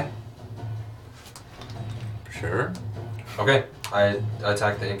that guy? Sure. Okay. I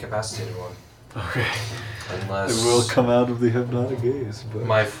attack the incapacitated one. Okay. Unless It will come out of the hypnotic gaze, but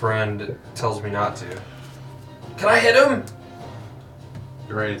my friend tells me not to. Can I hit him?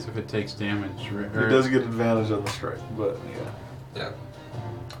 Right, it's if it takes damage. he does get advantage on the strike, but Yeah.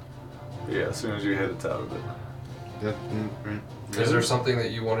 yeah, as soon as you hit, it's out of it. Is there something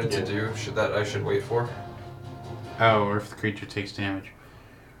that you wanted to do that I should wait for? Oh, or if the creature takes damage.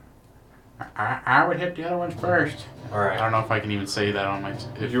 I would hit the other ones first. I Alright. don't know if I can even say that on my...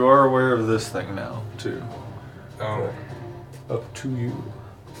 If you are aware of this thing now, too. Oh. Up to you.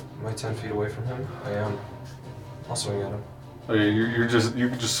 Am I 10 feet away from him? I am. I'll swing at him. Oh yeah, you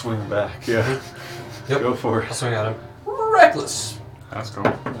can just swing back, yeah. Yep. Go for I'll it. swing at him. Reckless! That's cool.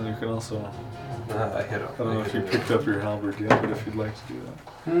 And you can also, I hit him. I don't know if you picked up your halberd yet, but if you'd like to do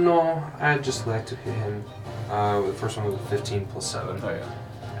that. No, I'd just like to hit him. The first one was a 15 plus 7. Oh yeah.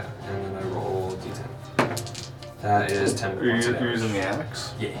 Yeah, and then I roll d10. That is 10 Are you points of you're using damage. the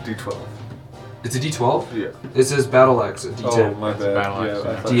axe? Yeah. D12. It's a d12? Yeah. It says battle axe, a d10. Oh, my It's bad. battle Yeah, axe,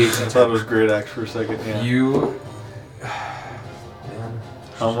 I yeah. thought, D8. I thought it was great axe for a second, yeah. You... Man.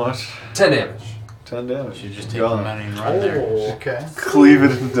 How much? 10 damage. 10 damage. You just take Gone. the money and run there. Okay. Cleave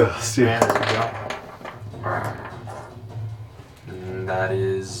it into dust, yeah. And that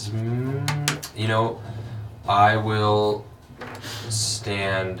is... you know, I will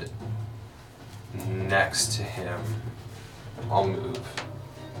stand next to him. I'll move.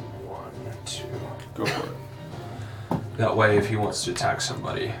 1, 2. Go for it. That way, if he wants to attack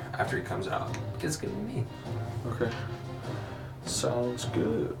somebody after he comes out, it's gonna be me. Okay. Sounds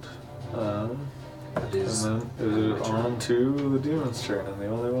good. That And is... then it is on to the demon's turn, and the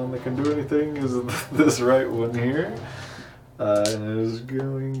only one that can do anything is this right one here. And it is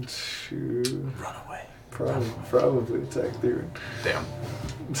going to Run away. probably attack Theron. Damn.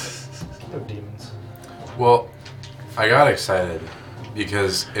 No demons. Well, I got excited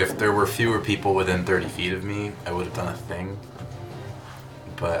because if there were fewer people within 30 feet of me, I would have done a thing.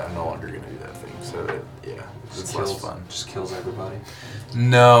 But I'm no longer going to do that thing, so it's less fun. Just kills everybody.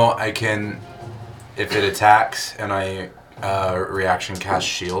 No, I can... If it attacks and I reaction cast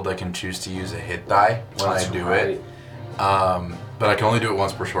shield, I can choose to use a hit die when That's I do right. it. But I can only do it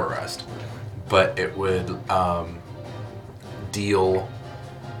once per short rest. But it would deal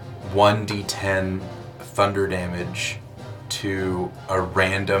 1d10 thunder damage to a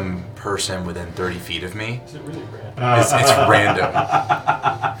random person within 30 feet of me. Is it really random? It's random.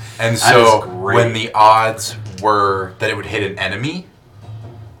 And That so is great. when the odds were that it would hit an enemy,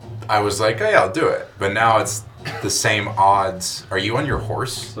 I was like, oh yeah, I'll do it. But now it's the same odds. Are you on your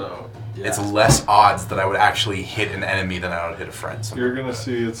horse? So It's less odds that I would actually hit an enemy than I would hit a friend. So you're gonna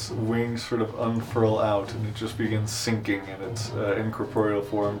see its wings sort of unfurl out, and it just begins sinking, and its incorporeal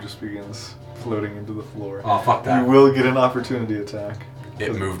form just begins floating into the floor. Oh, fuck that. You will get an opportunity attack.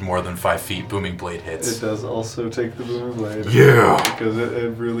 it moved more than 5 feet. Booming blade hits. It does also take the booming blade. Yeah. Because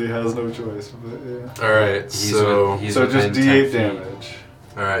it really has no choice. But yeah. All right, so He's So just within 10 D8 feet. damage.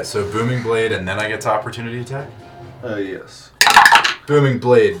 all right, so booming blade, and then I get to opportunity attack. Yes. Booming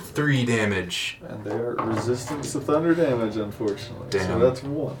blade, 3 damage. And they are resistant to thunder damage, unfortunately. So Damn. that's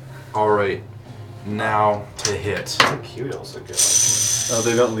 1. All right, now to hit. I think he would also get like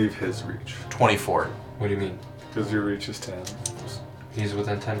They don't leave his reach. 24. What do you mean? Because your reach is 10. He's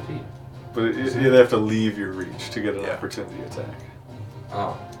within 10 feet. But you'd have to leave your reach to get an Yeah. opportunity attack.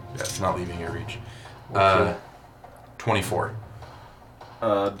 Oh. Yeah, it's not leaving your reach. Okay. 24.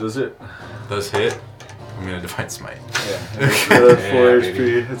 Does it? Does hit. I'm gonna Divine Smite. Yeah, that's 4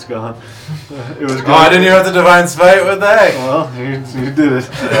 HP. It's gone. It was. Oh, I didn't even have to Divine Smite. What the heck? Well, you did it.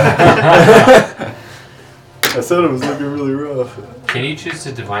 I said it was looking really rough. Can you choose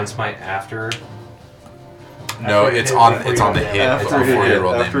to Divine Smite after? No, it's on the hit. It's before you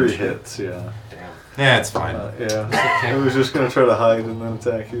roll after he damage. hits, yeah. Damn. Yeah, it's fine. Yeah. I was just gonna try to hide and then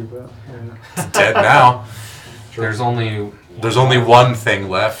attack you, but yeah. It's dead now. There's only one thing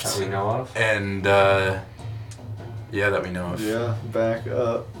left. that we know of. And, yeah, that we know of. Yeah, back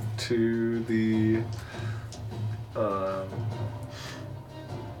up to the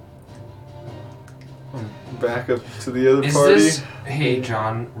back up to the other Is party. this? Hey,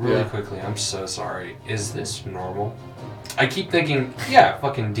 John, really Yeah. quickly. I'm so sorry. Is this normal? I keep thinking, yeah,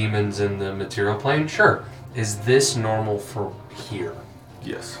 fucking demons in the material plane. Sure. Is this normal for here?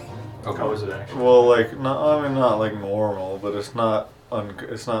 Yes. Okay. How is it actually? Well, like not like normal, but it's not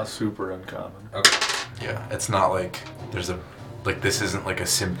it's not super uncommon. Okay. Yeah, it's not like there's a this isn't like a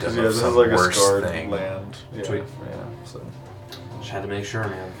symptom Yeah, of this is some like a worse scarred thing. land. Yeah, Sweet. yeah. So Just had to make sure,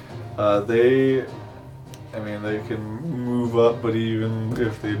 man. they can move up, but even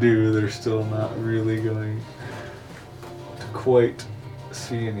if they do, they're still not really going to quite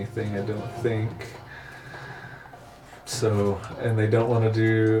see anything, I don't think. So, and they don't want to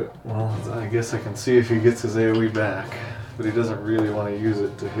do, well, I guess I can see if he gets his AoE back, but he doesn't really want to use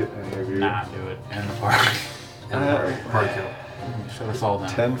it to hit any of you. Nah, do it. End the party. And hard kill. Shut us all down.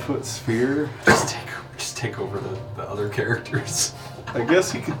 10-foot sphere. Just take over the other characters. I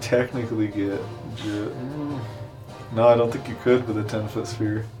guess he could technically get. No, I don't think you could with a 10-foot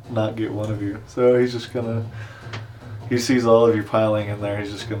sphere not get one of you. So he's just gonna. He sees all of you piling in there.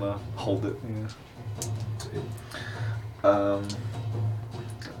 He's just gonna hold it.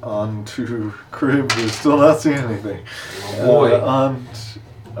 On to Crib, who's still not seeing anything. Oh boy.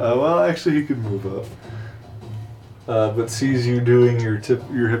 Well, actually, he could move up. But sees you doing your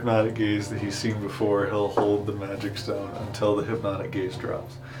hypnotic gaze that he's seen before. He'll hold the magic stone until the hypnotic gaze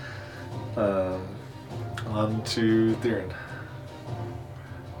drops. On to Theron.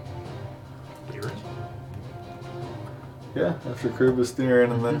 Yeah, after Crib is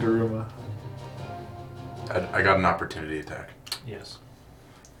Theron and then Daruma. I got an opportunity attack. Yes.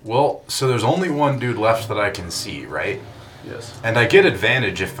 Well, so there's only one dude left that I can see, right? Yes. And I get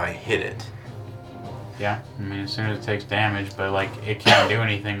advantage if I hit it. Yeah, I mean, as soon as it takes damage, but like it can't do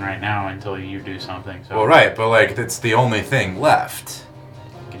anything right now until you do something. So Well, right, but like that's the only thing left.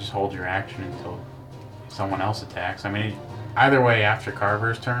 you can just hold your action until someone else attacks. I mean, either way, after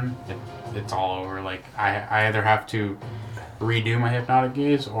Carver's turn, it's all over. Like I either have to redo my hypnotic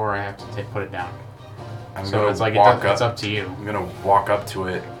gaze or I have to put it down. So it's like it's up to you. I'm gonna walk up to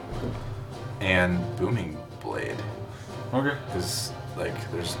it and booming blade. Okay. Because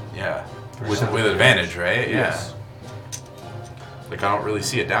there's with advantage, right? Yes. Yeah. Like I don't really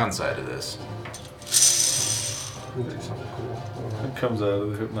see a downside to this. It comes out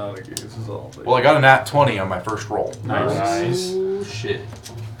of the hypnotic gaze is all. Well, I got a nat 20 on my first roll. Nice. Oh shit.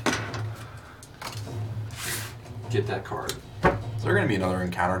 Get that card. Is there gonna be another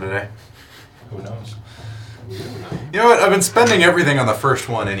encounter today? Who knows? You know what? I've been spending everything on the first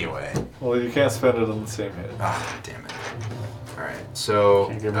one anyway. Well, you can't spend it on the same hit. Ah, damn it. Alright, so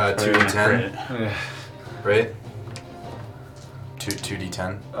Can't give him 2d10, credit. Yeah. right?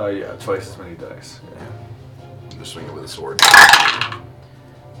 2d10. Oh yeah, twice as many dice. Yeah. I'm just swinging with a sword.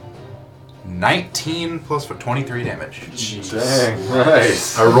 19 plus 23 damage. Dang,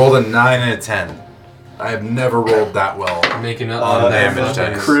 nice. I rolled a 9 and a 10. I have never rolled that well. Making up On on damage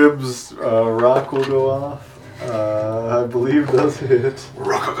that. dice. Crib's rock will go off. I believe does hit.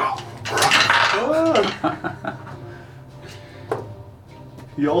 Rockago. Ah.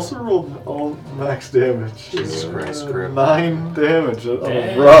 He also rolled all max damage. Jesus Christ, Crib. 9 damage on a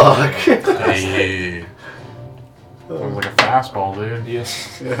Dang. rock. Hey. Sounds like a fastball, dude.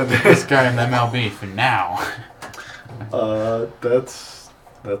 Yes. Yeah, This guy in the MLB for now.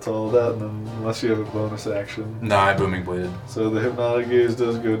 that's all of that, and then unless you have a bonus action. No, I booming bladed. So the hypnotic gaze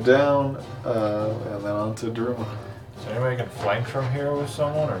does go down, and then on to Daruma. So anybody can flank from here with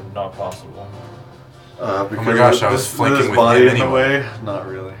someone, or not possible? Because my gosh, I of was this flanking with body him in the anyway. way. Not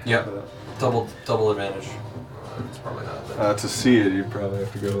really. Yep. But, Double advantage. It's probably not that. to see it, you probably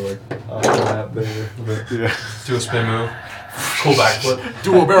have to go like on that there. But yeah. Do a spin move. Cool backflip.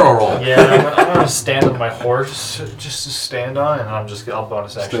 Do a barrel roll. Yeah, I'm gonna stand on my horse just to stand on, and I'll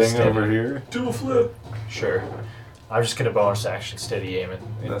bonus action Staying over here. Do a flip. Sure. I'm just gonna bonus action steady aim it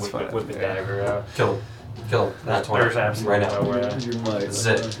and That's whip fine, the yeah. dagger out. Kill him. Kill him. Nat 20. There's absolutely right now. no way. You might. This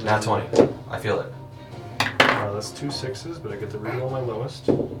is it. Nat 20. I feel it. That's 2 6s, but I get to reroll my lowest.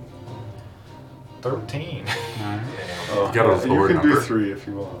 13. Oh, You got a you lower can do number. 3 if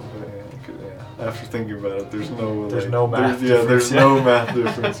you want. But yeah, you could, after thinking about it, there's no math there's difference, no math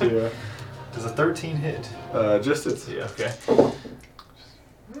difference. Yeah, Does a 13 hit? just it's Yeah, okay.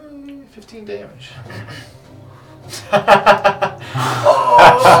 15 damage. He's got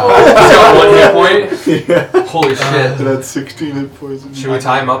 1 hit point. yeah. Holy shit. That's 16 hit points. Should we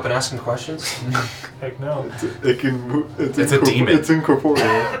tie him up and ask him questions? Heck no. It can move. It's a demon. It's incorporeal.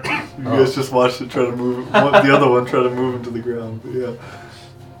 You guys just watched it try to move. The other one try to move into the ground. But yeah.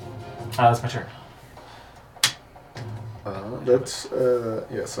 That's my turn. That's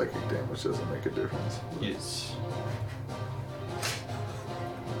psychic damage doesn't make a difference. Yes.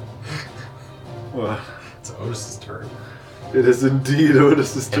 What? It's Otis's turn. It is indeed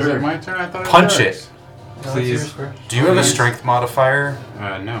Otis's Is it turn. my turn? I thought it was Punch yours. it. Please. Do you have a strength modifier?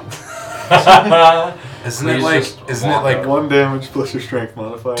 No. Isn't Please it like? just Isn't it walk like? up. 1 damage plus your strength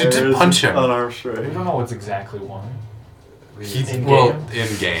modifier. Dude, just is punch him. Unarmed We strike. don't know what's exactly one. In Well, game?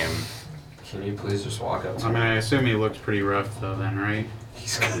 in game. Can you please just walk up to I mean, him? I assume he looks pretty rough though, then, right?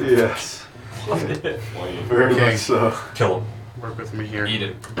 Yes. Very Okay. much so. Kill him. Work with me here. Eat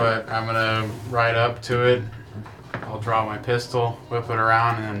it. But I'm gonna ride up to it. I'll draw my pistol, whip it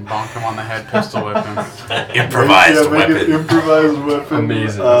around, and then bonk him on the head, pistol whip him. Improvised Make an weapon. improvised weapon. Amazing.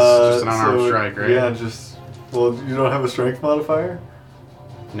 It's just an unarmed strike, right? Yeah, just. Well, you don't have a strength modifier?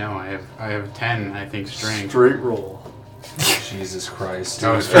 No, I have 10, I think, strength. Straight roll. Jesus Christ.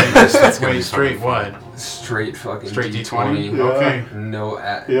 Oh, dude. straight. That's gonna be Wait, straight fucking what? Straight fucking Straight D20. D20? Yeah. Okay. No,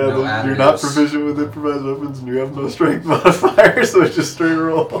 Yeah, no you're not additives. proficient with improvised weapons and you have no strength modifier, so it's just straight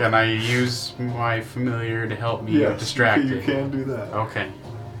roll. Can I use my familiar to help me Yes, distract you it? can do that. Okay.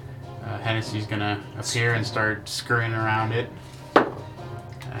 Hennessy's gonna appear and start scurrying around it.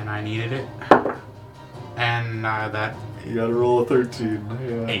 And I needed it. And that You gotta roll a 13.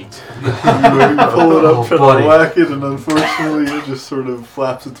 Yeah. 8. You pull it up, try buddy. to whack it, and unfortunately it just sort of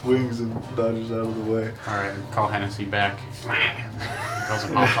flaps its wings and dodges out of the way. Alright, call Hennessy back. Goes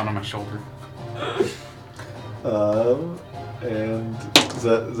and hops onto my shoulder. And is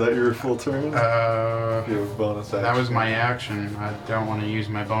that your full turn? You have a bonus action. That was my action. I don't want to use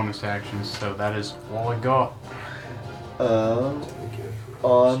my bonus actions, so that is all I got.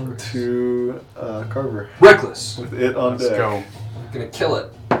 On to Carver. Reckless. With it on Let's deck. go. Gonna kill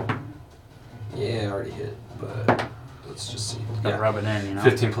it. Yeah, I already hit, but let's just see. Gotta Yeah. rub it in, you know?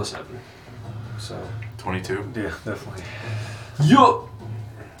 15 plus 7. So. 22. Yeah, definitely. Yup!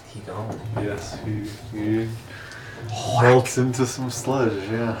 He gone. Yes, he melts into some sludge,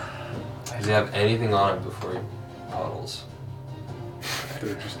 yeah. Does he have anything on him before he puddles?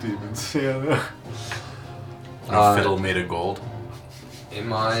 They're just demons, yeah. A fiddle made of gold.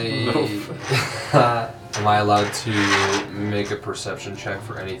 Am I Nope. am I allowed to make a perception check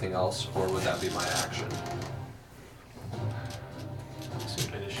for anything else, or would that be my action?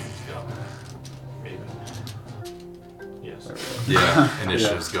 Assume initiative's gone. Maybe. Yes. There we go. Yeah,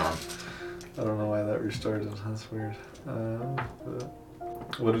 initiative's gone. I don't know why that restarted. That's weird. But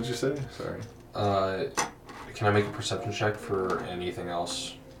what did you say? Sorry. Can I make a perception check for anything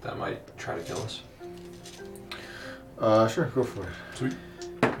else that might try to kill us? Sure, go for it. Sweet.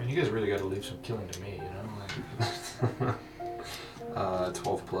 I mean, you guys really gotta leave some killing to me, you know? Like,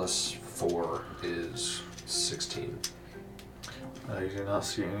 12 plus 4 is 16. You do not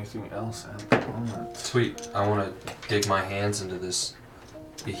see anything else at the moment. Sweet. I want to dig my hands into this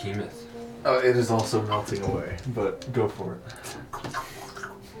behemoth. It is also melting away, but go for it.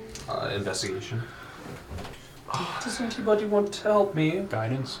 Investigation. Does anybody want to help me?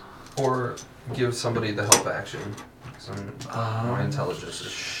 Guidance. Or give somebody the help action? 'Cause my intelligence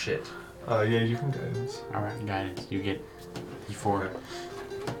is shit. Yeah, you can guidance. Alright, guidance. You get E4.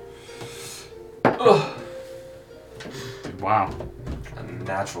 Ugh. Dude, wow. A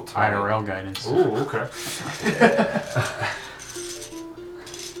natural 20. IRL guidance. ooh, okay.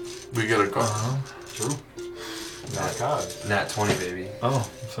 We gotta go. True. My God. Nat 20, baby. Oh,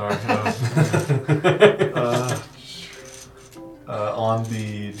 sorry. On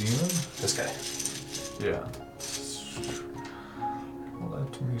the demon? This guy. Yeah.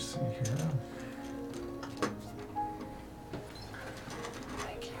 Let me see here.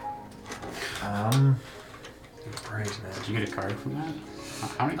 Thank you. Praise, man. Did you get a card from that?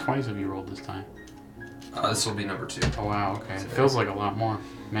 How many 20s have you rolled this time? This will be number 2. Oh wow, okay. It feels like a lot more.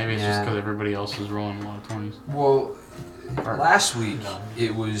 Maybe it's just Yeah. because everybody else is rolling a lot of 20s. Well, last week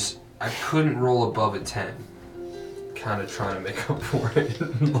it was I couldn't roll above a 10. Kind of trying to make up for it a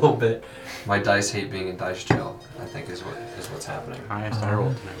little bit. My dice hate being in dice jail, I think is what's happening. Highest I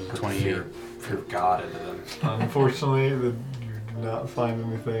rolled tonight was a Put 28. fear of God into them. Unfortunately, not find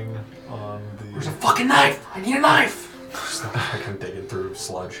anything on the. There's a fucking knife! I need a knife! Just like fucking digging through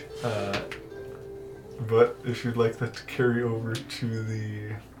sludge. But if you'd like that to carry over to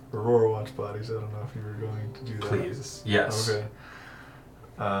the Aurora Watch bodies, I don't know if you were going to do that. Please. Yes. Okay.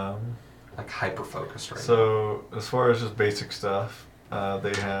 Like hyper focused right now. So as far as just basic stuff,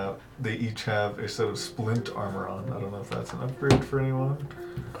 they each have a set of splint armor on. I don't know if that's an upgrade for anyone.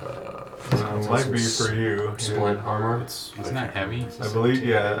 It might be for you. Splint armor. Isn't that heavy? I believe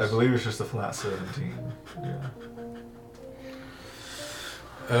it's just a flat 17. Yeah.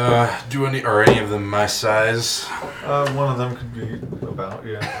 Do any of them my size? One of them could be about,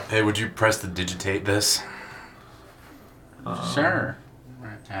 yeah. Hey, would you press the digitate this? Sure.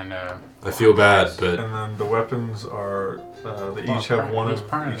 And I feel bad, but And then the weapons are they each have one of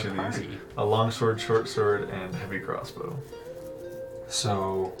each of these: a long sword, short sword, and heavy crossbow.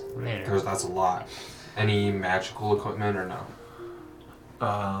 So that's a lot. Any magical equipment or no?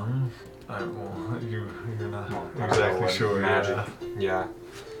 You're not I don't know exactly what sure. Magic. Yeah.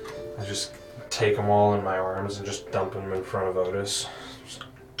 I just take them all in my arms and just dump them in front of Otis.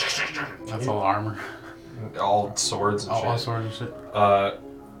 that's all armor. All swords and shit. All swords and shit.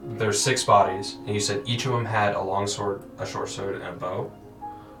 There's 6 bodies, and you said each of them had a long sword, a short sword, and a bow.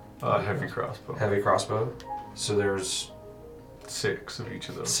 Heavy crossbow. Heavy crossbow. So there's 6 of each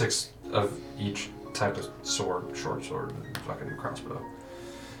of those. 6 of each type of sword, short sword, and fucking crossbow.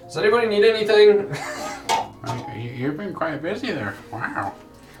 Does anybody need anything? You've been quite busy there. Wow.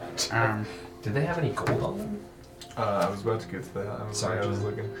 Did they have any gold on them? I was about to get to that. Sorry, I was John.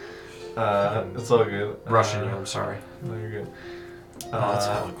 looking. It's all good. Rushing you, I'm sorry. No, you're good. that's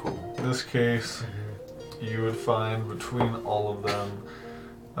hella cool. In this case, you would find between all of them,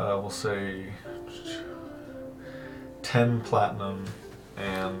 we'll say 10 platinum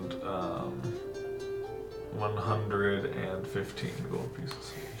and 115 gold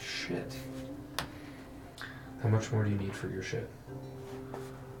pieces. Shit. How much more do you need for your shit?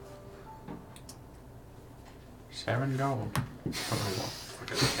 7 gold.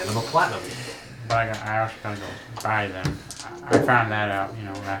 And I'm a platinum. But I also gotta go buy them. I found that out,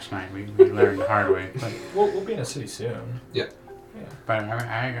 last night. We learned the hard way. But We'll be in a city soon. But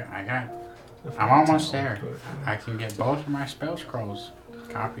I'm almost there. I can get both of my spell scrolls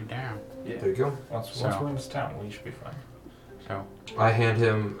copied down. Yeah. There you go. Once we're in this town, we should be fine. So, I hand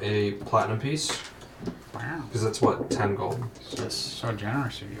him a platinum piece, wow. because that's what, 10 gold. That's so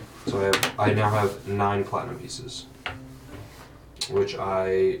generous of you. So I now have 9 platinum pieces, which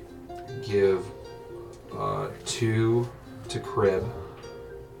I give 2 to Crib.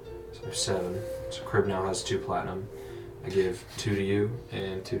 So there's 7. So Crib now has 2 platinum. I give 2 to you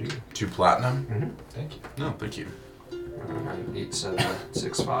and 2 to you. 2 platinum? Mm-hmm. Thank you. No, thank you. 8, 7,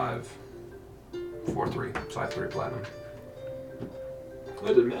 6, 5, 4, 3. So I have 3 platinum.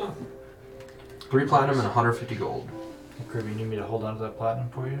 I did math. 3 platinum and 150 gold. Hey, Crib, you need me to hold on to that platinum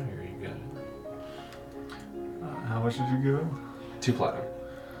for you, or you got it? How much did you give him? 2 platinum.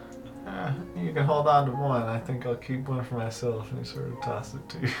 You can hold on to 1. I think I'll keep 1 for myself. And he sort of tossed it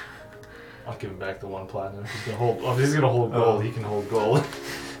to you. I'll give him back the 1 platinum. He's gonna hold. Oh, if he's gonna hold gold, he can hold gold.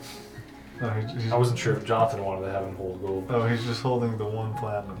 I wasn't sure if Jonathan wanted to have him hold gold. Oh, he's just holding the 1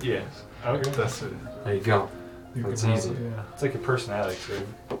 platinum. Yeah. Okay. That's it. There you go. You That's can easy. hold it, yeah. It's like your personality, Crib.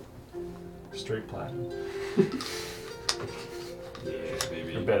 Straight platinum. Yeah,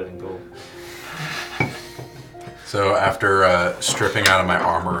 baby. You're better than gold. So after stripping out of my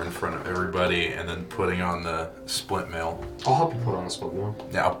armor in front of everybody and then putting on the splint mail, I'll help you put on the split one.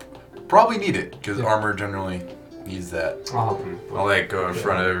 yeah, I'll probably need it because armor generally needs that. I'll help him. I'll go in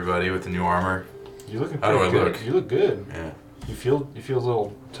front of everybody with the new armor. You're looking How do pretty I good. look? You look good. Yeah. You feel a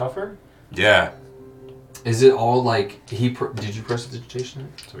little tougher? Yeah. Is it all like did you press the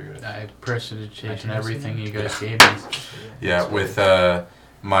digitation? So you're good. I prestidigitation everything you guys gave me. Yeah, with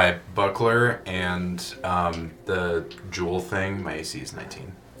my buckler and the jewel thing, my AC is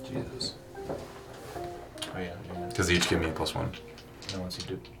 19. Jesus. Oh yeah. Because they each give me a +1. No, once you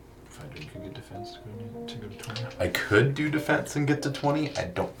do, if I do, you could get defense to go to 20. I could do defense and get to 20. I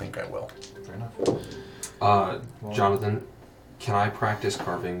don't think I will. Fair enough. Jonathan, can I practice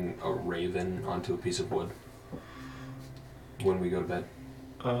carving a raven onto a piece of wood when we go to bed?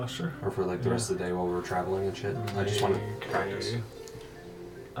 Sure. Or for like the rest of the day while we're traveling and shit? I just want to practice.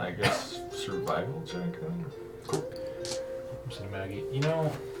 I guess survival check then? Cool. I'm saying, Maggie,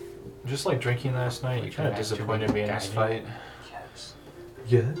 just like drinking last night, you kind of disappointed me in this fight. Yes.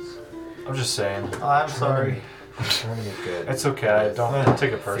 Yes. I'm just saying. Oh, I'm sorry. I'm trying to get good. It's okay. Don't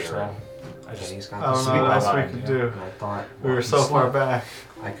take it personal. I He's just got I the don't sweet know what else we mind, could yeah. do. And I thought We were so far back.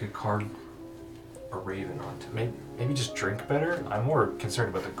 I could carve a raven onto me. Maybe just drink better. I'm more concerned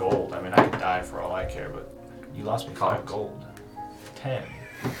about the gold. I mean, I could die for all I care, but you lost me 5 gold. 10.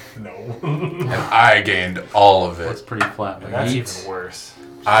 No. And I gained all of That's it. pretty flat. And that's Eight. even worse.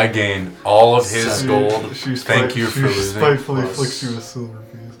 I gained all of his gold. Thank you for She losing. spitefully flicks you a silver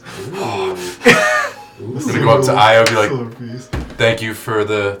piece. Ooh. I'm gonna go up to Io and be like, silver piece. thank you for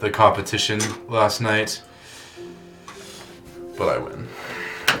the competition last night. But I win.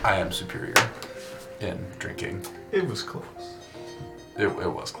 I am superior in drinking. It was close. It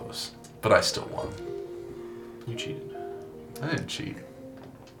was close. But I still won. You cheated. I didn't cheat.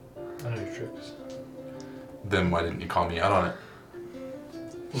 I know your tricks. Then why didn't you call me out on it?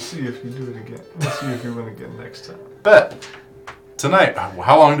 We'll see if you do it again. We'll see if you win again next time. Bet. Tonight.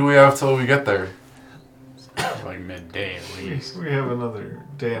 How long do we have till we get there? Like midday at least. We have another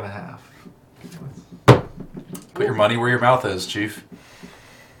day and a half. Put your money where your mouth is, Chief.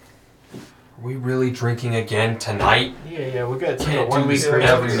 Are we really drinking again tonight? Yeah, we got Can't 1 do week this break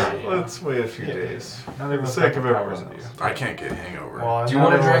every night. Let's wait a few Yeah. days. Not For the everyone's sake got of the powers everyone of else. I can't get hangover. Well, Do you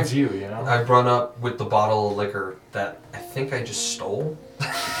want to drink? Everyone's you know? I brought up with the bottle of liquor that I think I just stole.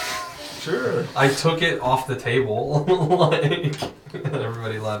 Sure. I took it off the table, like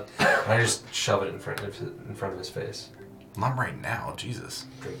everybody left. And I just shove it in front of his face. Not right now, Jesus.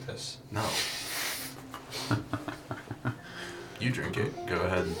 Drink this. No. You drink it. Go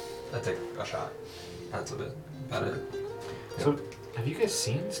ahead. I take a shot. That's about it. So, have you guys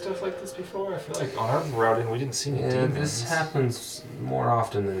seen stuff like this before? I feel like on our routing we didn't see any Yeah, demons. this happens more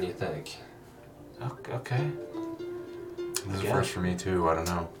often than you think. Okay. This is Yeah. first for me too. I don't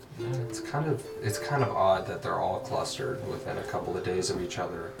know. It's kind of odd that they're all clustered within a couple of days of each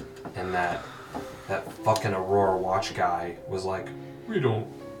other, and that fucking Aurora Watch guy was like, we don't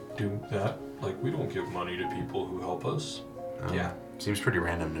do that. Like, we don't give money to people who help us. Yeah, Seems pretty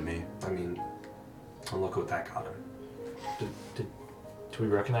random to me. I mean, and look what that got him. Do we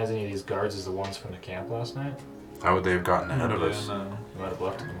recognize any of these guards as the ones from the camp last night? How would they have gotten ahead of Yeah, us? no. We might have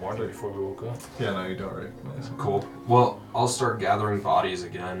left in the morning before we woke up. Yeah, no, you don't recognize them. Cool. Well, I'll start gathering bodies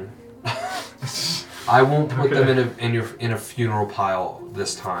again. I won't put them in a funeral pile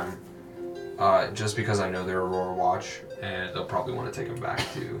this time, just because I know they're Aurora Watch, and they'll probably want to take them back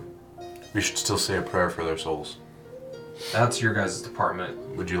too. We should still say a prayer for their souls. That's your guys' department.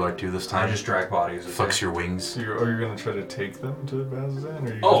 Would you like to this I time? just drag bodies. Okay? Flex your wings. So you're gonna try to take them to Bazzoxan,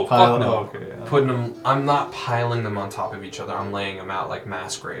 or you Oh, just pile fuck no. Oh, okay, yeah. Putting them. I'm not piling them on top of each other. I'm laying them out like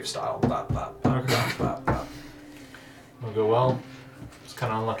mass grave style. Bop, bop, bop, Okay. bop, bop, bop. We'll go, well, it's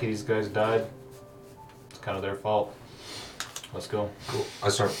kind of unlucky these guys died. It's kind of their fault. Let's go. Cool. I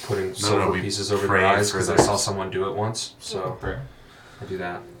start putting silver we pieces over pray their eyes for because I their- saw someone do it once. So Prayer. I do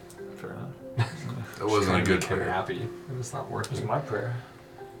that. Fair enough. That wasn't a good Make him prayer. happy. And it's not It's working. my prayer.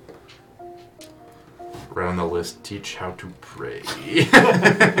 Round the list, teach how to pray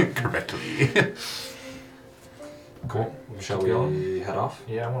correctly. Cool. Shall Keep we going? head off?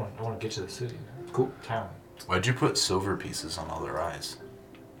 Yeah, I want to get to the city. Cool. Town. Why'd you put silver pieces on all their eyes?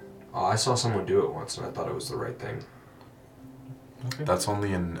 Oh, I saw someone do it once and I thought it was the right thing. Okay. That's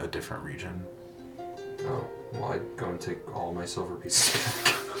only in a different region. Oh, well, I'd go and take all my silver pieces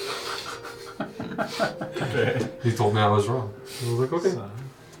back. Okay. He told me I was wrong. I was like, okay. So,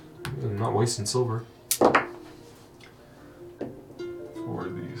 I'm not wasting silver. for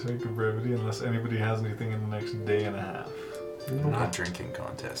the sake of brevity, unless anybody has anything in the next day and a half. Not drinking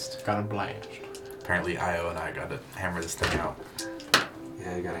contest. Got a blast. Apparently, Io and I got to hammer this thing out.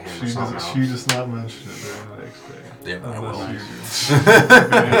 Yeah, you gotta hammer something out. She does not mention it during the next day. Yeah, I will. Unless you do.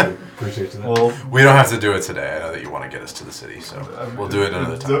 Appreciate that. Well, We don't have to do it today. I know that you want to get us to the city, so we'll do it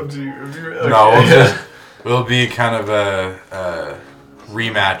another it's time. up to you. If you're, No, okay. we'll be kind of a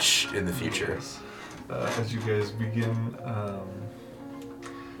rematch in the future. Yes. As you guys begin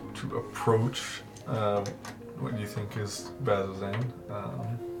to approach what you think is Bazzoxan.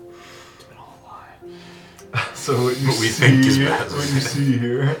 It's been all a lie. So what you What we see, think is what you Bazzoxan. see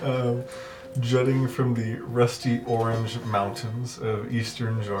here, jutting from the rusty orange mountains of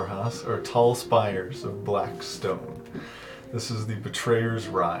eastern Jorhas are tall spires of black stone. This is the Betrayer's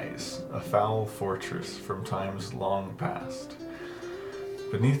Rise, a foul fortress from times long past.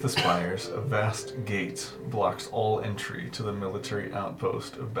 Beneath the spires, a vast gate blocks all entry to the military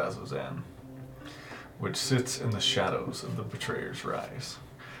outpost of Bazzoxan, which sits in the shadows of the Betrayer's Rise.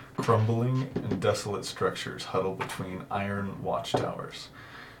 Crumbling and desolate structures huddle between iron watchtowers,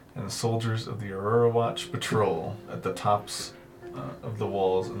 and soldiers of the Aurora Watch patrol at the tops of the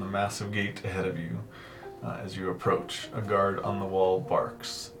walls and the massive gate ahead of you. As you approach, a guard on the wall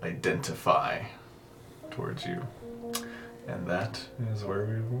barks, "Identify," towards you. And that is where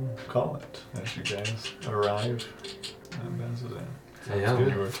we will call it as you guys arrive at Bazzoxan. Yeah.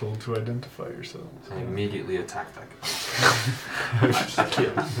 You are told to identify yourselves. I immediately attack that guy.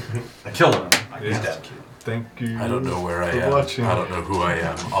 I killed him. He's dead. Thank you. I don't know where I for am. watching. I don't know who I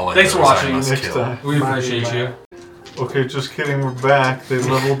am. All I Thanks know for is I watching. must Next kill. time. We appreciate you. Okay, just kidding, we're back. They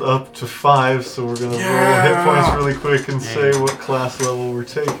leveled up to 5, so we're gonna roll hit points really quick and say what class level we're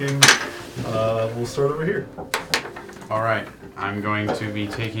taking. We'll start over here. Alright, I'm going to be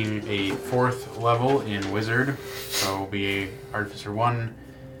taking a 4th level in Wizard. So I'll be Artificer 1,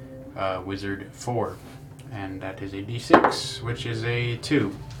 Wizard 4. And that is a d6, which is a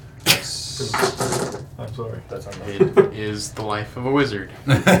 2. I'm sorry. That's on It is the life of a wizard.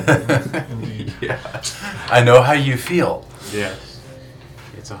 Indeed. Yeah. I know how you feel. Yes.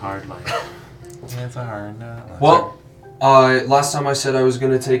 It's a hard life. It's a hard Well, last time I said I was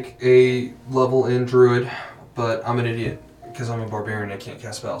going to take a level in Druid, but I'm an idiot because I'm a Barbarian and I can't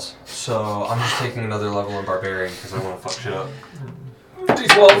cast spells. So I'm just taking another level in Barbarian because I want to fuck shit up.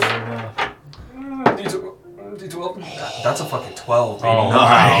 D12. D12. That's a fucking 12, baby. Oh,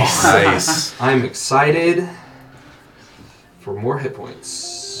 nice. Nice. I'm excited for more hit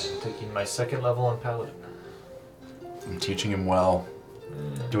points. Taking my 2nd level in Paladin. I'm teaching him well.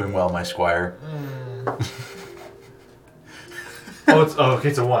 Doing well, my squire. Okay,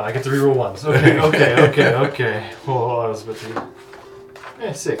 it's a 1. I get to reroll 1s. Okay. Oh, I was about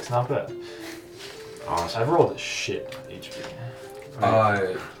to... 6, not bad. Awesome. I've rolled a shit HP.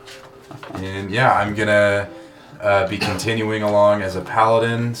 And yeah, I'm gonna be continuing along as a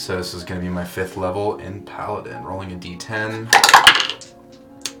paladin. So this is gonna be my 5th level in paladin. Rolling a d10.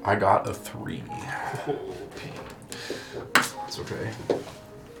 I got a 3. It's okay.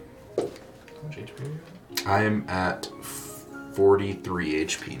 How much HP are you at? I am at 43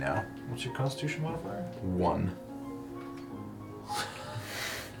 HP now. What's your Constitution modifier? 1.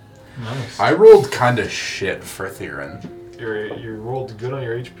 Nice. I rolled kind of shit for Theron. You rolled good on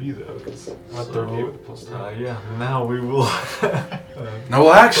your HP though, because I'm at 38 with the plus 9. Yeah, now we will... No,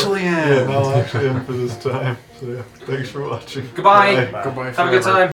 well, actually, Yeah, now I'll actually end for this time. So yeah, thanks for watching. Goodbye. Bye. Goodbye Have a good forever. time.